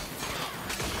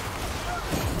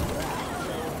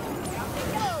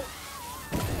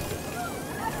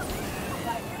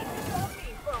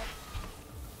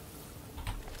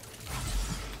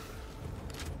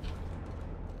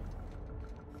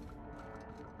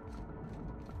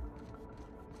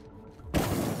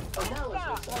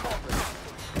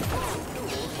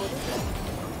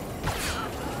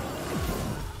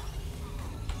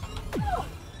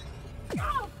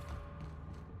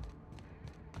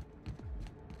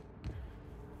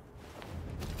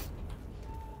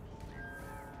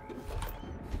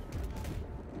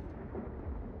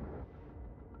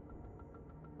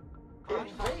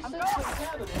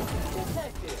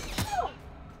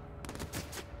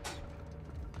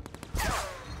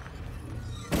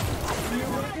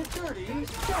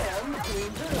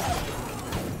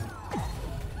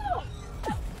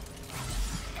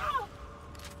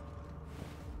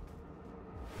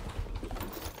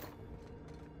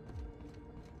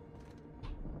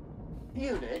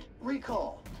 Unit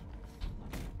recall.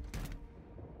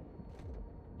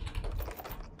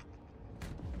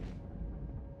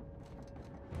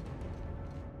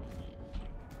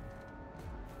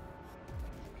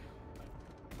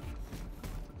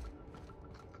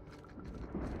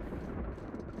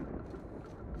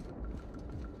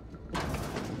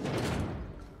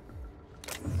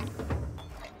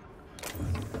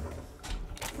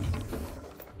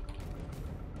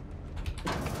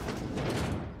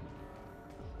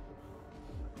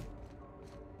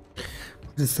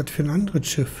 Was ist das für ein anderes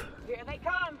Schiff? Here they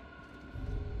come.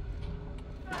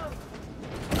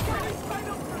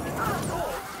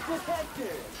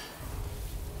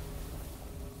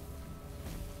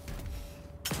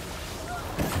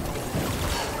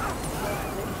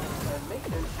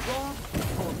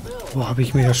 Boah, habe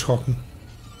ich mich erschrocken.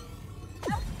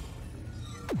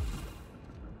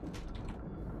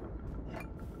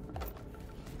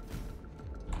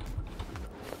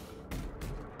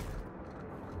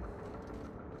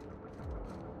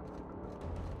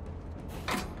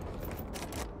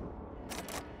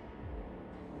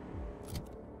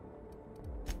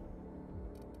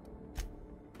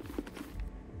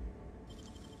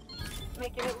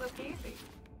 Making it look easy.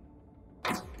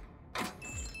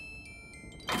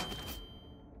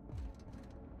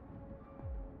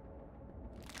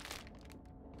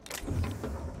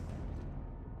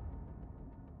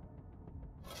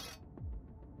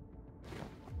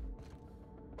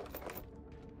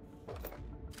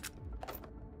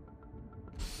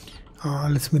 Ah,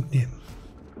 alles mitnehmen.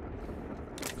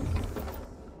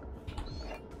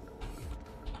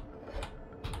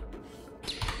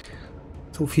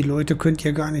 So viele Leute könnt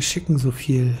ihr gar nicht schicken, so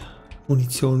viel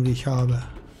Munition wie ich habe.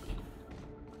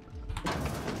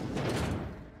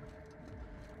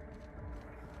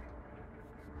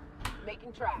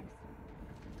 Making tracks.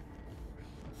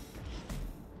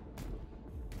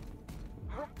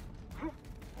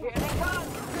 Here they come.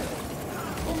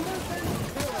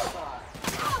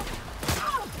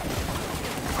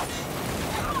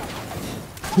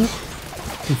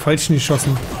 Den falschen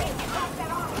geschossen.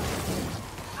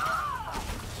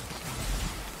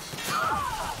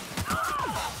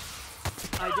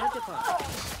 Identified.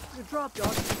 The drop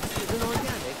dog is an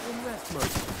organic in rest mode.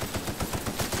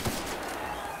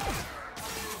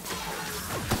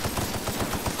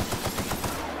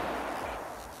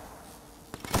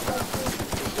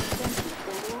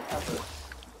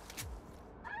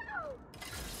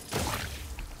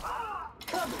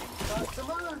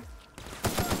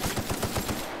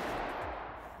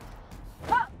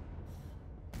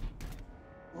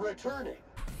 Returning.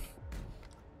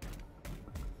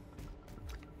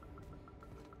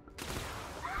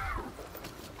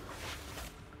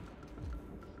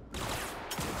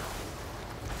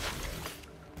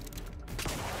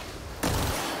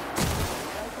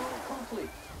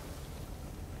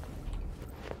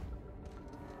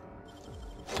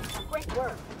 Nice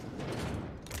work.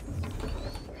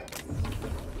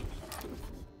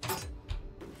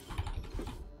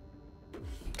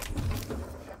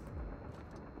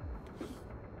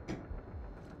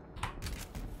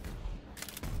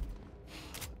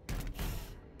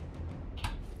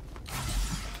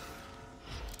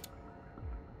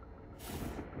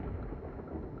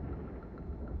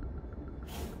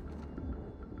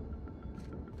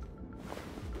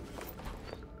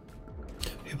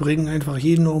 Wir bringen einfach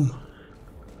jeden um.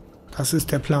 Das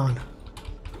ist der Plan.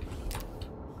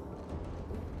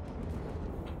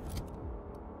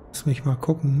 Lass mich mal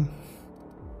gucken.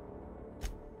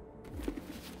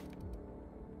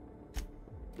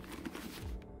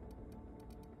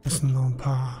 Müssen noch ein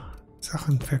paar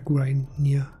Sachen vergrinden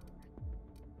hier.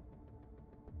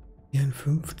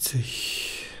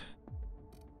 54.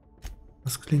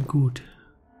 Das klingt gut.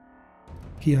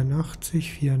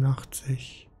 84,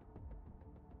 34.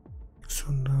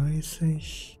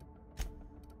 36.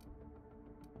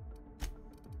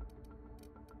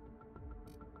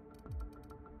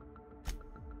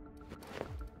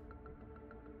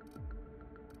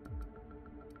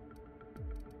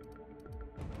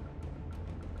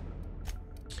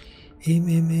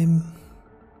 Im.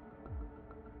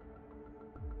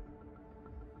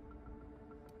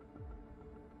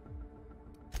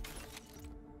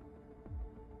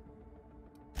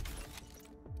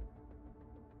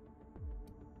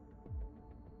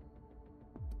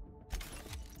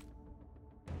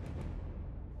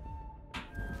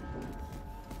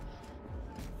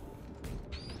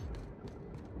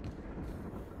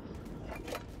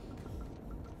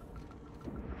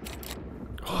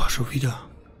 Oh, schon wieder.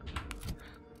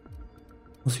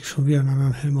 Muss ich schon wieder einen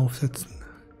anderen Helm aufsetzen.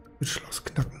 Mit Schloss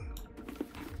knacken.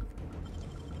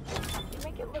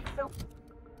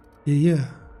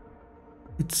 Yeah.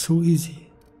 It's so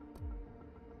easy.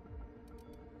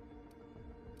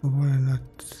 Wo war denn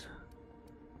das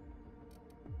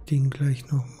Ding gleich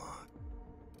nochmal?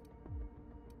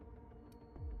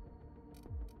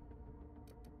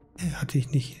 Hatte ich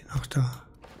nicht. Ach, da.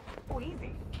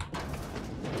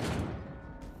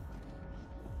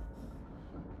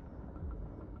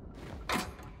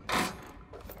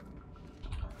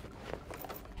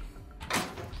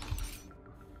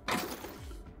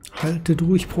 Haltet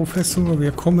ruhig, Professor,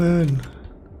 wir kommen.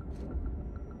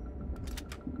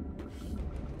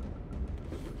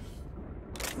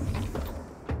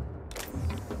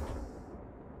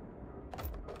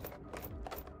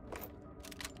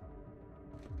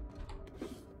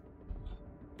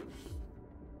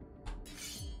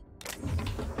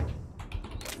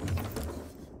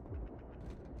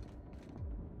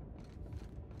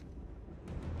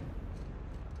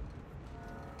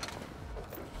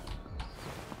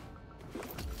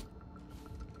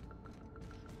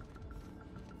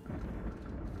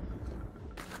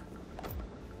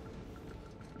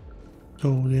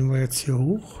 So, gehen wir jetzt hier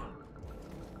hoch.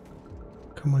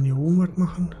 Kann man hier oben was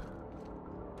machen?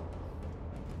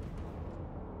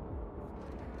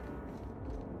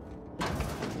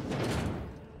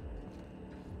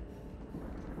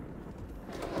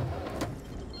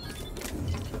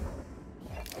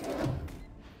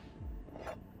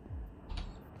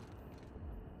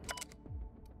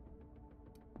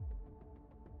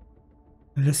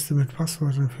 Eine Liste mit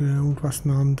Passwörtern für irgendwas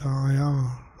namens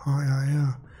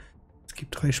ARR. Es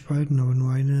gibt 3 Spalten, aber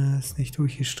nur eine ist nicht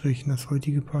durchgestrichen. Das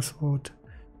heutige Passwort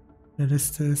der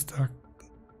Liste ist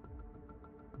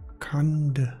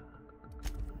Ende.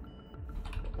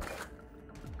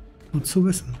 Gut zu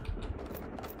wissen.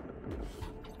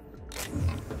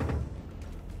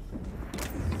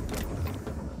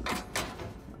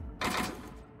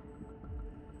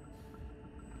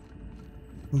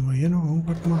 Wollen wir hier noch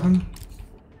irgendwas machen?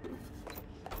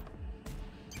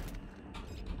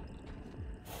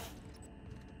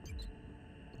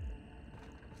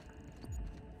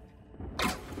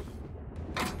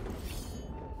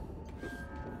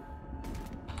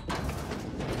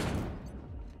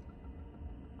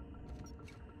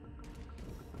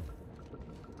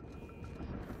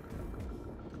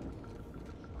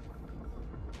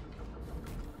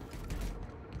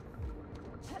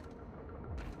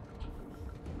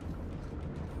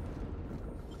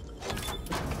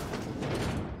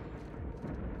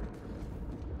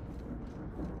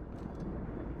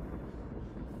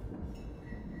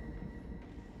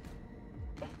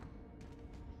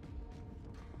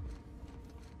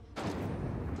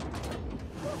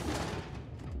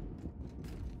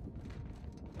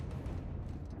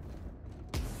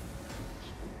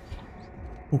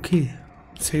 Okay,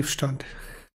 Safe-Stand.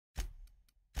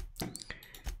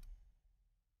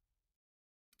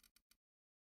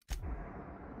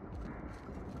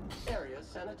 Area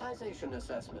sanitization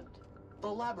assessment. The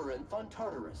labyrinth on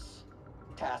Tartarus.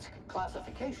 Task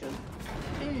classification,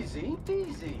 easy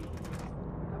peasy.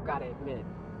 I've got to admit,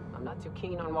 I'm not too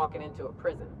keen on walking into a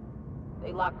prison.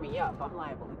 They lock me up, I'm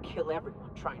liable to kill everyone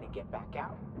trying to get back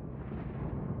out.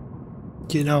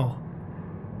 Genau.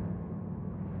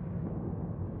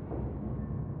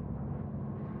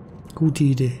 Gute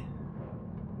Idee.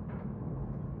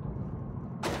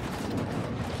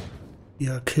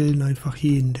 Wir killen einfach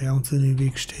jeden, der uns in den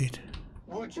Weg steht.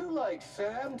 Would you like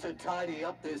Sam to tidy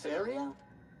up this area?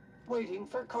 Waiting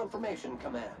for confirmation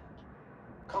command.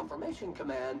 Confirmation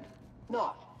command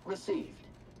not received.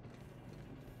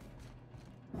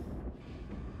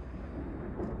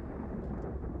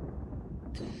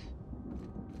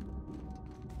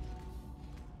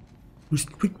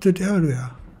 Restricted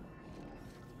area.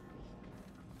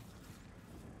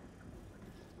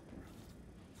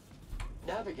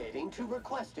 Navigating to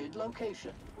requested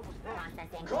location.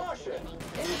 Caution!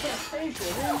 Infestation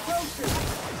encroaching!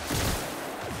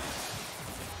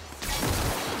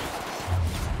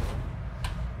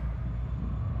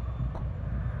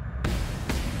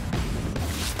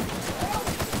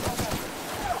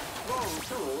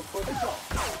 For the job.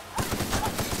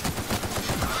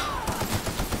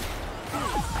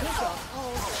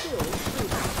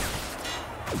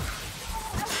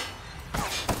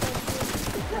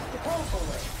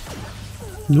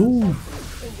 No.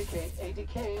 Indicate a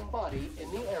decaying body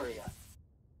in the area.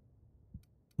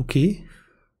 Okay.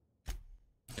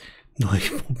 Neu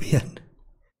probieren.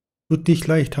 Wird nicht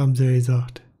leicht, haben sie ja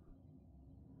gesagt.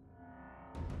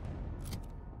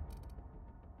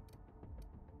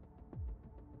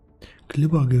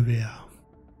 Glibbergewehr.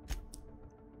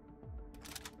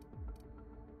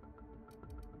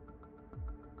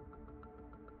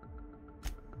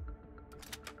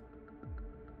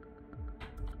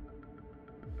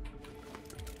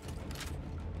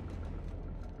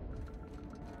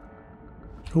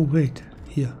 Oh wait,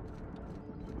 here.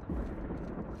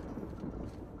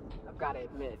 I've got to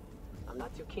admit, I'm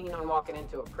not too keen on walking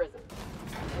into a prison.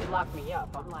 They lock me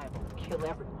up, I'm liable to kill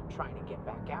everyone trying to get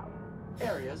back out.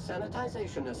 Area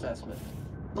sanitization assessment.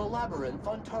 The labyrinth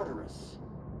on Tartarus.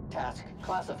 Task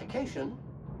classification,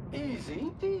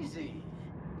 easy peasy.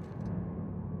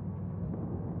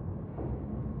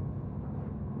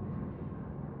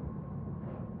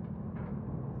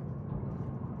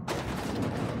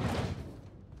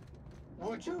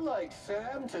 Would you like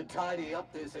Sam to tidy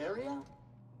up this area?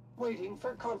 Waiting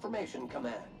for confirmation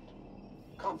command.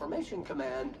 Confirmation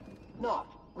command not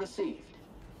received.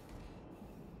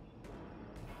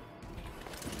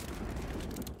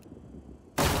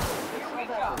 Here we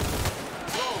go.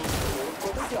 Roll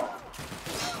for the job.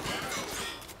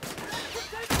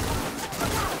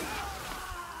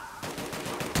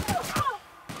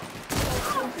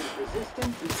 Is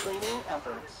resistant to training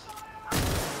efforts.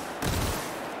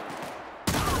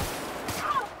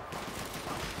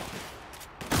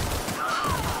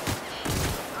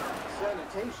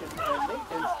 Sanitation and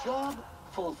maintenance job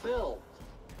fulfilled.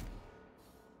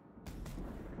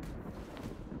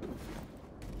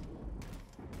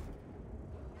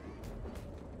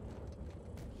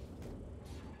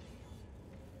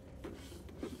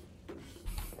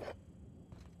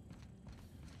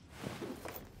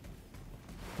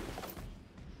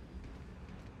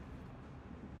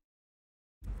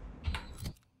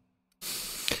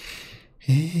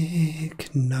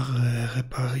 Knarre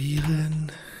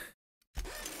reparieren.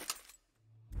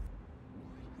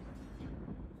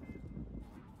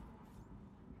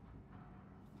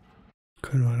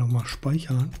 Können wir noch mal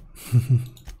speichern.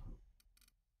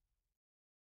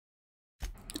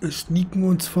 Es sneaken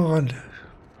uns voran.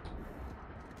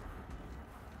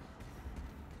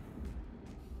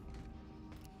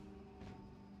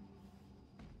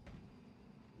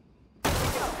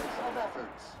 Of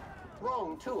efforts.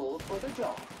 Wrong tool for the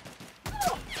job.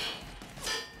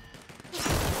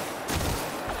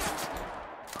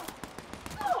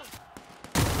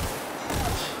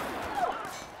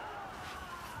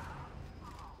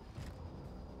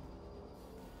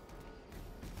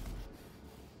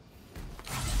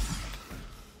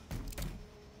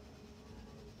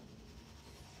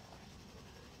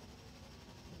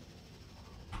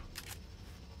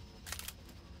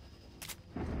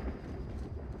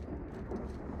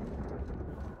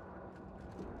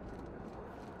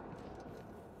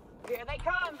 Here they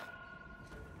come!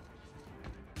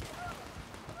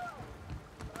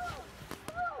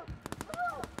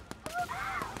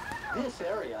 This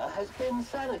area has been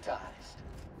sanitized.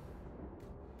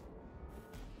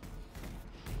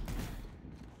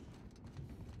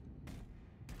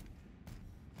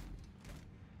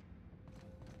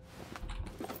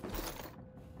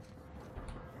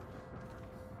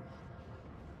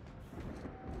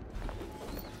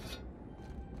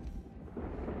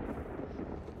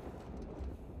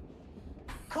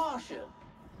 Caution!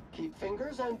 Keep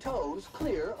fingers and toes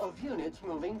clear of units'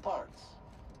 moving parts.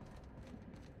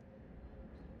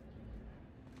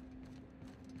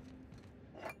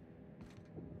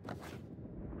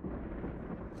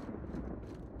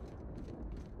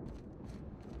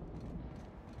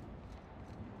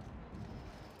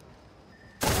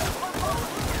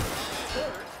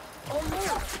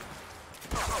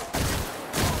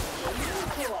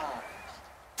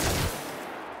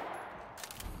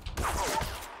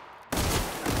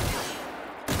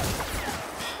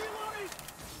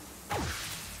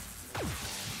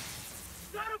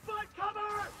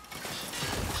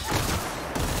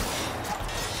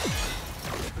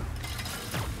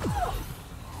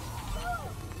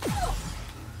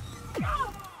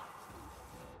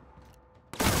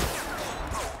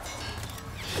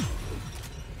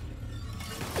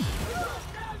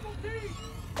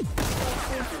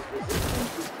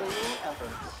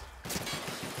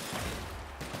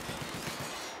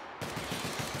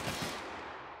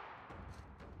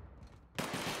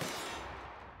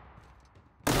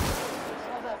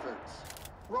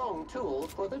 Wrong tool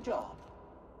for the job.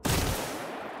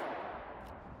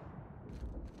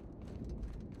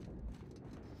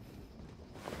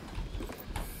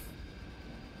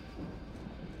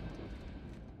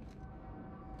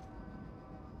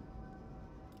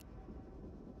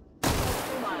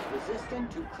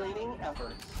 Resistant to cleaning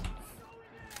efforts.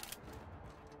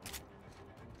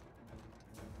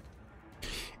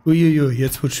 Uiuiui,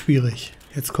 jetzt wird schwierig.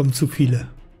 Jetzt kommen zu viele.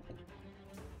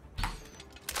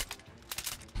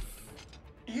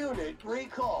 Unit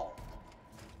recall.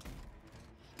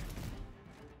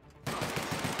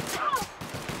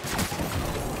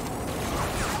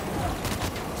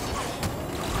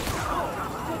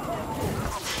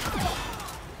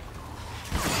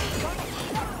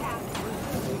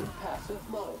 Passive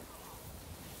mode.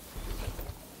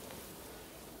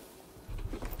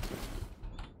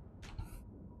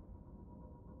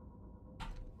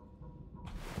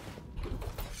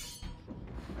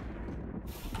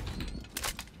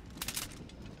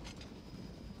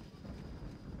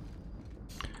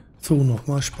 So,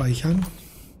 nochmal speichern.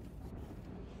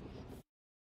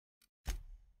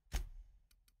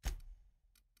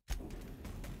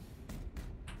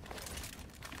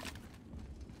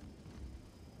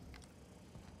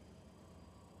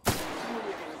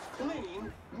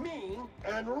 Clean, mean,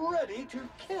 and ready to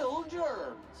kill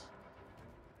germs.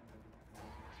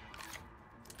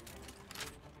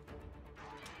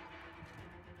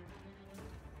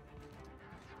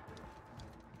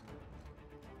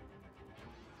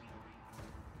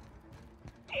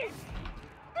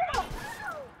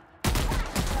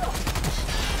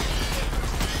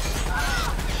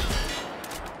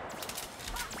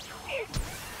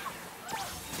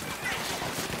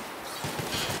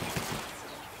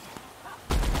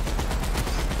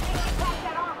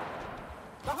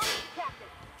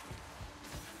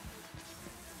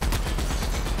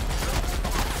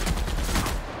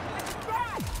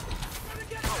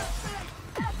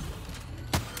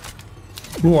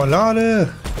 Boah, lade!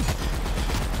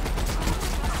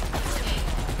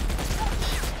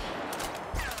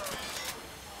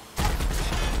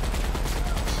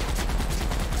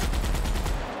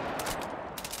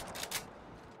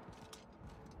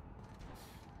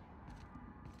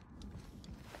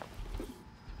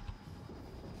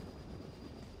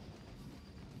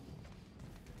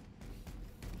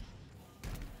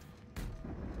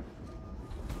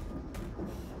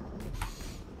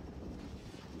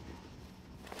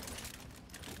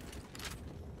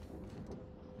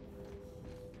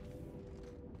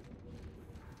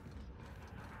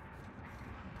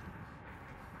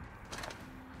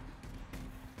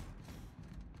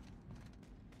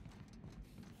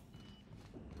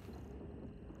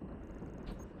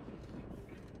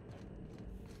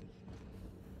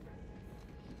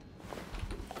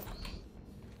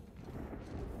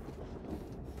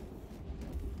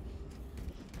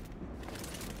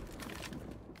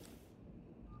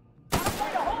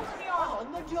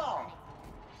 On the job.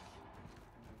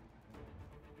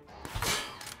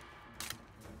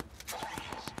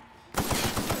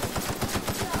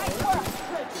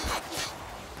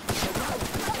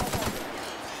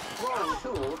 Wrong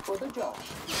tool for the job.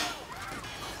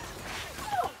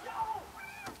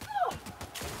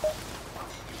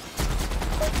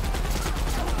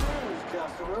 News,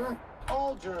 customer.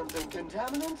 All germs and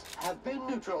contaminants have been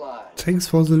neutralized. Thanks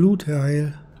for the loot, Herr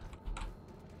Heil.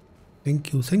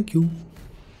 Thank you, thank you.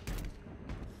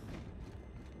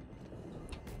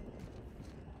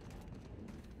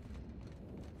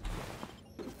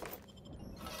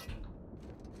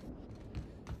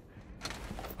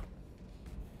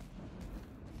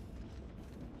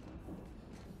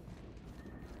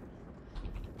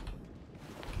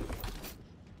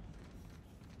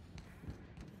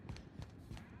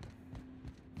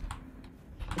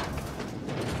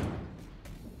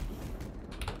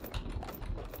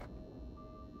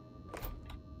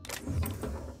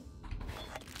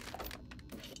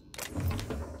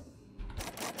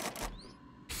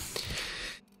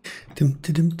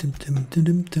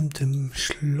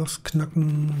 Schloss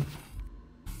knacken.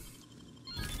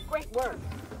 Great work.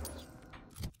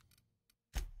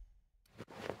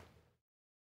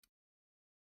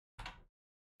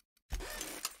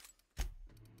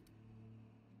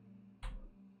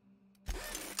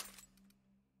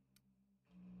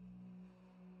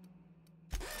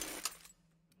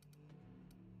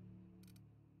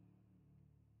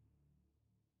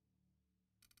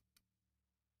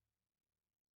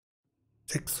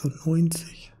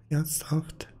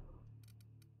 Ernsthaft?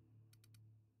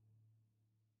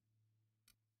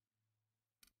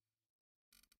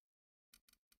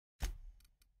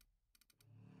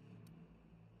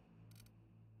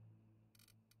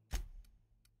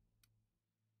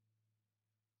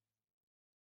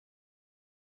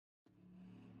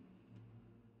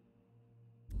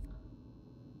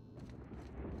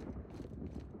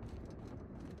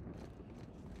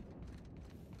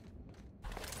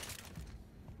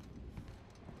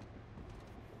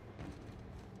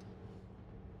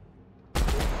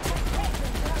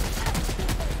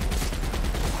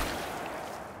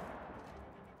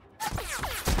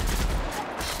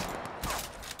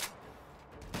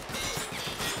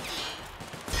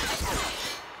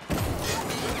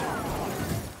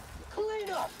 Clean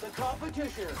up the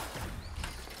competition.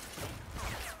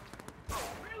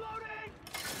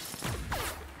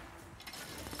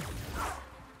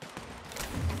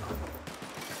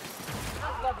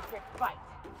 I love a quick fight.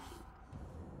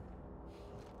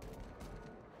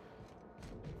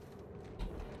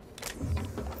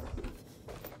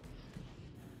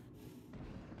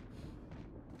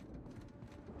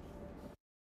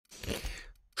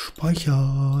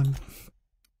 Speichern.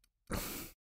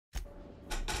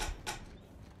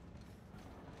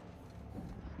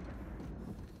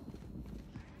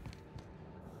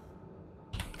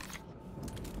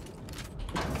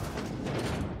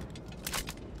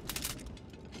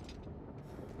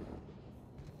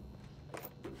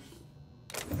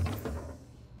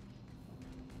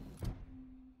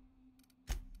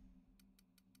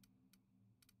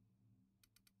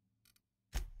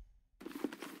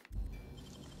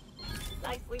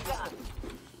 Nicely done.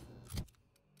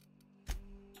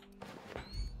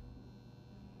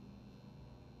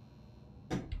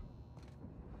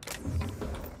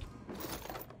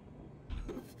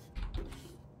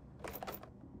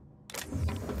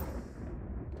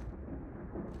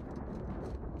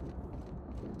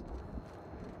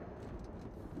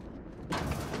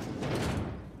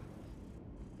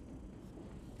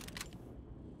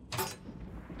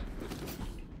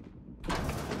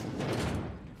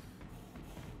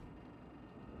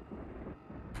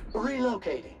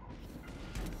 Relocating.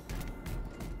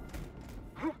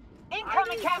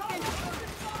 Incoming, Captain!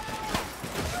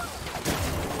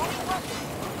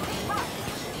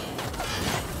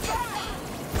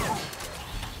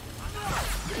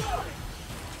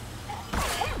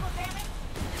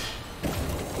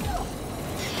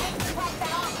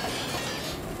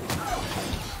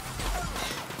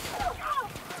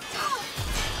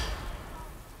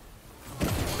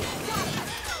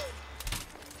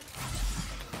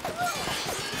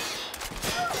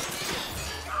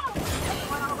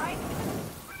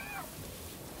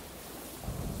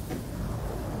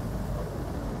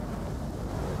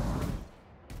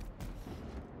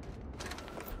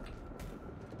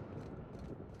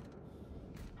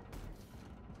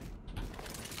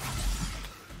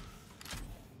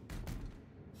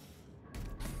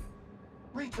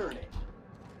 Returning.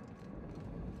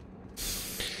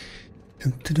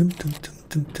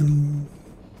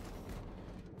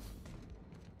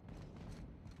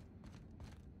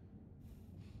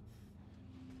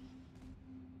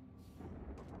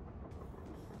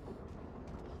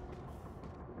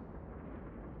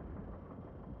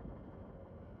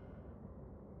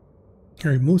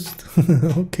 I must.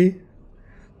 Okay.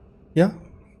 Yeah.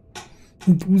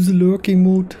 Do the lurking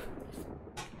mode.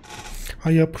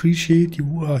 I appreciate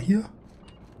you are here.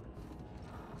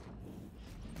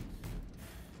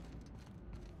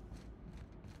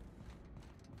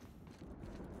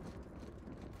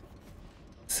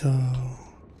 So.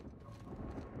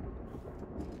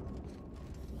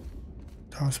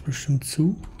 Da ist bestimmt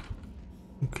zu.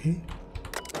 Okay.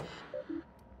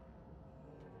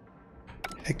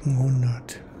 Hecken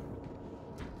 100.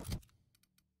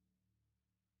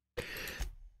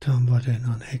 Da haben wir denn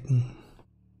an Hecken.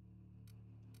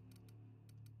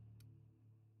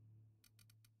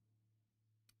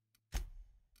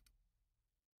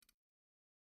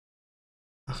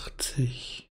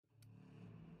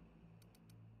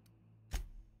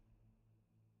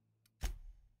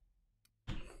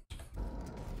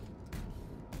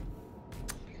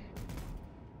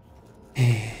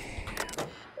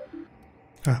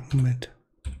 Ah, Moment.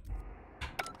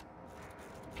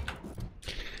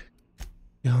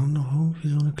 Wir haben noch irgendwie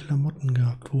so eine Klamotten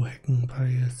gehabt, wo Hacken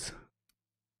bei ist.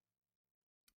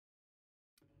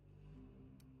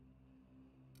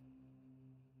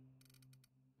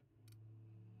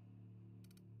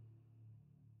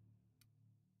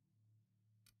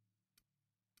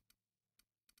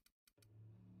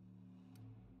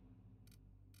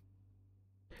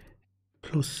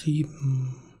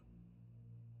 +7.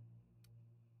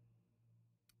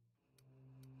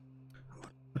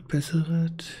 Was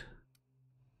Besseres.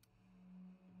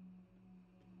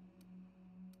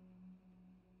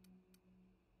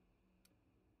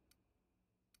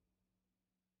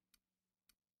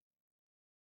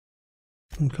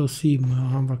 +7, ja,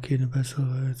 haben wir keine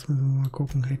bessere. Jetzt müssen wir mal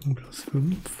gucken. Hacken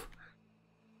 +5.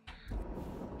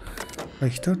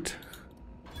 Reicht das?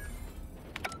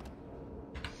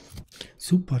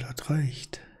 Super, das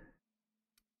reicht.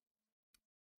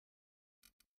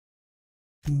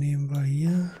 Nehmen wir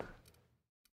hier.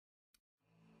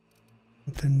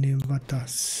 Und dann nehmen wir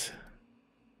das.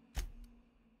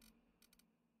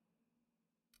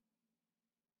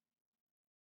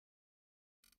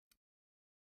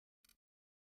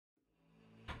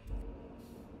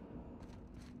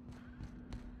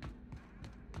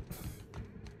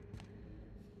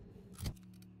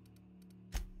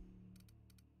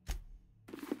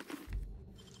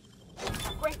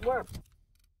 Great work.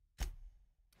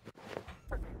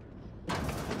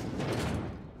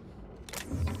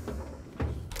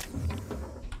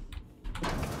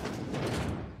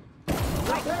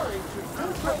 Preparing to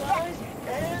neutralize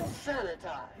and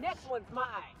sanitize. Next one's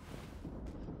mine.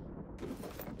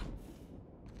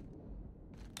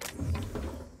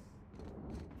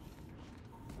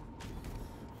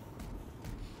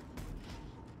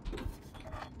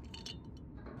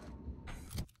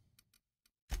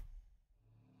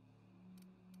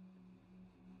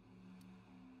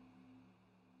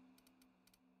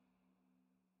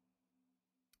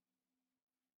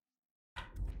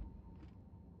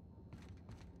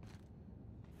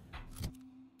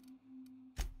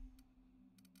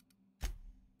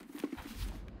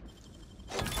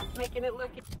 Making it look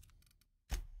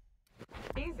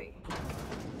easy.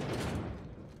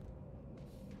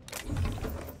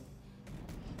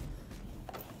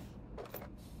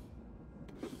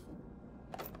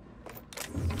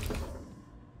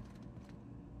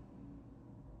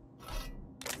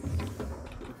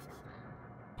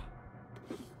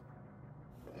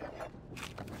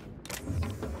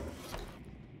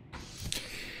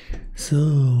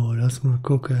 So, lass mal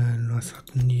gucken. Was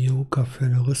hat denn Yoga für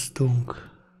eine Rüstung?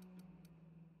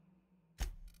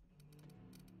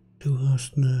 Du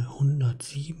hast eine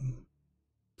 107.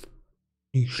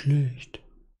 Nicht schlecht.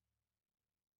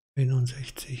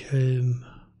 61 Helm.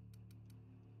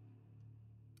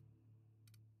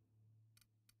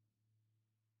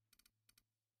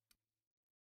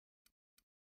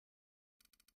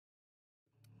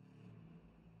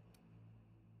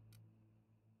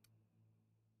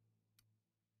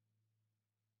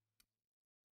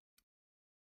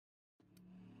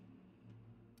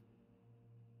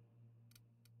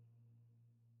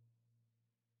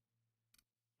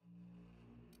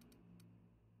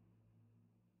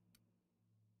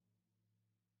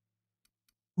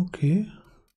 Okay,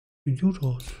 sieht gut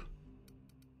aus.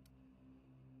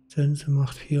 Sense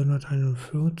macht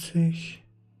 441,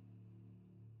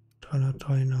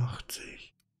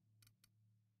 383.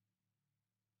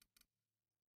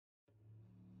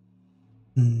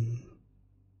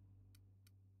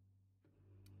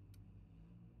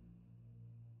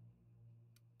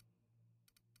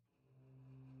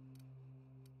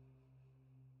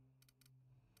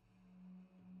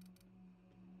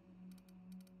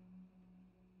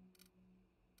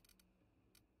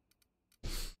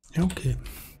 Ja, okay.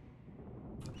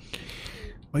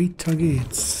 Weiter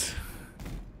geht's.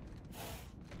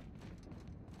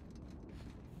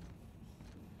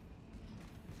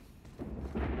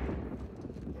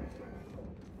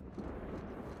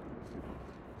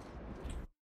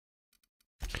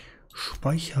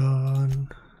 Speichern.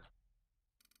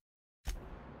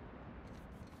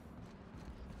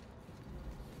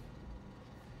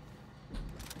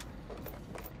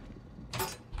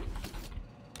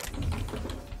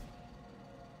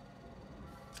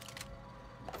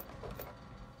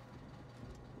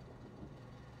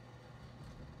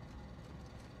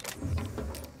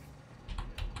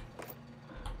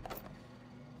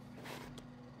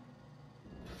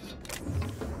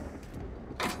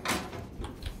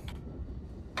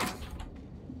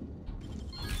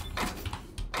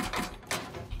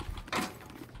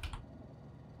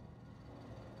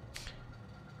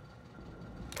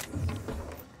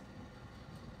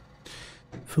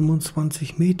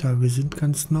 25 Meter, wir sind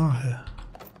ganz nahe.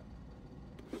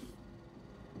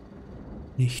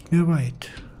 Nicht mehr weit.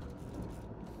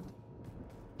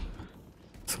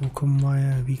 So kommen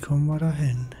wir, wie kommen wir da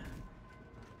hin?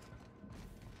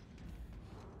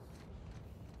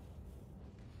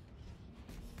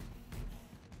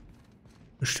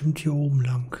 Bestimmt hier oben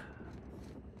lang.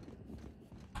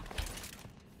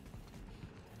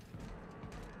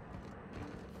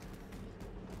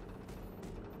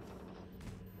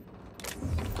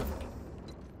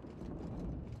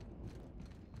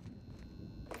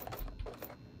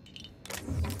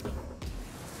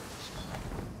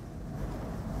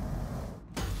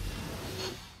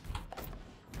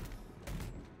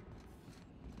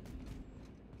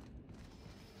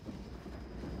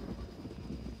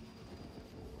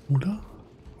 Oder?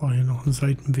 War hier noch ein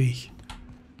Seitenweg?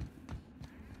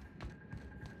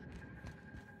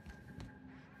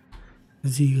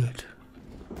 Versiegelt.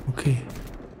 Okay.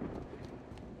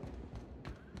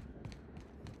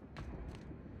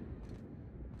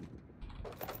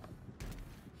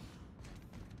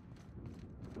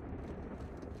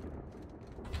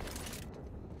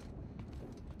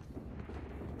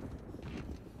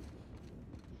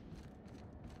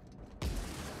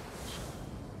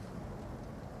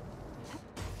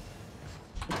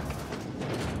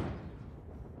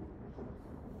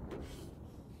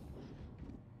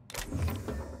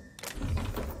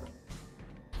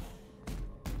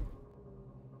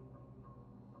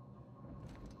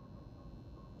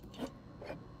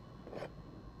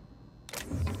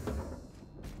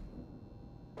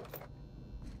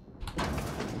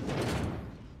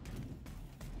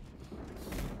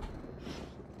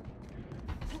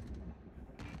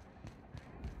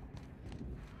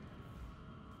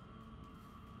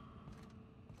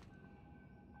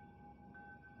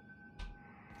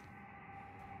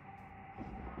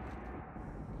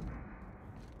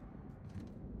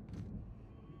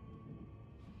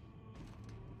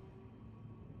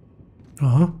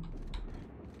 Aha.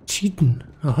 Cheaten.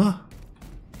 Aha.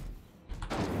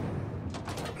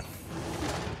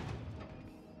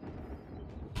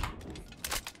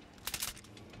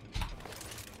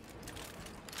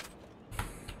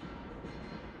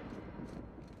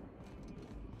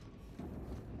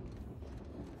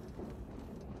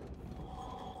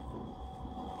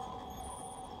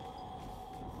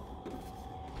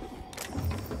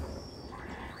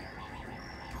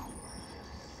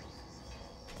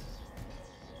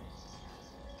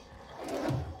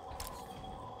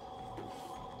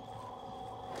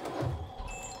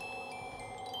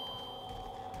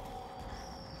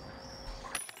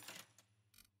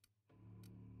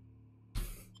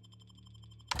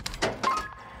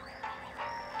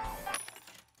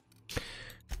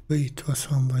 Wait, was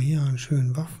haben wir hier an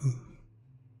schönen Waffen?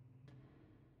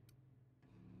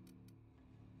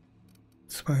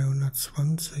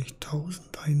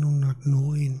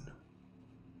 220.109.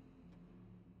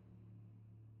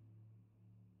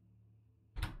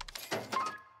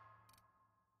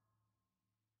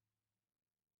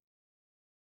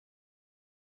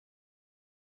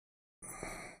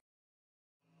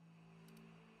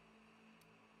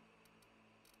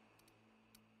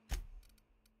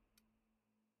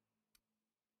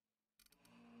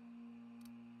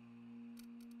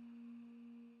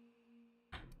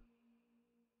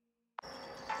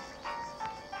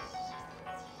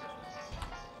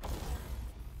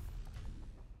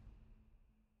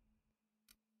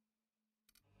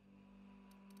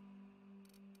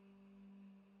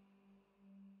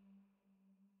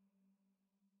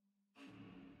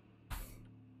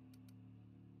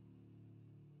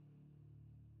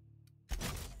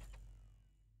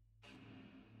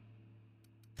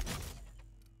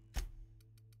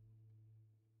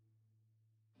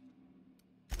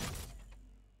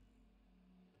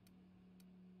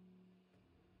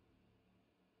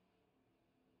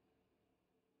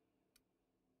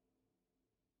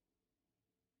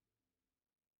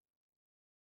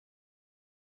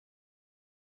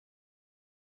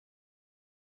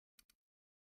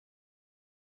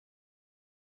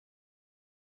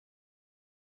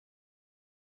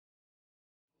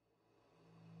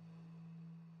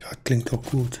 Ja, klingt doch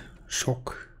gut.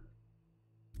 Schock.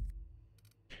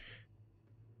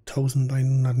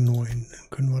 1109. Dann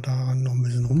können wir daran noch ein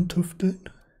bisschen rumtüfteln.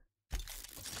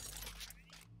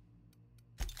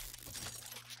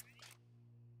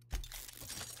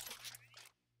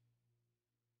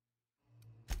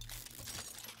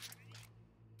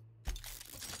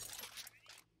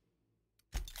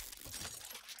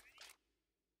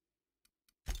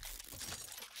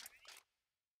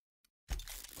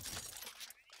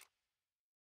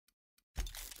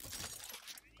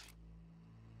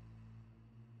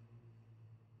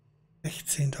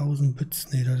 10.000 Bits,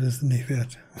 nee, das ist nicht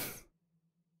wert.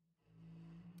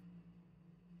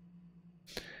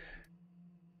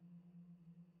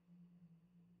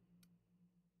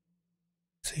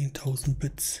 10.000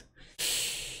 Bits.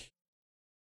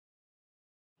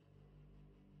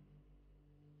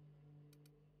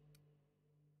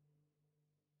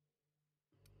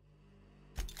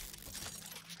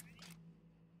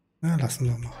 Na, lassen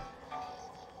wir mal.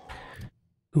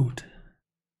 Gut.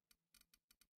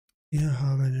 Wir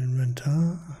haben den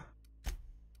Inventar.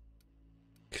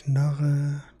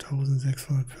 Knarre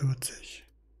 1640.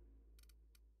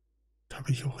 Das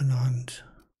habe ich auch in der Hand.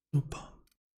 Super.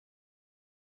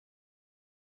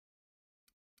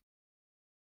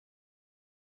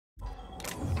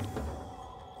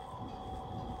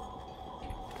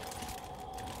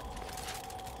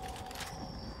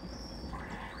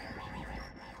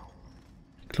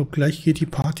 Ich glaube, gleich geht die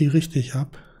Party richtig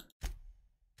ab.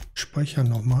 Speichern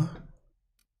nochmal.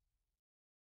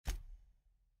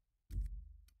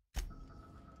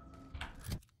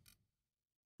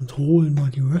 Und holen mal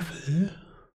die Raffle.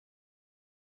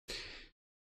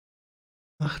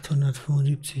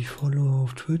 875 Follower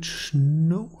auf Twitch.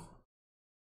 No.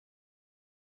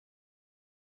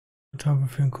 Was haben wir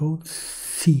für einen Code?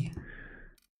 C.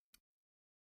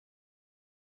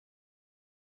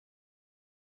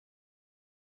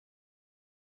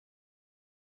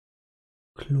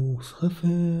 Close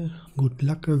Raffle. Good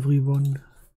luck everyone.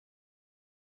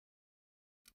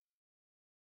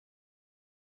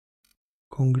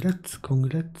 Congrats,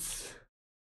 congrats.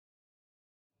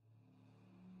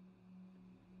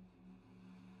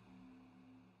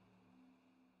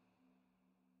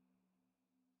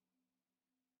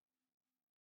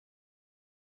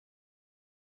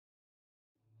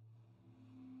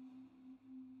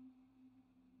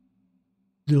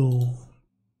 So.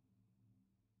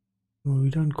 Mal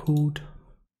wieder ein Code.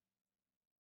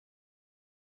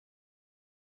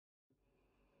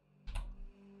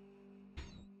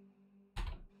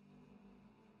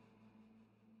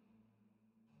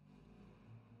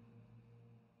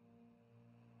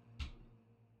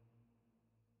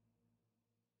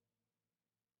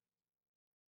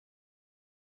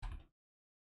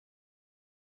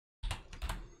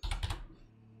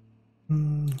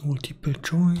 Multiple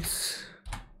choice.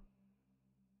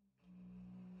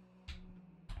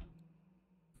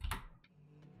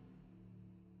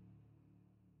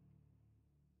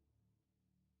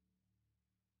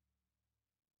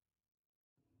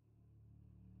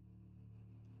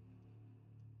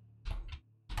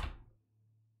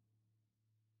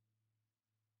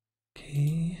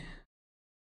 Okay.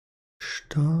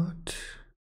 Start.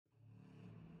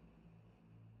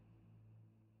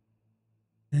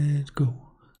 And go.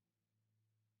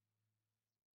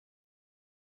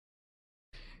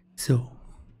 So.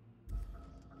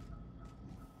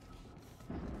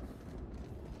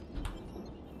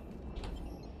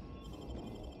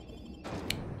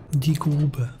 Die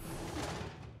Grube.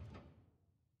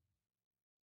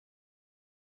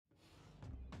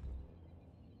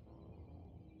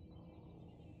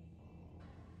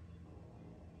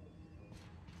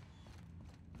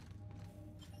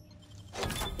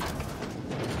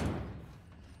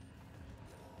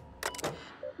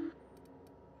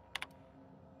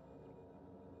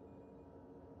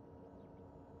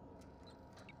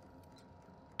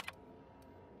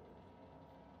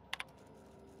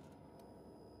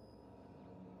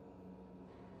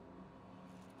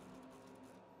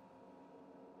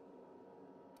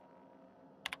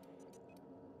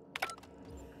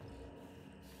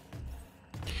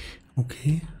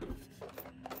 Okay.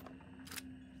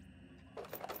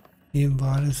 Nehmen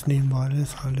wir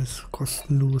alles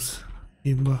kostenlos.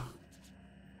 Nehmen wir.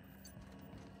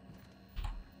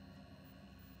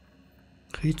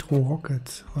 Retro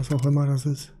Rockets, was auch immer das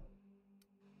ist.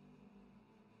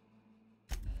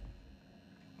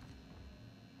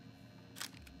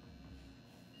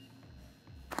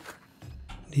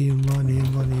 Nehmen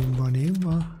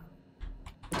wir.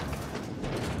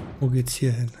 Wo geht's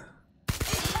hier hin?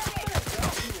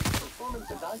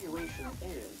 Performance evaluation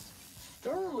is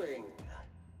sterling.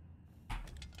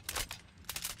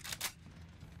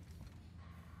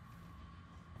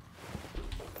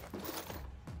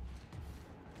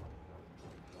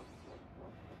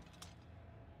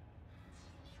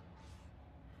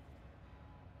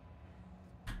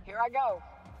 Here I go.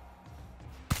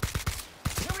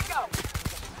 Here we go.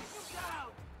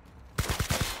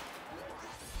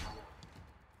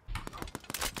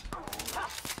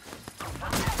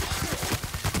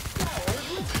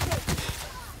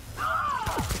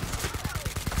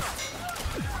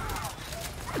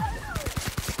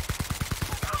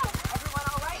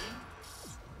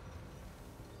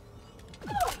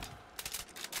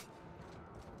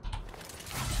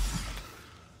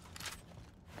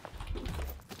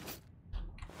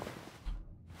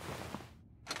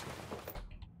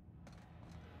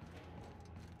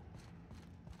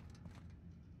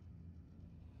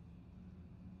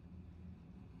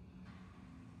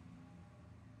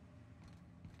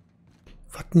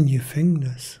 Was ein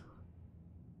Gefängnis.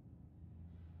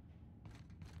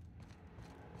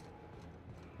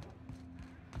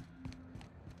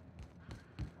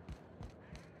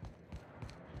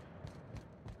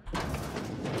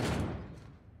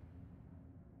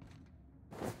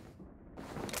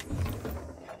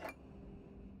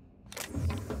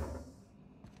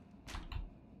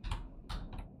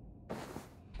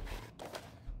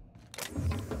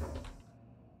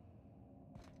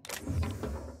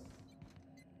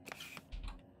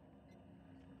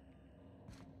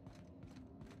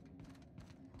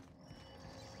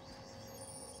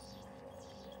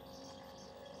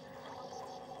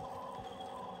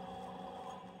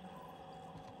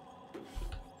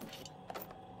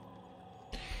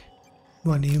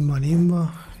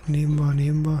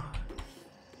 Nehmen wir.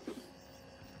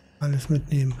 Alles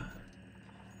mitnehmen.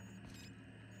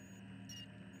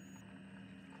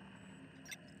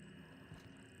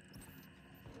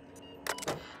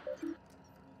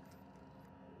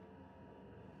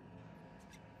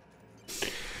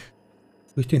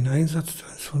 Durch den Einsatz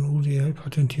des von UDL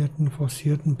patentierten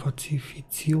forcierten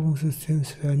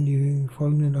Pazifizierungssystems werden die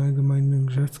folgenden allgemeinen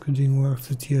Geschäftsbedingungen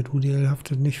akzeptiert. UDL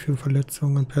haftet nicht für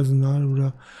Verletzungen an Personal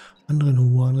oder anderen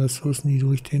humanen Ressourcen, die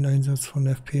durch den Einsatz von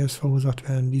FPS verursacht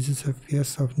werden. Dieses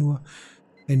FPS darf nur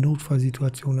in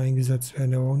Notfallsituationen eingesetzt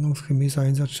werden. Der ordnungsgemäße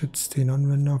Einsatz schützt den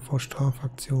Anwender vor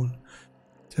Strafaktionen,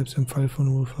 selbst im Fall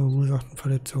von verursachten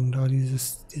Verletzungen, da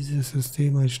dieses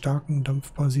System einen starken,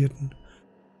 dampfbasierten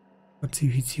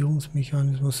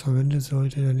Pazifizierungsmechanismus verwendet,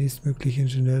 sollte der nächstmögliche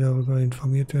Ingenieur darüber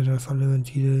informiert werden, dass alle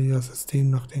Ventile das System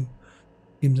nach dem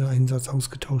Einsatz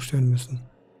ausgetauscht werden müssen.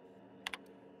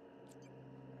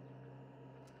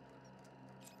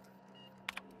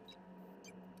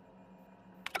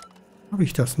 Habe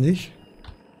ich das nicht?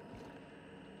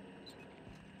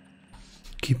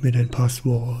 Gib mir dein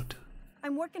Passwort.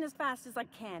 I'm working as fast as I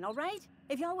can, all right?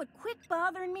 If y'all would quit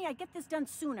bothering me, I'd get this done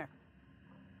sooner.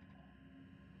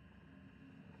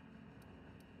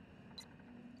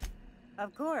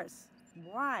 Of course.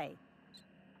 Why?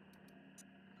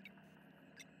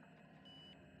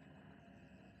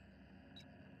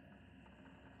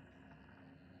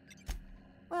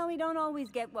 Well, we don't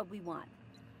always get what we want.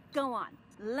 Go on.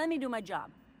 Let me do my job.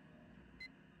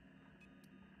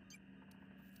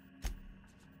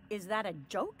 Is that a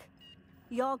joke?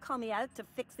 Y'all call me out to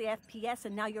fix the FPS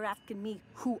and now you're asking me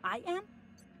who I am?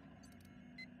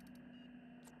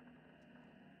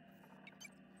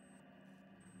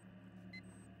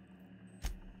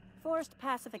 Forced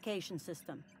pacification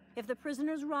system. If the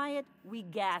prisoners riot, we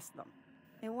gas them.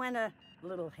 It went a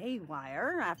little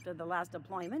haywire after the last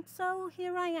deployment, so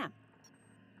here I am.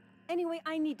 Anyway,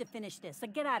 I need to finish this, so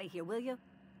get out of here, will you?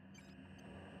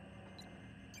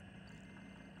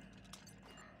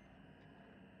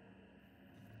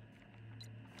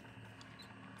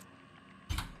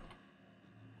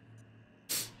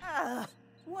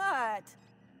 What?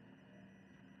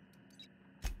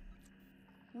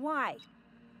 Why?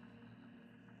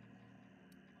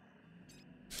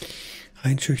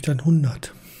 Einschüchtern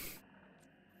 100.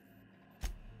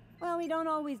 Well, we don't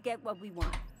always get what we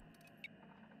want.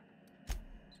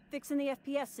 Fixing the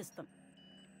FPS system.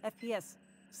 FPS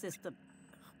system.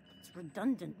 It's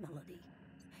redundant, Melody.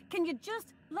 Can you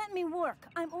just let me work?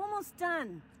 I'm almost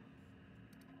done.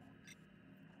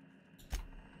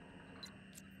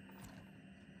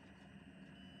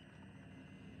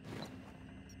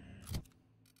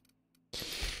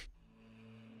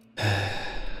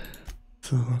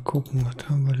 So, mal gucken, was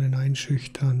haben wir denn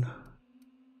einschüchtern?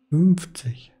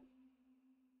 50.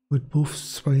 Mit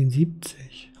Buffs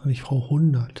 72. Und ich brauche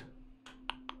 100.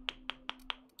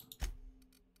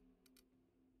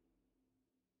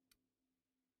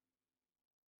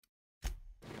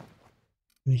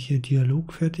 Wenn ich hier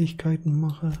Dialogfertigkeiten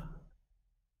mache.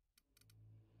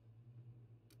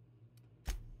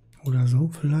 Oder so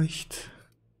vielleicht.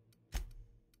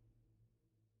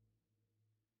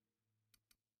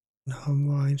 Dann haben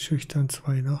wir einschüchtern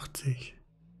 82.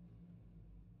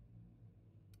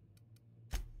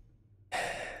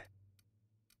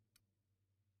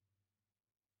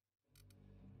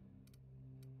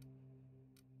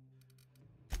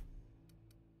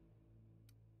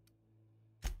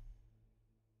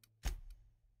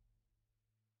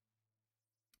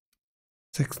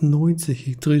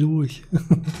 Ich dreh durch.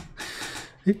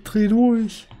 Ich dreh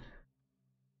durch.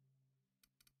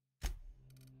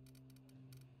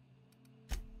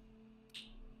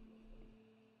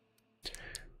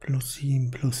 Plus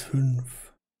 7, plus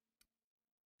 5.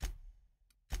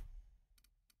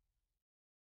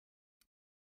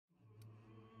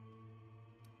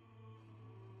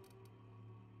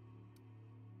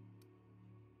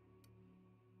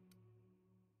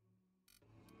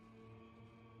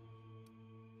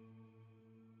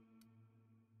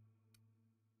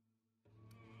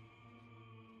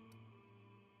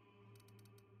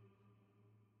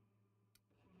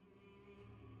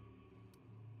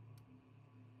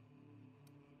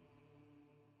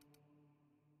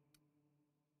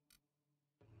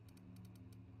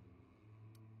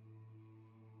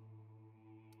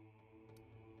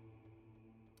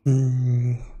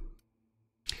 Habe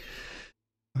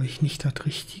ich nicht das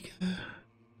Richtige?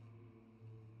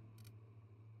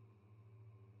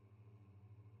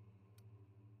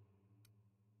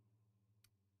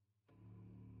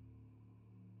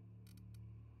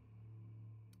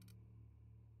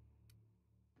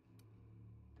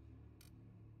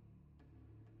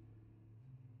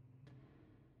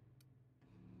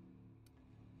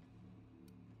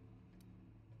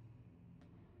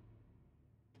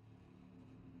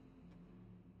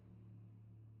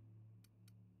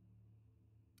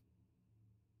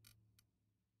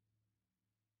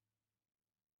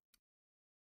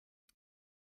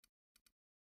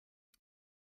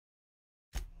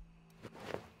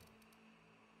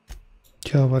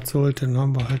 Tja, was sollte, dann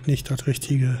haben wir halt nicht das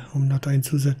Richtige, um das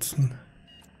einzusetzen.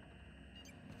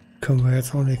 Können wir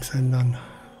jetzt auch nichts ändern.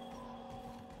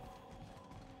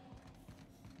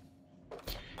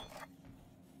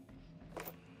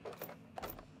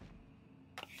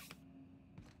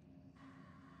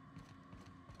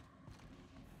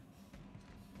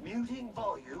 Muting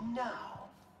volume now.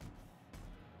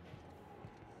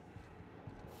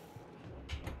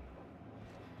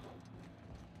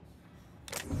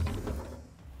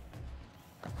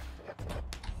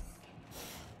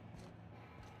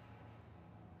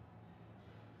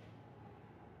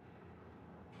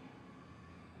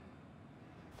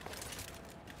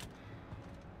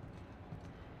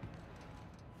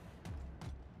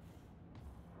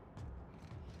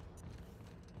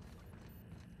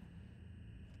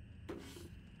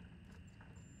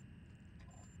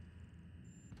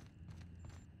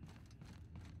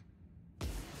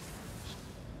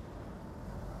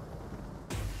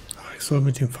 Ich soll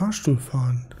mit dem Fahrstuhl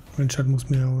fahren. Mensch, das muss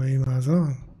mir aber immer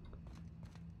sagen.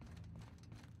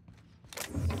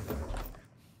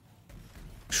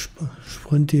 Ich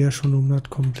sprinte ja schon um das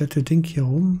komplette Ding hier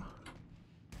rum.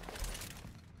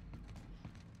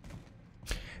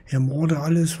 Ermorde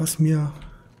alles, was mir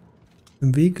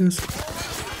im Weg ist.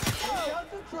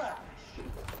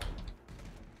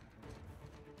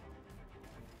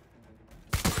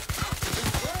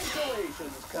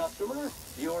 Congratulations, customer.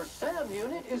 Your SAM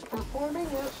unit is performing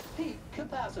at peak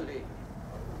capacity.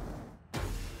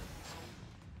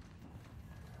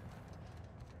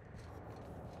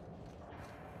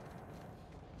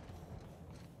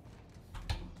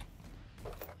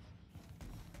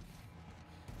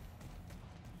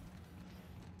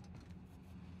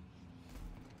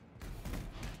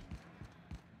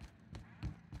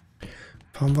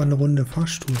 Fahren wir eine Runde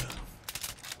Fahrstuhl.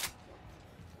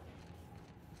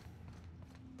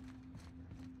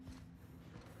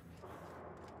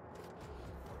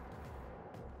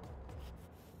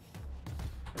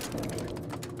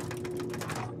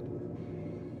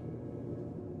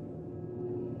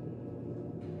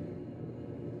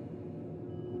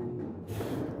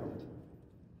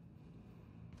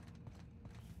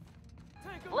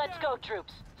 Let's go,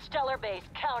 troops. Stellar Base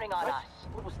counting on us.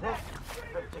 What was that?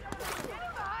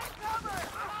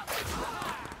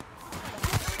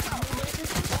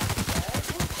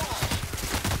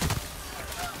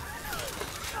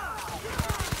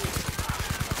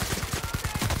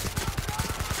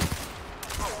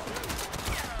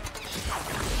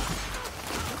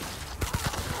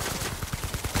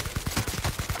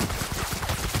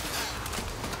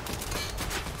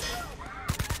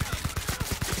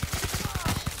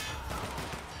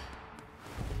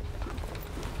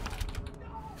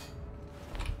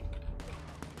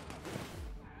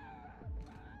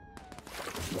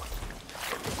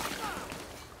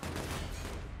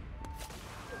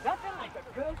 Nothing like a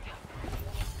good time.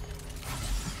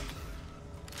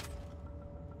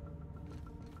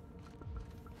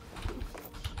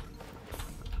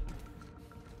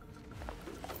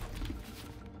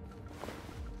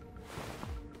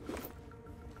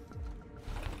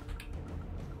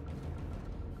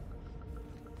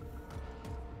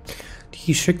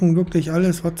 Die schicken wirklich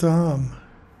alles, was sie haben.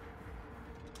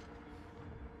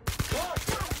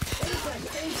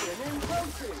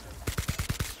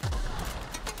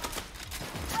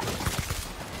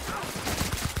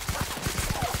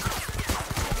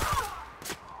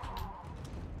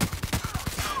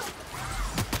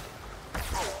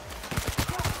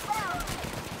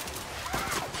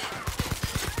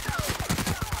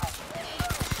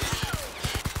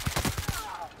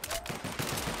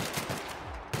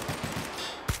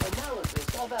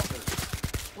 of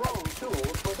effort. Wrong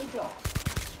tool for the job.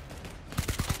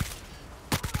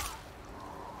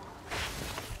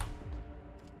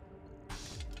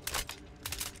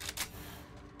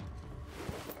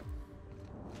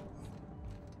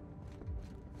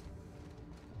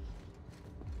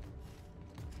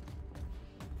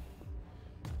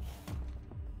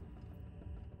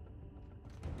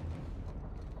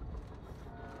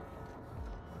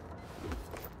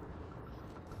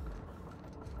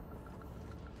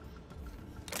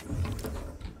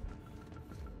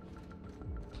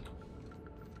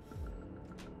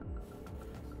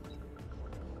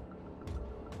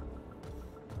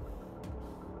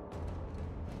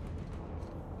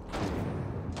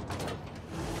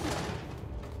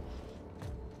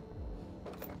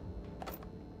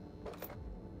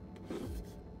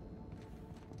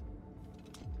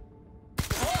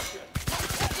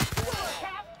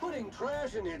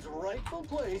 trash in its rightful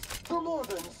place for more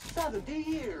than 70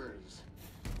 years.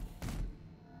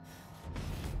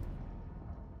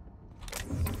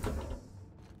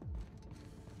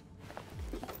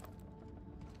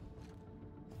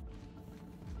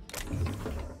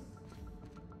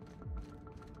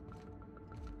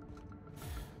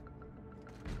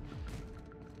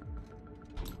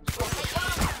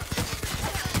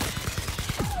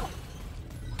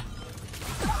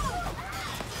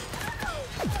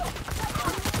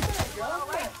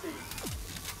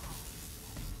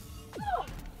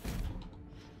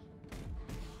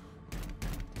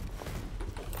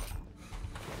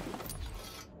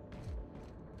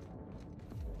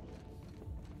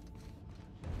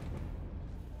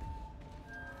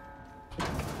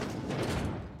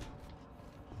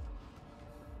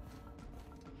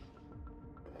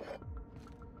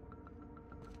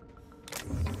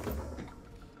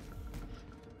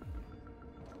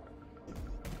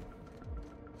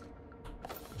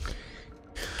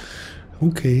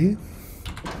 Okay.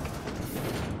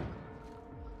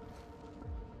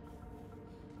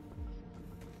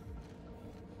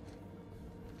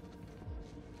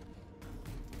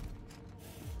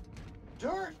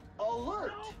 Dirt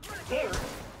alert! Dirt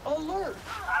alert!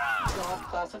 Job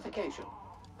classification.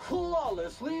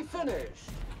 Flawlessly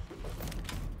finished.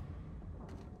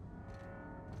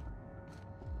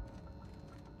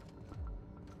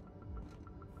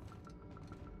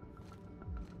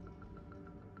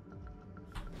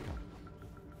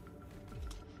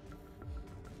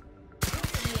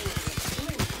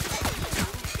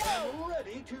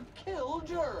 Ready to kill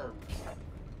germs.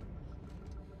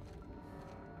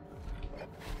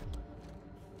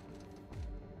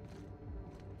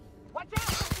 Watch out!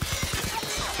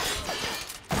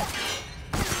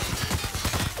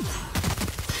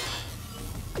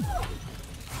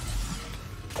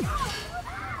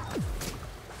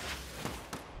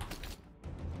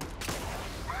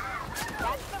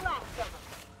 That's the last of them.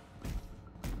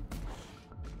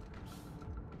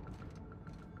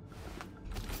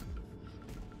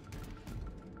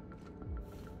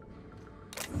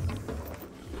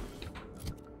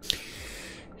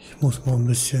 Ich muss mal ein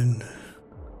bisschen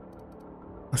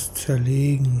was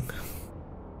zerlegen.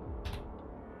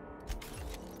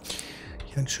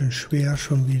 Ganz schön schwer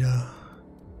schon wieder.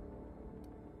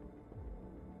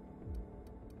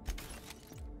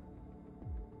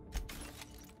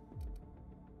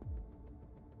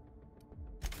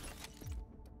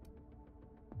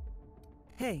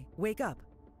 Hey, wake up.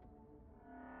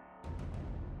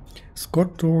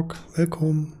 Scott Dog,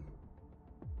 willkommen.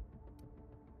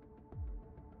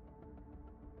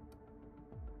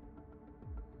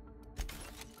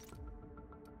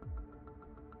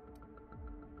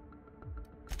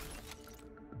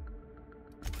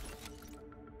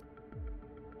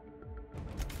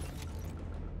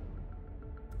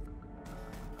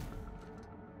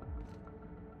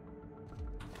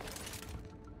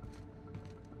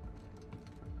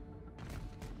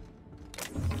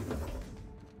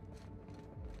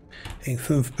 In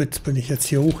 5 Bits bin ich jetzt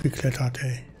hier hochgeklettert,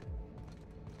 ey.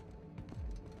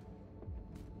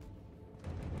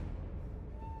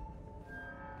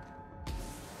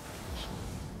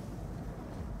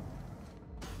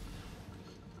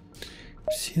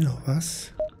 Ist hier noch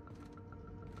was?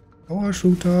 Power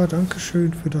Shooter,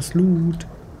 dankeschön für das Loot.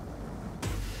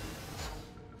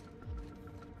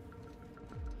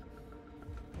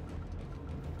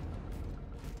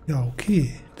 Ja,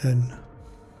 okay, dann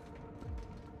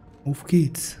auf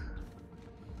geht's.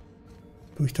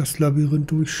 Durch das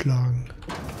Labyrinth durchschlagen.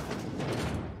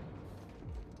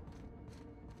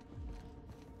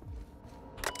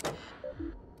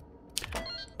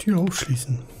 Tür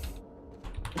aufschließen.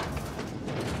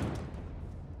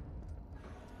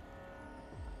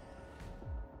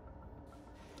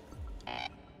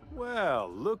 Well,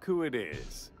 look who it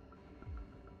is.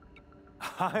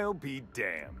 I'll be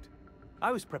damned.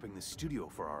 I was prepping the studio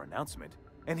for our announcement,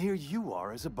 and here you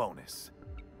are as a bonus.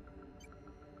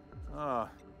 Ah,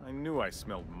 I knew I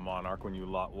smelled Monarch when you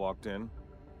lot walked in.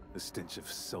 The stench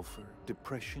of sulfur,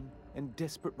 depression, and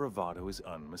desperate bravado is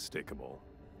unmistakable.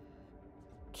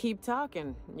 Keep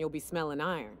talking, and you'll be smelling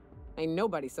iron. Ain't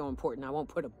nobody so important I won't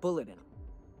put a bullet in him.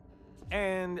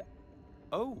 And...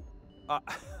 oh,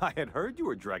 I had heard you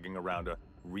were dragging around a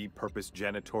repurposed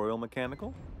janitorial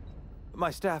mechanical. My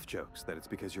staff jokes that it's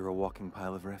because you're a walking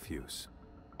pile of refuse.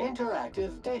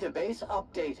 Interactive database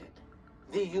updated.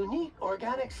 The unique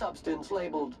organic substance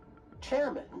labeled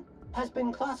Chairman has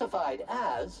been classified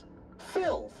as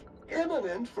filth,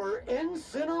 imminent for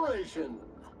incineration.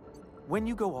 When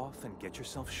you go off and get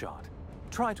yourself shot,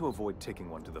 try to avoid taking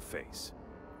one to the face.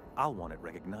 I'll want it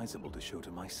recognizable to show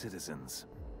to my citizens.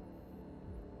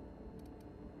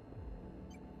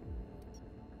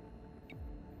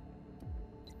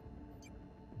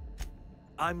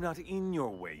 I'm not in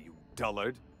your way, you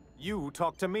dullard. You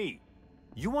talk to me.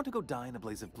 You want to go die in a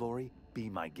blaze of glory? Be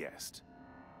my guest.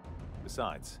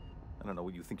 Besides, I don't know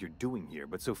what you think you're doing here,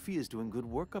 but Sophia's doing good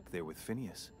work up there with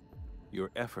Phineas.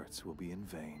 Your efforts will be in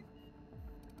vain.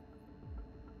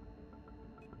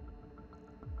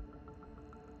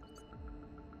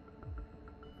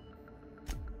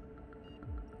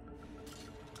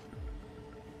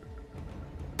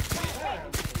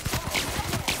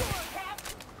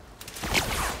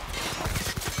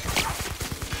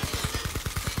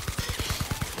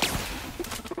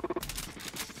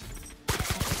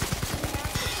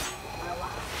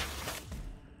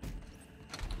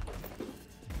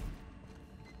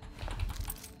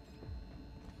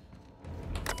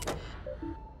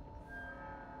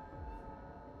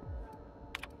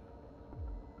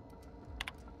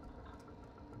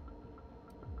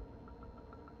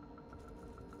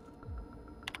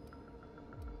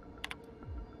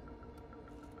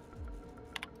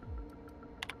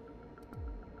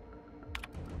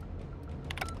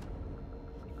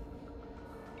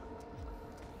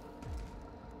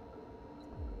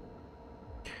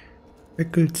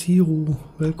 Eckel Zero,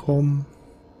 willkommen.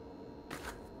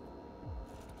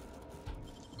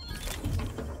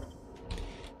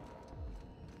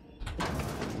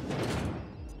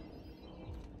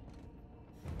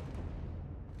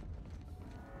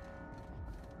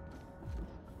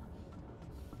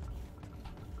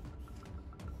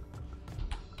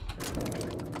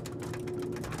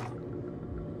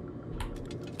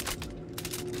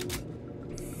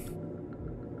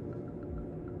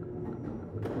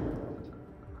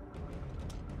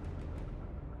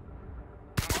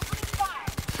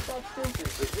 Substance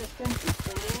is resistant to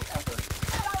stinging effort.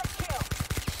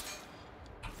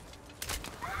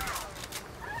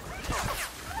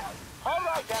 All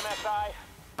right, MSI.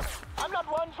 I'm not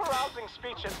one for rousing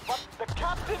speeches, but the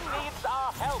captain needs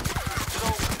our help. So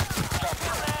get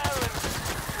in there and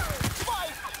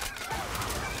fight!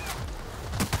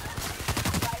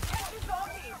 It's on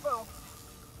me, folks.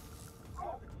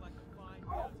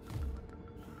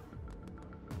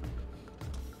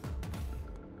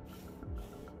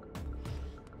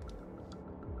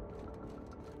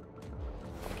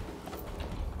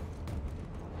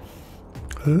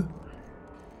 Hä?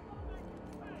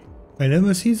 Ein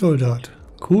MSI-Soldat.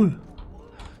 Cool.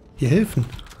 Die helfen.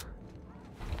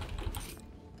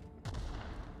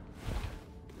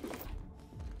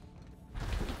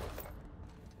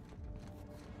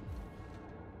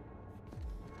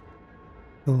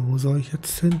 So, wo soll ich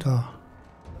jetzt hin da?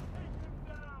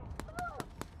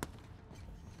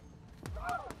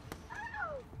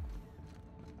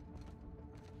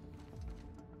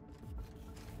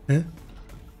 Hä?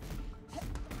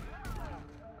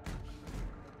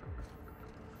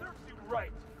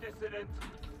 Right, dissident.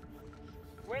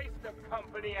 Waste of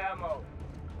company ammo.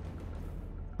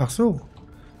 Ach so.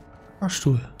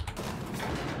 Fahrstuhl.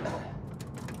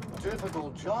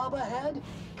 Difficult job ahead?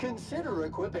 Consider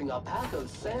equipping a pack of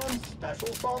Sam's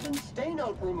special solvent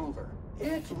stain-out remover.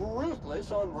 It's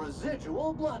ruthless on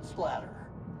residual blood splatter.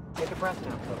 Take a breath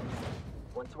now, folks.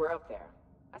 Once we're up there,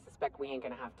 I suspect we ain't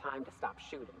gonna have time to stop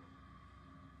shooting.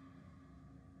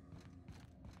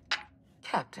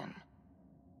 Captain,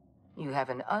 you have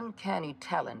an uncanny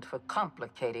talent for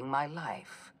complicating my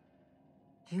life.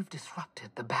 You've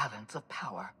disrupted the balance of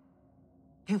power.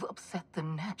 You've upset the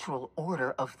natural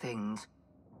order of things.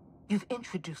 You've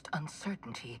introduced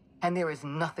uncertainty, and there is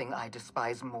nothing I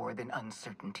despise more than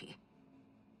uncertainty.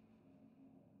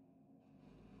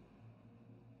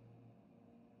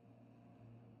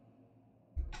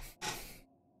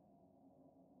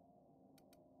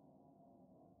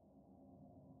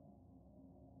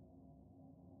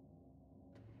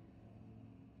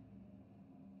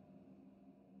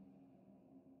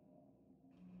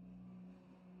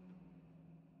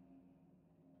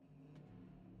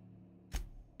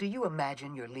 Do you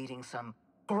imagine you're leading some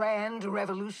grand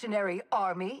revolutionary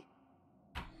army?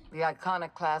 The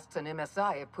iconoclasts and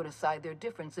MSI have put aside their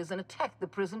differences and attacked the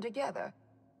prison together.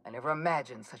 I never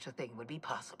imagined such a thing would be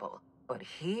possible. But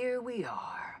here we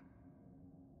are.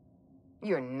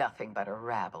 You're nothing but a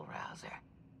rabble-rouser.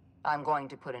 I'm going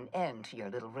to put an end to your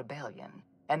little rebellion,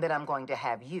 and then I'm going to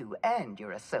have you and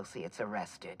your associates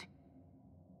arrested.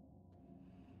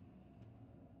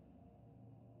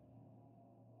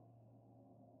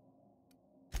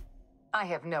 I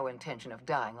have no intention of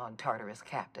dying on Tartarus,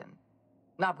 Captain.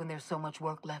 Not when there's so much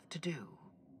work left to do.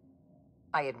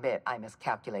 I admit I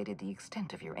miscalculated the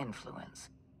extent of your influence.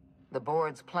 The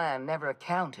board's plan never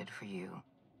accounted for you.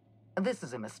 This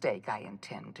is a mistake I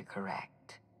intend to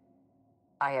correct.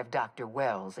 I have Dr.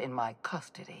 Wells in my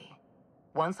custody.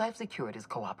 Once I've secured his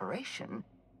cooperation,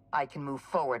 I can move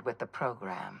forward with the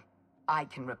program. I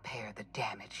can repair the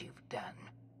damage you've done.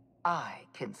 I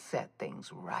can set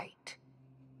things right.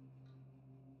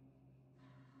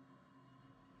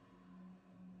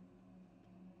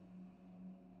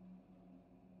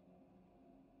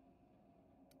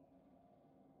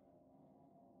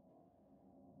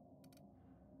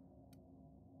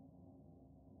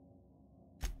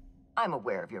 I'm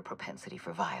aware of your propensity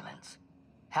for violence.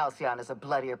 Halcyon is a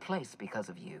bloodier place because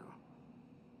of you.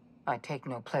 I take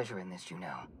no pleasure in this, you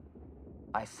know.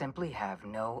 I simply have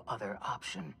no other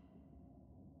option.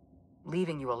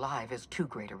 Leaving you alive is too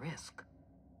great a risk.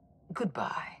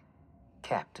 Goodbye,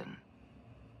 Captain.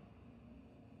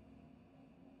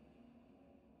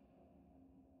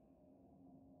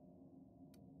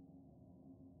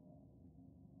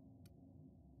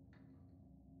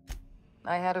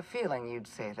 I had a feeling you'd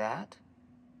say that.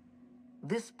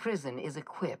 This prison is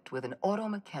equipped with an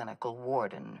automechanical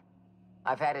warden.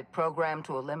 I've had it programmed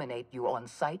to eliminate you on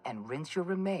sight and rinse your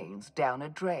remains down a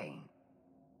drain.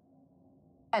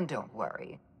 And don't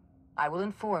worry. I will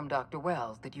inform Dr.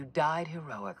 Wells that you died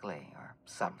heroically, or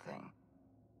something.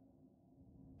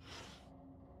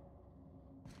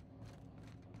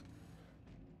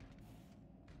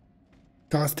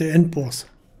 Da ist der Endboss.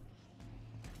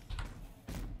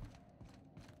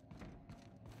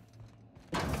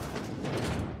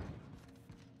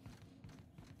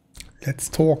 Let's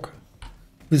talk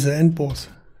with the Endboss.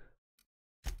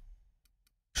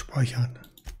 Speichern.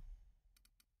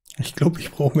 Ich glaube, ich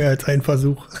brauche mehr als einen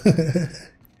Versuch.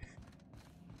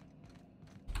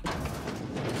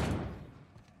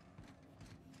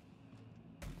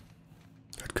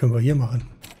 Was können wir hier machen?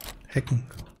 Hacken.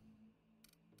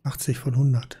 80 von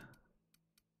 100.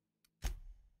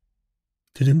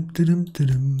 Didim, didim,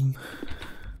 didim.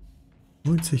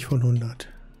 90 von 100.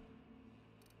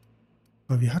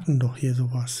 Aber wir hatten doch hier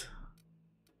sowas.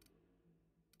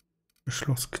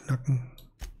 Schloss knacken.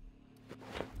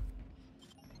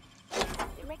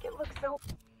 You make it look so...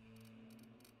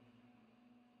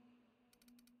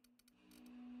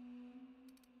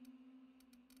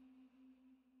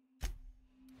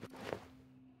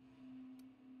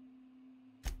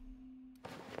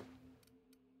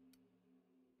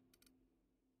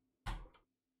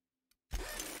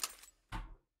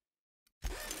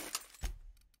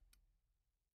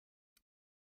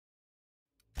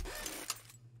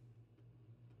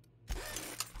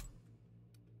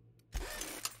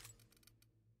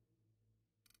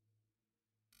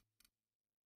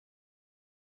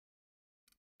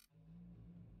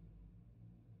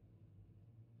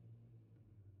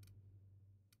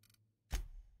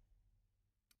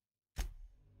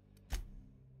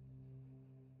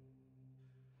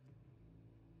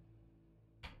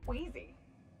 Easy.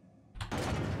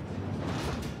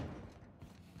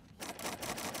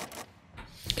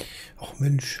 Ach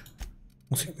Mensch,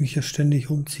 muss ich mich ja ständig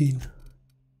umziehen.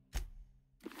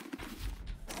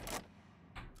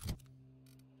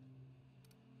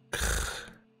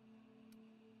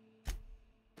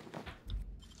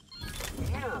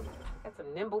 Damn, got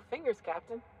some nimble fingers,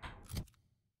 Captain.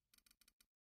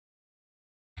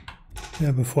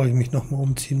 Ja, bevor ich mich nochmal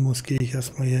umziehen muss, gehe ich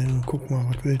erstmal hier hin und guck mal,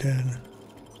 was will der denn?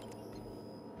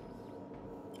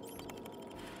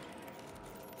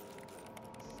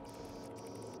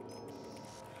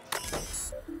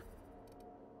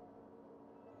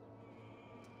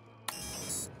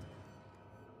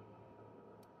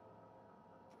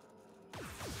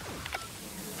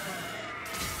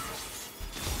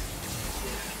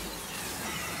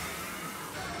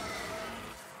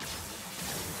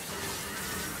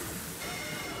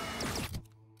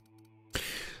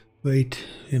 Wait,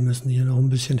 wir müssen hier noch ein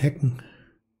bisschen hacken.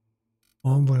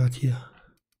 Wo haben wir das hier?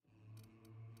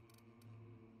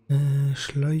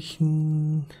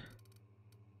 Schleichen.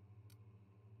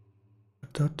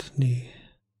 Das? Nee.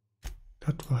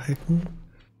 Das war Hacken.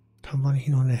 Da haben wir nicht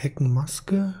noch eine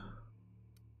Hackenmaske.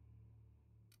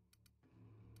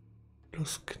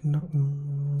 Das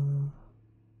Knacken.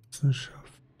 Wissenschaft.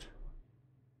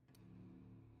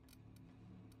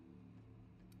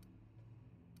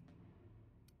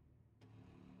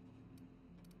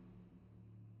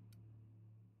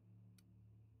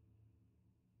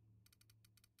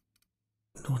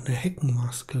 Noch eine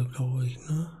Heckenmaske, glaube ich,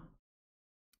 ne?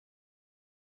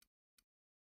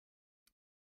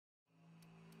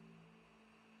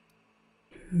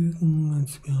 Lügen,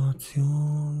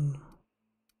 Inspiration.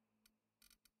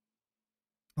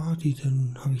 War die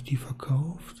denn? Habe ich die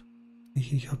verkauft?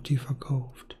 Ich habe die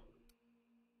verkauft.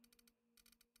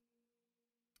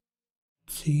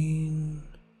 ziehen.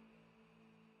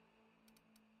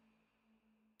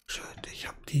 Shit, ich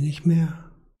hab die nicht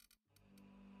mehr.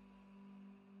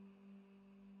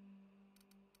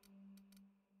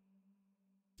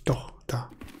 Doch, da.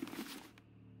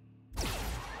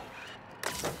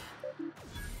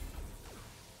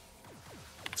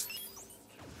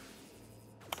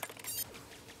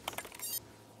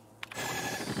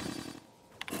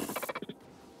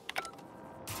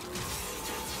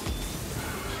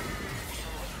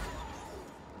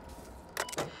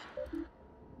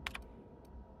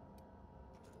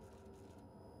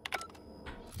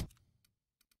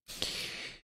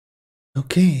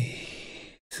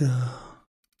 Okay, so.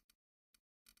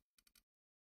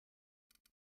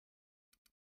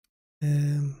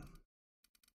 Ähm.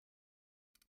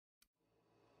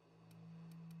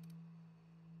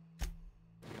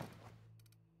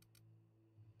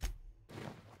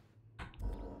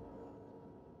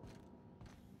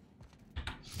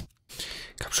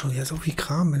 Ich hab schon wieder so viel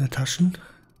Kram in den Taschen.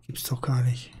 Gibt's doch gar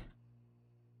nicht.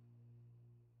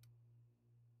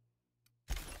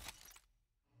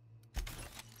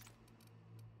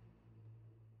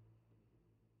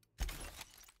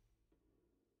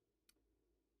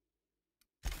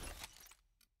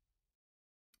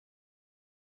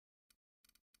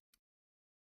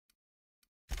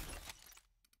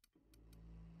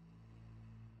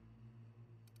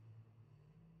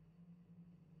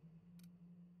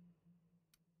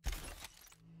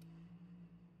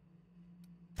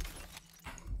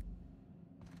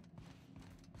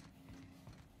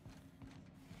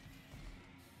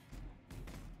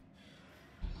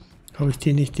 Habe ich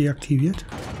den nicht deaktiviert?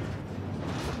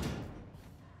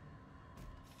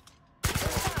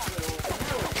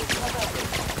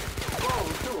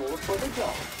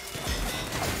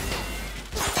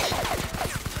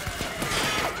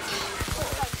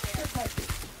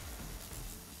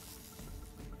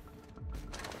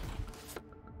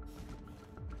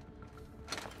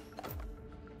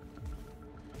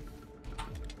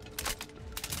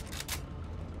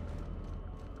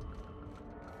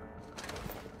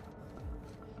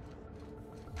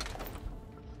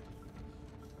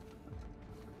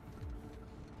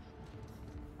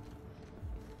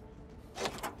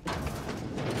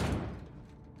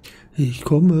 Ich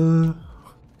komme.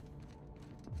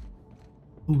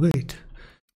 Oh, wait.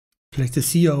 Vielleicht ist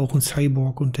sie ja auch ein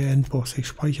Cyborg und der Endboss. Ich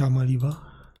speichere mal lieber.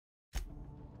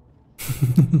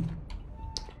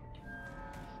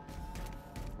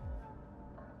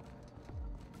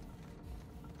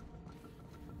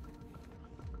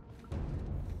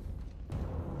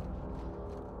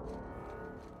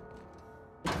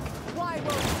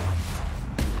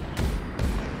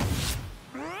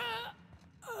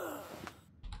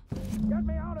 Get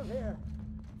me out of here!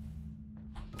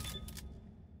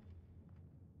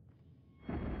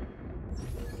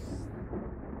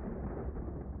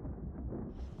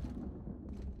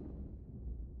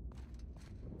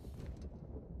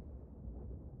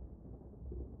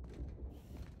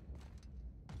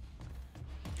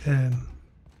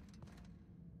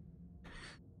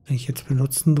 Wenn ich jetzt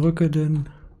benutzen drücke, dann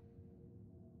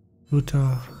wird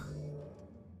er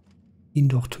ihn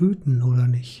doch töten, oder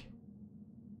nicht?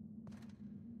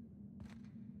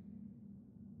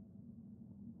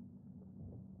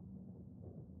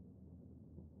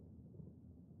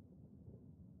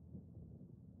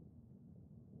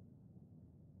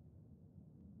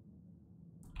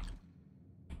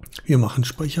 Wir machen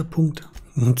Speicherpunkt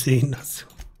und sehen das.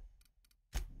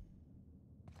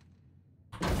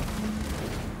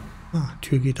 Ah,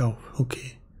 Tür geht auf.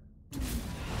 Okay.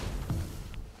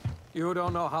 You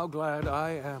don't know how glad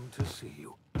I am to see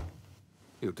you.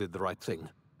 You did the right thing.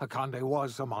 Akande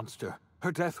was a monster.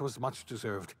 Her death was much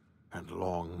deserved, and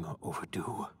long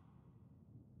overdue.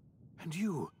 And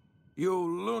you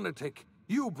lunatic,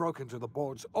 you broke into the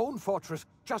board's own fortress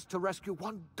just to rescue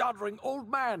one doddering old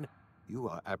man. You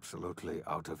are absolutely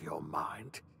out of your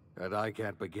mind, and I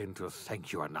can't begin to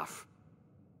thank you enough.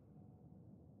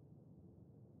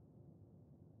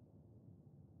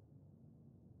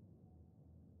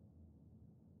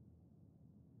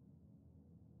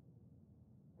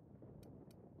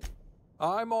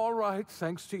 I'm all right,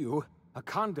 thanks to you.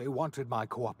 Akande wanted my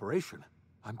cooperation.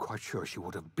 I'm quite sure she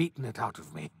would have beaten it out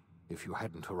of me if you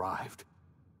hadn't arrived.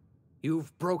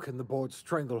 You've broken the board's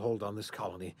stranglehold on this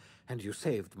colony, and you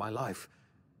saved my life.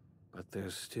 But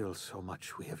there's still so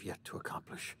much we have yet to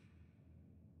accomplish.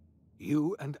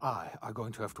 You and I are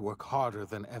going to have to work harder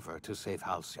than ever to save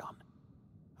Halcyon.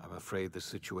 I'm afraid the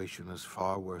situation is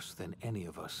far worse than any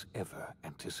of us ever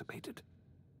anticipated.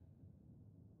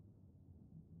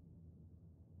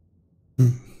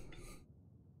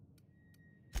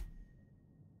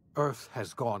 Earth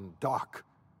has gone dark.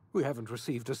 We haven't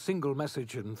received a single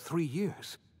message in 3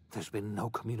 years. There's been no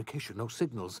communication, no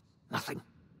signals, nothing.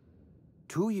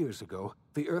 2 years ago,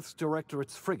 the Earth's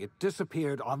Directorate's frigate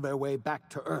disappeared on their way back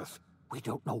to Earth. We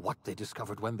don't know what they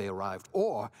discovered when they arrived,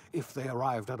 or if they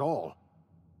arrived at all.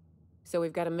 So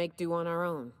we've got to make do on our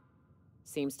own.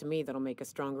 Seems to me that'll make us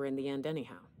stronger in the end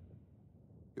anyhow.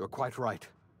 You're quite right.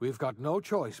 We've got no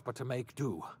choice but to make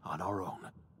do on our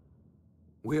own.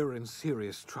 We're in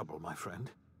serious trouble, my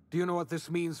friend. Do you know what this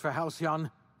means for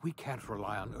Halcyon? We can't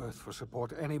rely on Earth for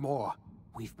support anymore.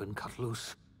 We've been cut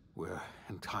loose. We're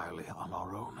entirely on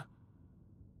our own.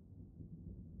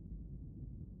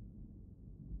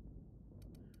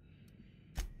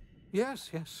 Yes,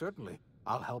 certainly.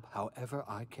 I'll help however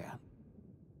I can.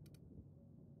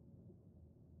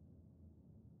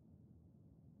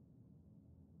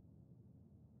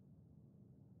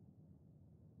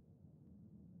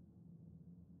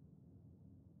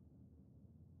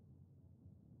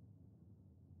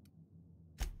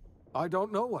 I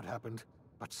don't know what happened,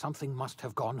 but something must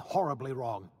have gone horribly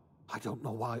wrong. I don't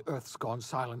know why Earth's gone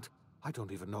silent. I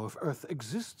don't even know if Earth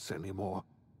exists anymore.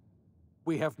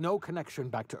 We have no connection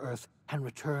back to Earth, and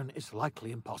return is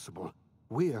likely impossible.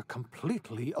 We're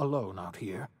completely alone out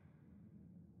here.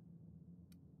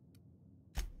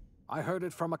 I heard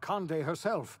it from Akande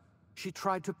herself. She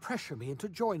tried to pressure me into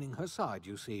joining her side,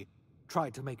 you see.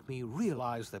 Tried to make me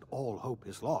realize that all hope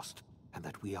is lost, and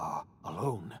that we are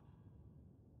alone.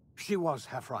 She was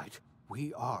half right.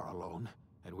 We are alone,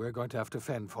 and we're going to have to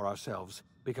fend for ourselves,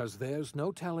 because there's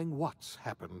no telling what's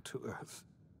happened to Earth.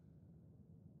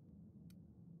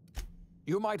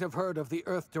 You might have heard of the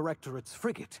Earth Directorate's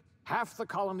frigate. Half the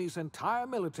colony's entire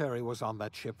military was on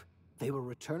that ship. They were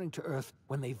returning to Earth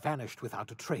when they vanished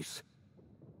without a trace.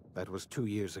 That was 2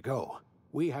 years ago.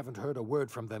 We haven't heard a word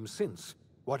from them since.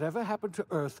 Whatever happened to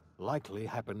Earth likely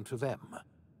happened to them.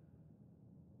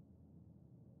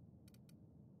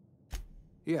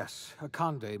 Yes,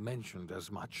 Akande mentioned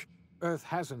as much. Earth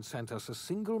hasn't sent us a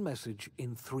single message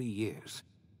in 3 years.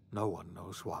 No one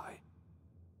knows why.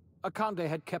 Akande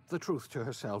had kept the truth to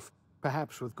herself,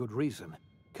 perhaps with good reason.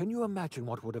 Can you imagine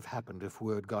what would have happened if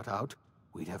word got out?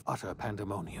 We'd have utter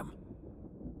pandemonium.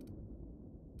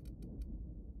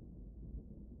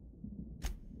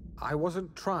 I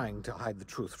wasn't trying to hide the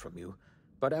truth from you,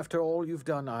 but after all you've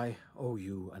done, I owe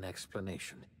you an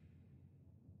explanation.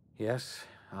 Yes,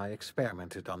 I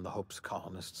experimented on the Hope's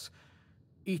colonists.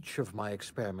 Each of my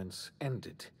experiments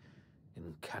ended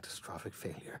in catastrophic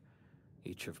failure.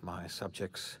 Each of my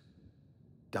subjects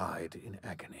died in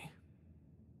agony.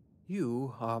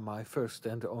 You are my first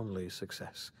and only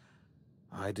success.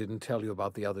 I didn't tell you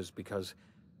about the others because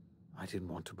I didn't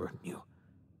want to burden you.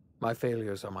 My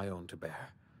failures are my own to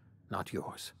bear, not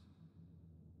yours.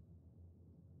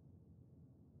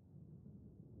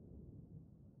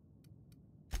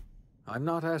 I'm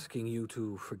not asking you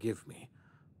to forgive me.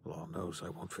 Law knows I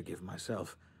won't forgive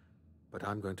myself, but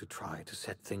I'm going to try to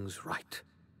set things right.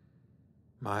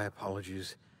 My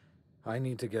apologies. I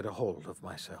need to get a hold of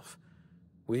myself.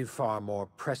 We've far more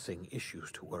pressing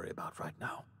issues to worry about right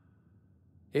now.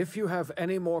 If you have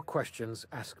any more questions,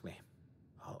 ask me.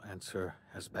 I'll answer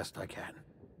as best I can.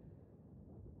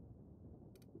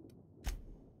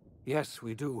 Yes,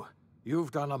 we do.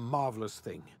 You've done a marvelous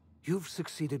thing. You've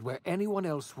succeeded where anyone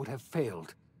else would have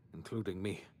failed, including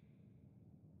me.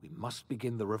 We must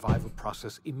begin the revival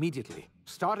process immediately,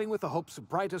 starting with the Hope's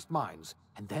brightest minds,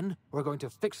 and then we're going to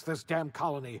fix this damn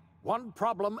colony, one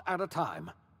problem at a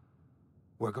time.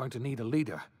 We're going to need a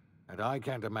leader, and I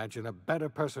can't imagine a better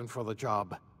person for the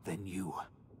job than you.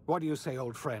 What do you say,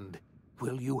 old friend?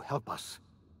 Will you help us?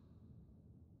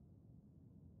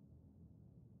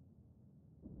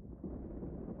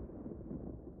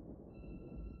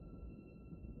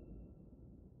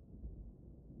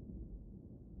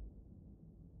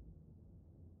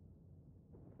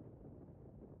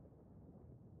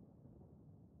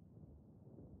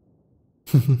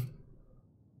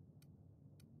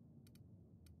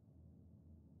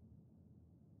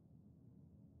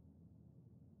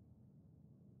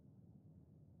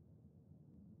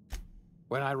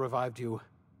 When I revived you,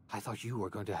 I thought you were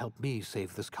going to help me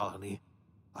save this colony.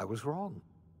 I was wrong.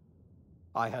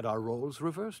 I had our roles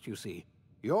reversed, you see.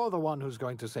 You're the one who's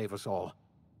going to save us all.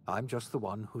 I'm just the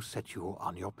one who set you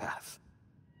on your path.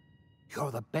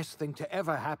 You're the best thing to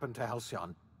ever happen to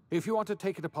Halcyon. If you want to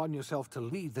take it upon yourself to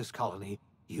lead this colony,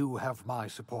 you have my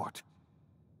support.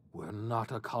 We're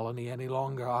not a colony any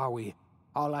longer, are we?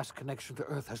 Our last connection to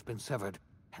Earth has been severed,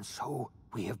 and so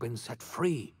we have been set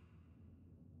free.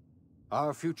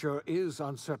 Our future is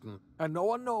uncertain, and no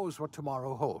one knows what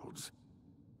tomorrow holds.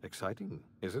 Exciting,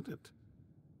 isn't it?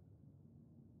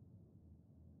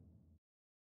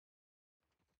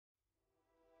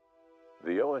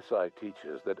 The OSI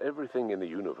teaches that everything in the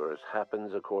universe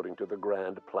happens according to the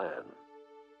grand plan.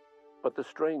 But the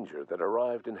stranger that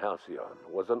arrived in Halcyon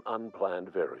was an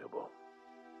unplanned variable.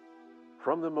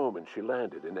 From the moment she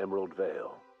landed in Emerald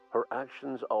Vale, her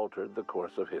actions altered the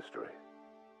course of history.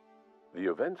 The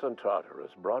events on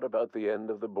Tartarus brought about the end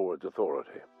of the board's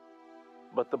authority.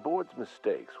 But the board's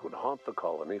mistakes would haunt the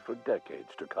colony for decades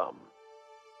to come.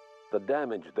 The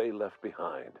damage they left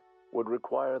behind would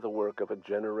require the work of a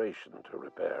generation to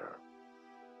repair.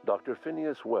 Dr.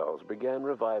 Phineas Wells began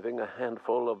reviving a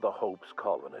handful of the Hope's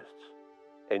colonists: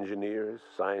 engineers,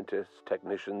 scientists,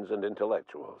 technicians, and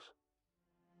intellectuals.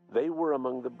 They were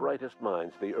among the brightest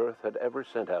minds the Earth had ever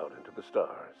sent out into the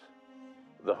stars.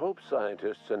 The Hope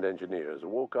scientists and engineers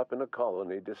woke up in a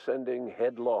colony descending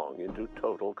headlong into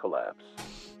total collapse.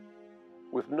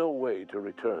 With no way to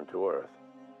return to Earth,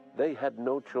 they had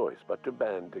no choice but to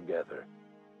band together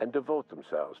and devote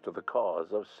themselves to the cause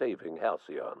of saving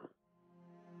Halcyon.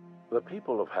 The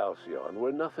people of Halcyon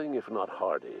were nothing if not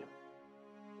hardy.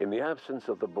 In the absence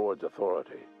of the board's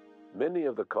authority, many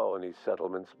of the colony's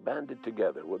settlements banded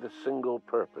together with a single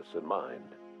purpose in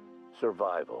mind: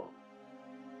 survival.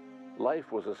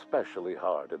 Life was especially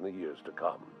hard in the years to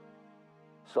come.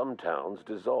 Some towns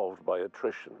dissolved by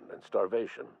attrition and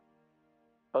starvation,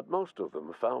 but most of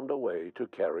them found a way to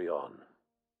carry on.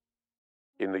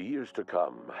 In the years to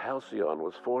come, Halcyon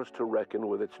was forced to reckon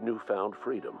with its newfound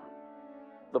freedom.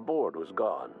 The board was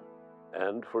gone,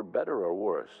 and for better or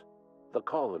worse, the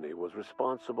colony was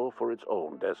responsible for its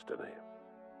own destiny.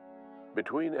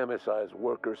 Between MSI's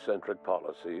worker-centric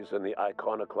policies and the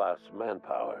iconoclast's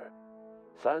manpower,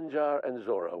 Sanjar and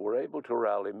Zora were able to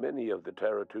rally many of the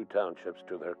Terra 2 townships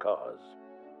to their cause.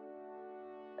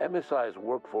 MSI's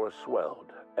workforce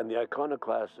swelled, and the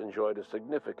iconoclasts enjoyed a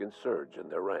significant surge in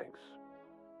their ranks.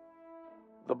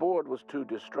 The board was too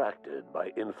distracted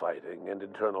by infighting and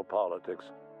internal politics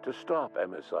to stop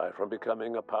MSI from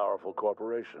becoming a powerful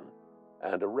corporation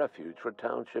and a refuge for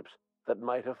townships that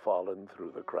might have fallen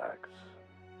through the cracks.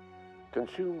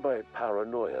 Consumed by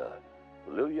paranoia,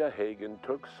 Lilia Hagen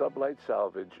took Sublight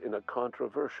Salvage in a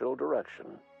controversial direction,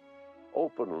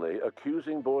 openly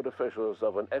accusing board officials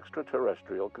of an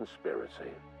extraterrestrial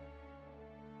conspiracy.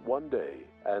 One day,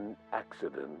 an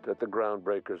accident at the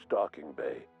Groundbreaker's docking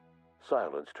bay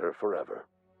silenced her forever.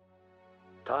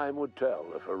 Time would tell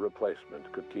if her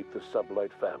replacement could keep the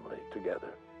Sublight family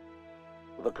together.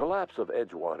 The collapse of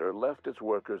Edgewater left its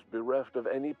workers bereft of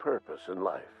any purpose in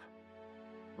life.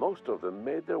 Most of them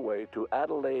made their way to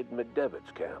Adelaide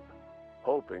McDevitt's camp,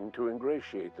 hoping to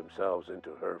ingratiate themselves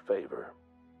into her favor.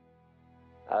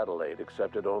 Adelaide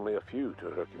accepted only a few to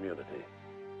her community.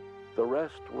 The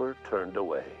rest were turned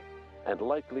away and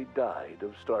likely died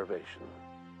of starvation.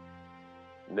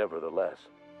 Nevertheless,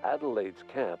 Adelaide's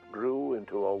camp grew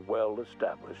into a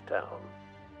well-established town.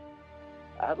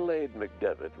 Adelaide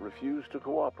McDevitt refused to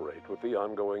cooperate with the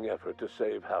ongoing effort to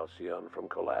save Halcyon from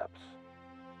collapse.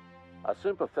 A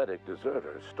sympathetic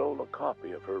deserter stole a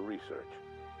copy of her research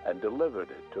and delivered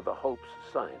it to the Hope's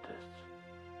scientists.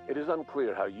 It is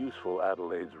unclear how useful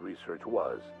Adelaide's research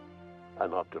was.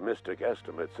 An optimistic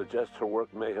estimate suggests her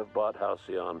work may have bought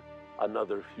Halcyon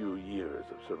another few years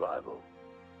of survival.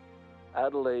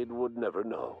 Adelaide would never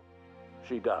know.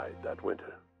 She died that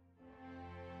winter.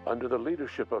 Under the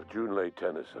leadership of Junlei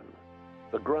Tennyson,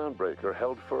 the Groundbreaker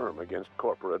held firm against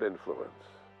corporate influence.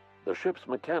 The ship's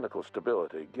mechanical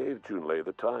stability gave Junlei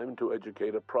the time to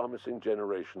educate a promising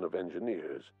generation of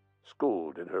engineers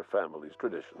schooled in her family's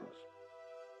traditions.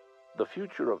 The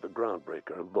future of the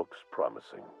Groundbreaker looks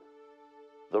promising.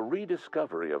 The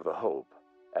rediscovery of the Hope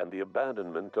and the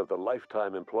abandonment of the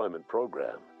lifetime employment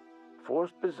program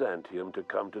forced Byzantium to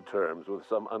come to terms with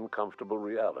some uncomfortable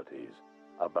realities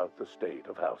about the state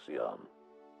of Halcyon.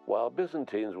 While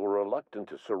Byzantines were reluctant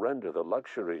to surrender the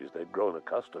luxuries they'd grown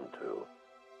accustomed to,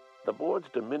 the board's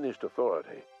diminished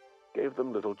authority gave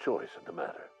them little choice in the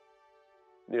matter.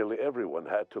 Nearly everyone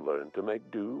had to learn to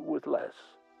make do with less.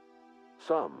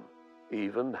 Some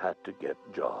even had to get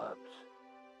jobs.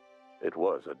 It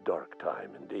was a dark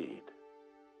time indeed.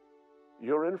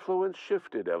 Your influence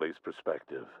shifted Ellie's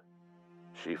perspective.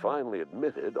 She finally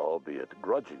admitted, albeit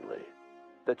grudgingly,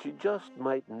 that she just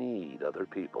might need other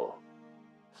people.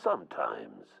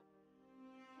 Sometimes.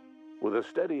 With a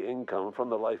steady income from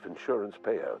the life insurance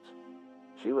payouts,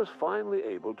 she was finally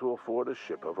able to afford a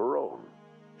ship of her own.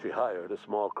 She hired a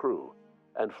small crew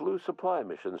and flew supply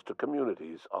missions to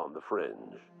communities on the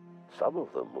fringe. Some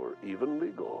of them were even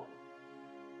legal.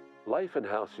 Life in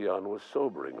Halcyon was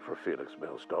sobering for Felix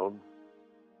Millstone.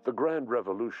 The grand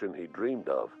revolution he dreamed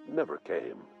of never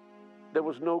came. There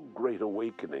was no great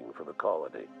awakening for the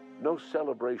colony, no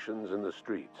celebrations in the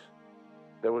streets.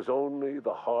 There was only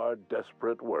the hard,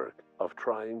 desperate work of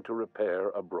trying to repair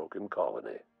a broken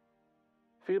colony.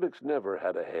 Felix never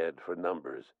had a head for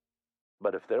numbers,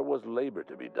 but if there was labor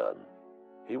to be done,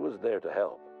 he was there to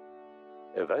help.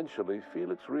 Eventually,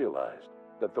 Felix realized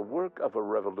that the work of a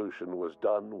revolution was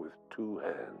done with two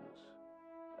hands.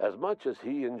 As much as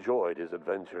he enjoyed his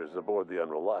adventures aboard the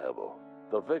Unreliable,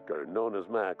 the vicar, known as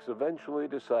Max, eventually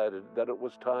decided that it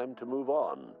was time to move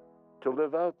on, to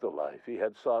live out the life he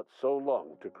had sought so long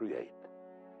to create.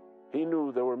 He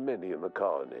knew there were many in the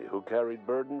colony who carried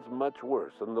burdens much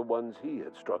worse than the ones he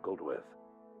had struggled with,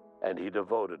 and he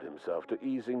devoted himself to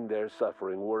easing their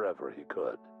suffering wherever he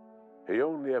could. He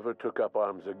only ever took up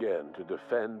arms again to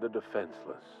defend the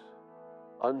defenseless.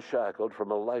 Unshackled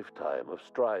from a lifetime of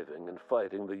striving and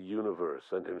fighting the universe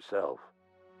and himself,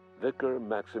 Vicar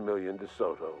Maximilian de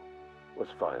Soto was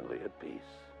finally at peace.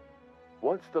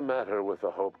 Once the matter with the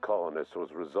Hope colonists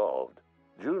was resolved,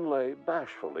 Junlei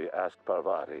bashfully asked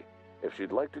Parvati if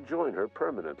she'd like to join her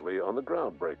permanently on the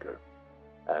Groundbreaker,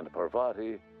 and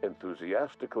Parvati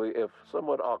enthusiastically, if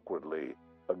somewhat awkwardly,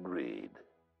 agreed.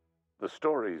 The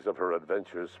stories of her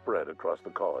adventures spread across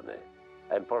the colony,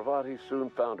 and Parvati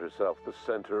soon found herself the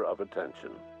center of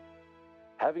attention.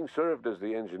 Having served as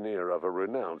the engineer of a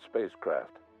renowned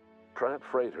spacecraft, tramp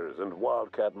freighters and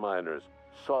wildcat miners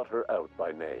sought her out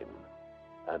by name,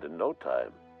 and in no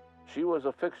time, she was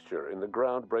a fixture in the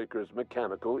Groundbreaker's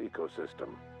mechanical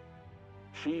ecosystem.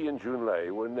 She and Junlei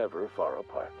were never far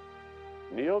apart.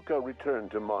 Nyoka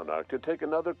returned to Monarch to take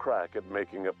another crack at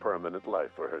making a permanent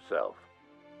life for herself.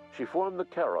 She formed the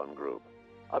Charon Group,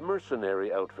 a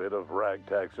mercenary outfit of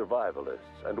ragtag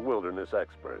survivalists and wilderness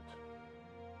experts.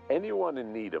 Anyone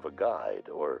in need of a guide,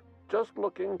 or just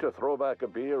looking to throw back a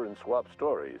beer and swap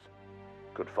stories,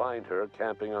 could find her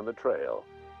camping on the trail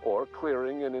or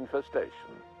clearing an infestation.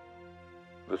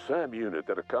 The SAM unit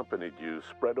that accompanied you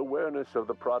spread awareness of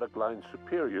the product line's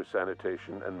superior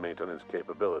sanitation and maintenance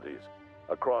capabilities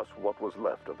across what was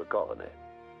left of the colony.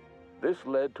 This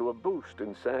led to a boost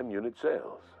in SAM unit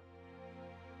sales.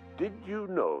 Did you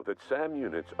know that SAM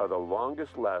units are the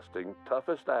longest-lasting,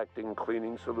 toughest-acting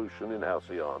cleaning solution in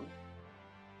Halcyon?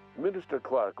 Minister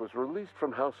Clark was released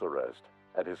from house arrest,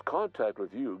 and his contact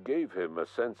with you gave him a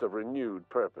sense of renewed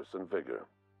purpose and vigor.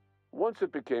 Once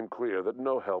it became clear that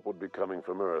no help would be coming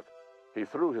from Earth, he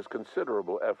threw his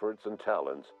considerable efforts and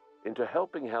talents into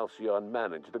helping Halcyon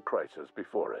manage the crisis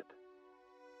before it.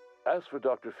 As for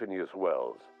Dr. Phineas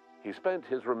Wells, he spent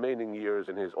his remaining years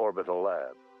in his orbital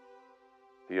lab.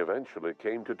 He eventually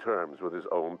came to terms with his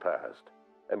own past,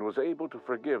 and was able to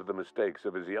forgive the mistakes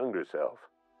of his younger self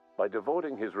by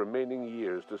devoting his remaining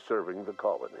years to serving the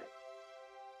colony.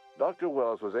 Dr.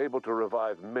 Wells was able to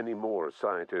revive many more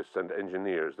scientists and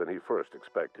engineers than he first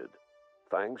expected,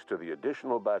 thanks to the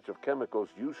additional batch of chemicals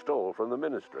you stole from the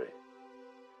Ministry.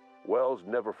 Wells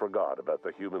never forgot about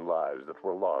the human lives that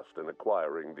were lost in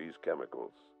acquiring these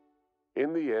chemicals.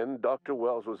 In the end, Dr.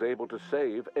 Wells was able to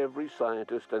save every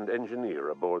scientist and engineer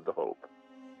aboard the Hope.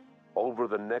 Over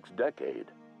the next decade,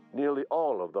 nearly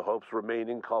all of the Hope's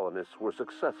remaining colonists were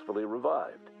successfully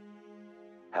revived.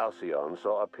 Halcyon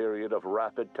saw a period of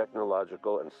rapid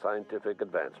technological and scientific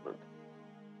advancement.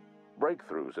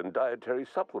 Breakthroughs in dietary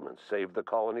supplements saved the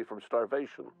colony from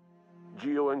starvation.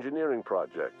 Geoengineering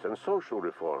projects and social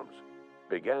reforms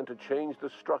began to change the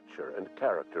structure and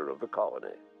character of the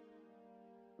colony.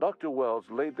 Dr. Wells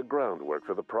laid the groundwork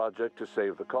for the project to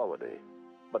save the colony,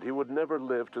 but he would never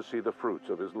live to see the fruits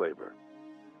of his labor.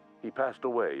 He passed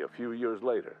away a few years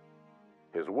later.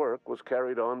 His work was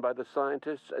carried on by the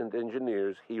scientists and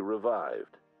engineers he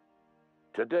revived.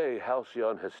 Today,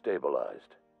 Halcyon has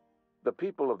stabilized. The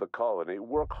people of the colony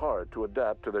work hard to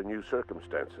adapt to their new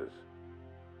circumstances.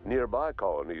 Nearby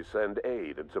colonies send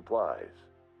aid and supplies.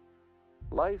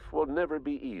 Life will never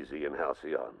be easy in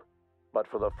Halcyon, but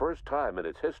for the first time in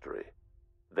its history,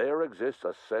 there exists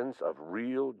a sense of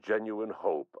real, genuine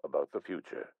hope about the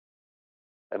future.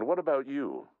 And what about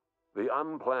you? The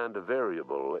unplanned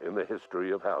variable in the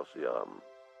history of Halcyon.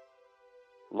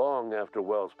 Long after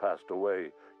Wells passed away,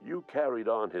 you carried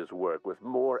on his work with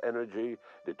more energy,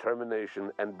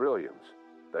 determination, and brilliance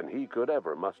than he could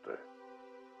ever muster.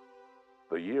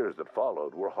 The years that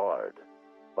followed were hard,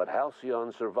 but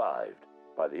Halcyon survived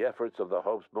by the efforts of the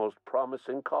Hope's most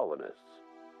promising colonists,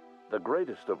 the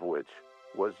greatest of which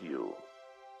was you.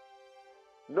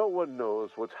 No one knows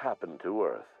what's happened to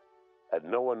Earth, and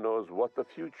no one knows what the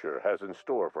future has in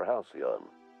store for Halcyon.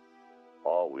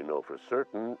 All we know for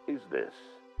certain is this: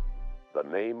 the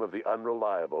name of the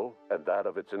Unreliable and that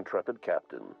of its intrepid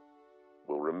captain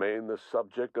will remain the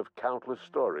subject of countless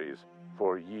stories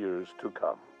for years to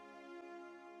come.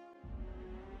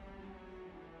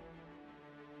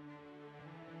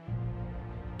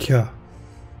 Tja.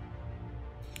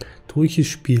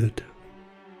 Durchgespielt.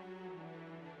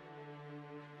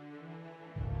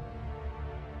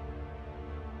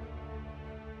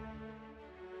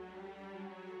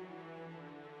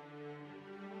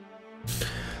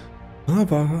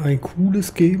 War ein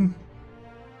cooles Game.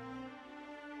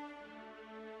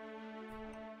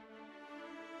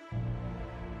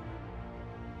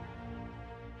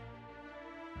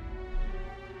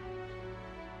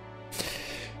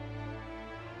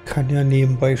 Kann ja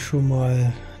nebenbei schon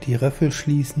mal die Raffel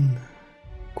schließen.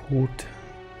 Code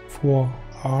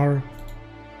 4R.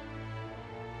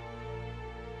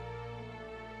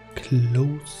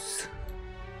 Close.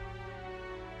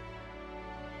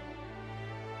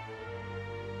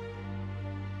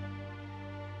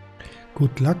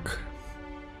 Good luck.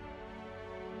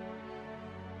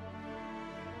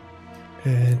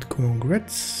 And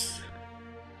congrats.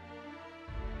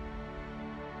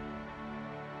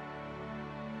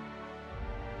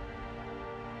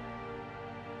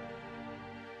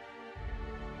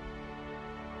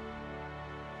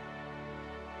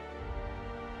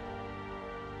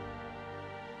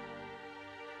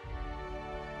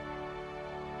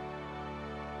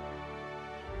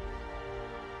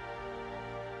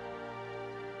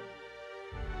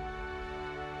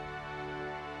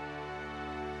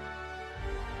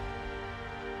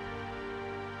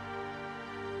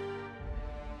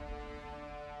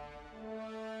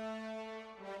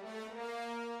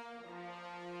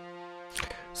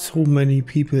 So many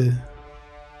people.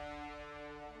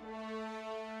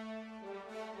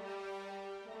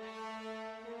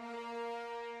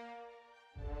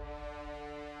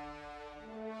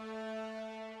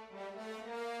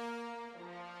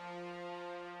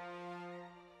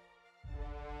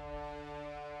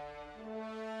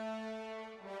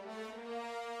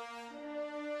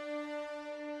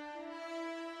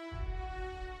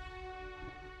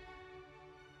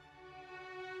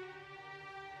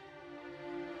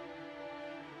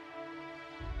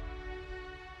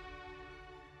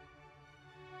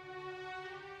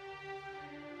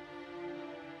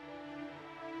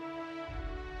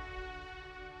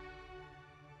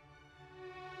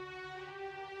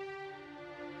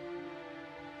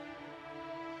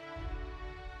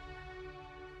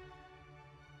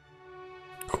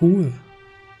 Cool.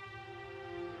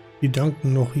 Die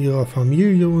danken noch ihrer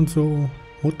Familie und so.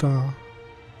 Mutter.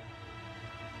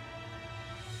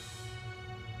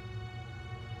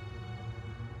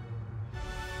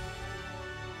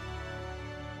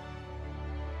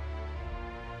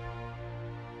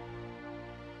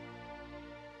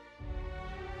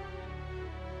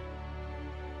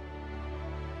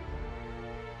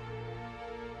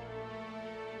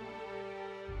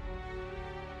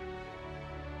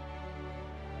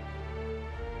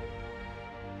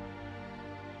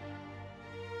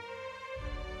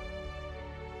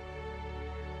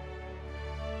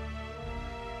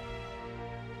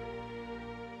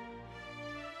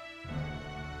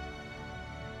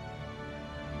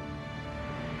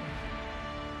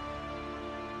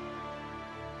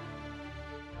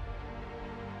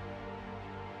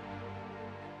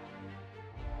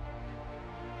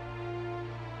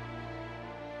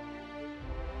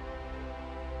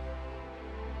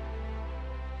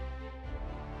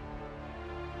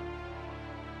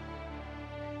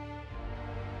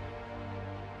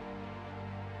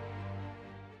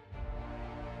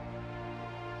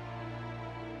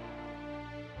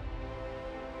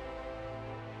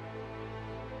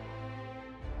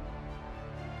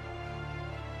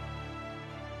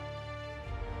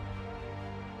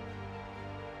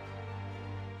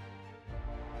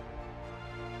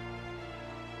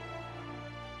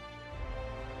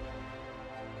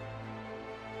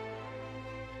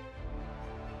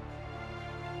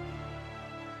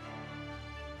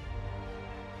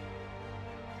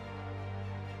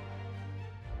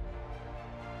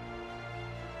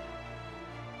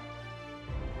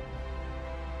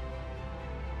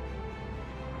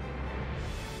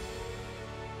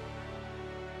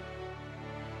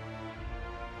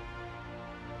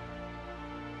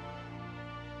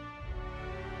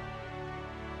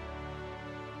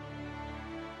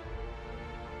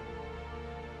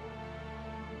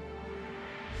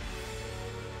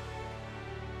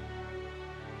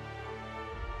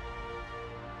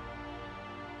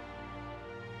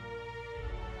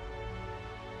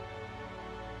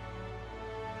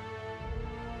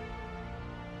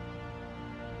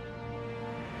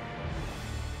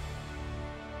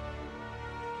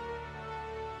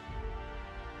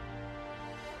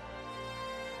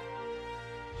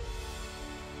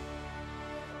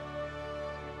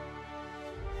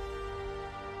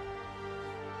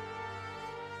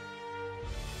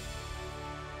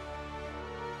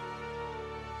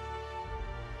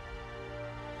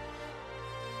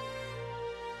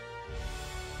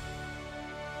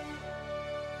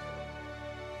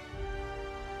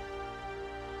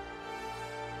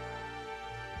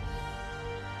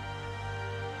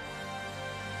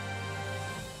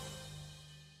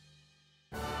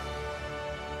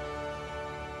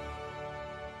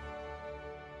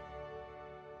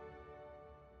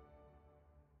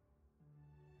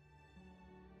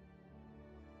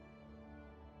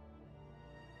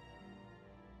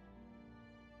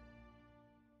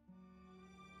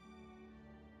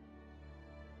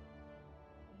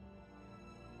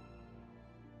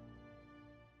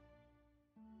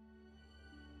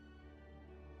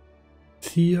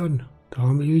 Sieh an, da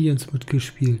haben Aliens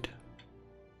mitgespielt.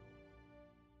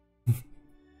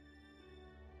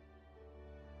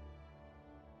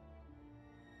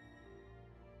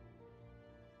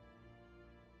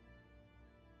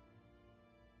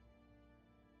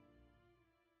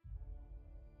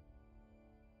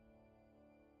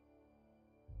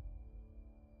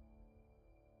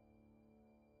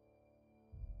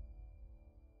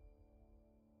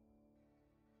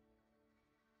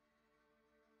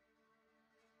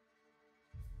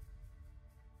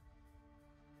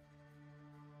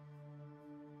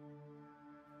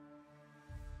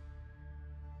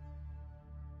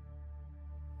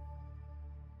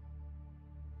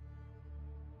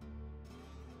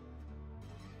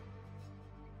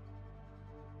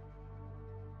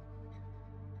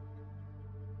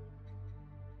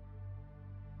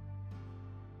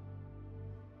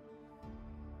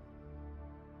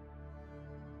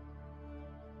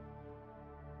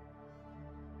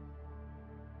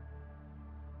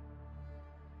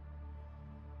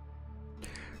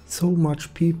 So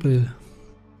much people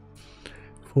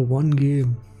for one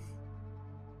game.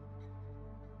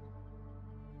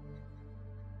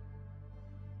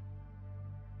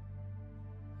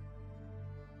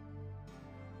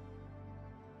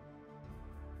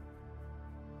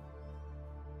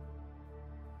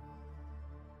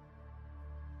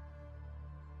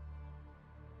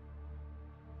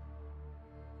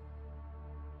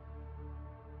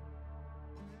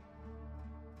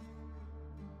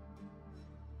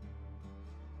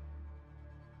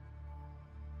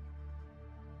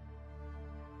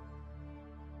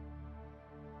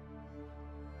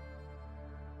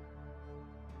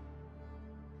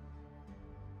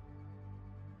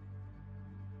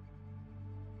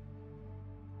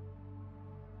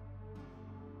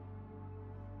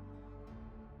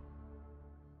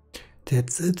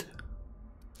 That's it.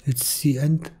 It's the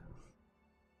end.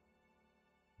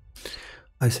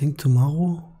 I think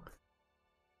tomorrow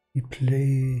we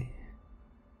play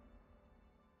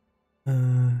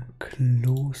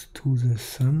Close to the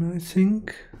Sun, I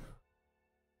think.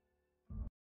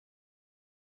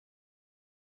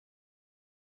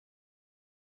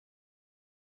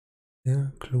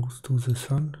 Yeah, Close to the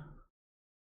Sun.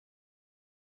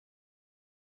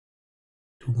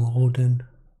 Tomorrow then.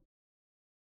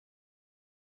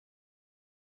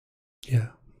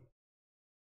 Yeah.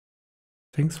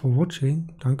 Thanks for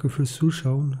watching. Danke fürs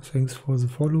Zuschauen. Thanks for the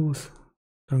follows.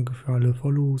 Danke für alle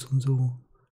Follows und so.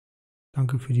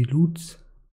 Danke für die Loots.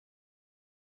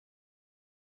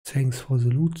 Thanks for the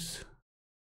Loots.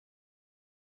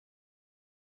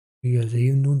 Wir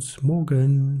sehen uns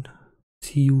morgen.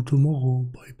 See you tomorrow.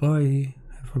 Bye bye.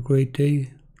 Have a great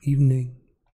day, evening.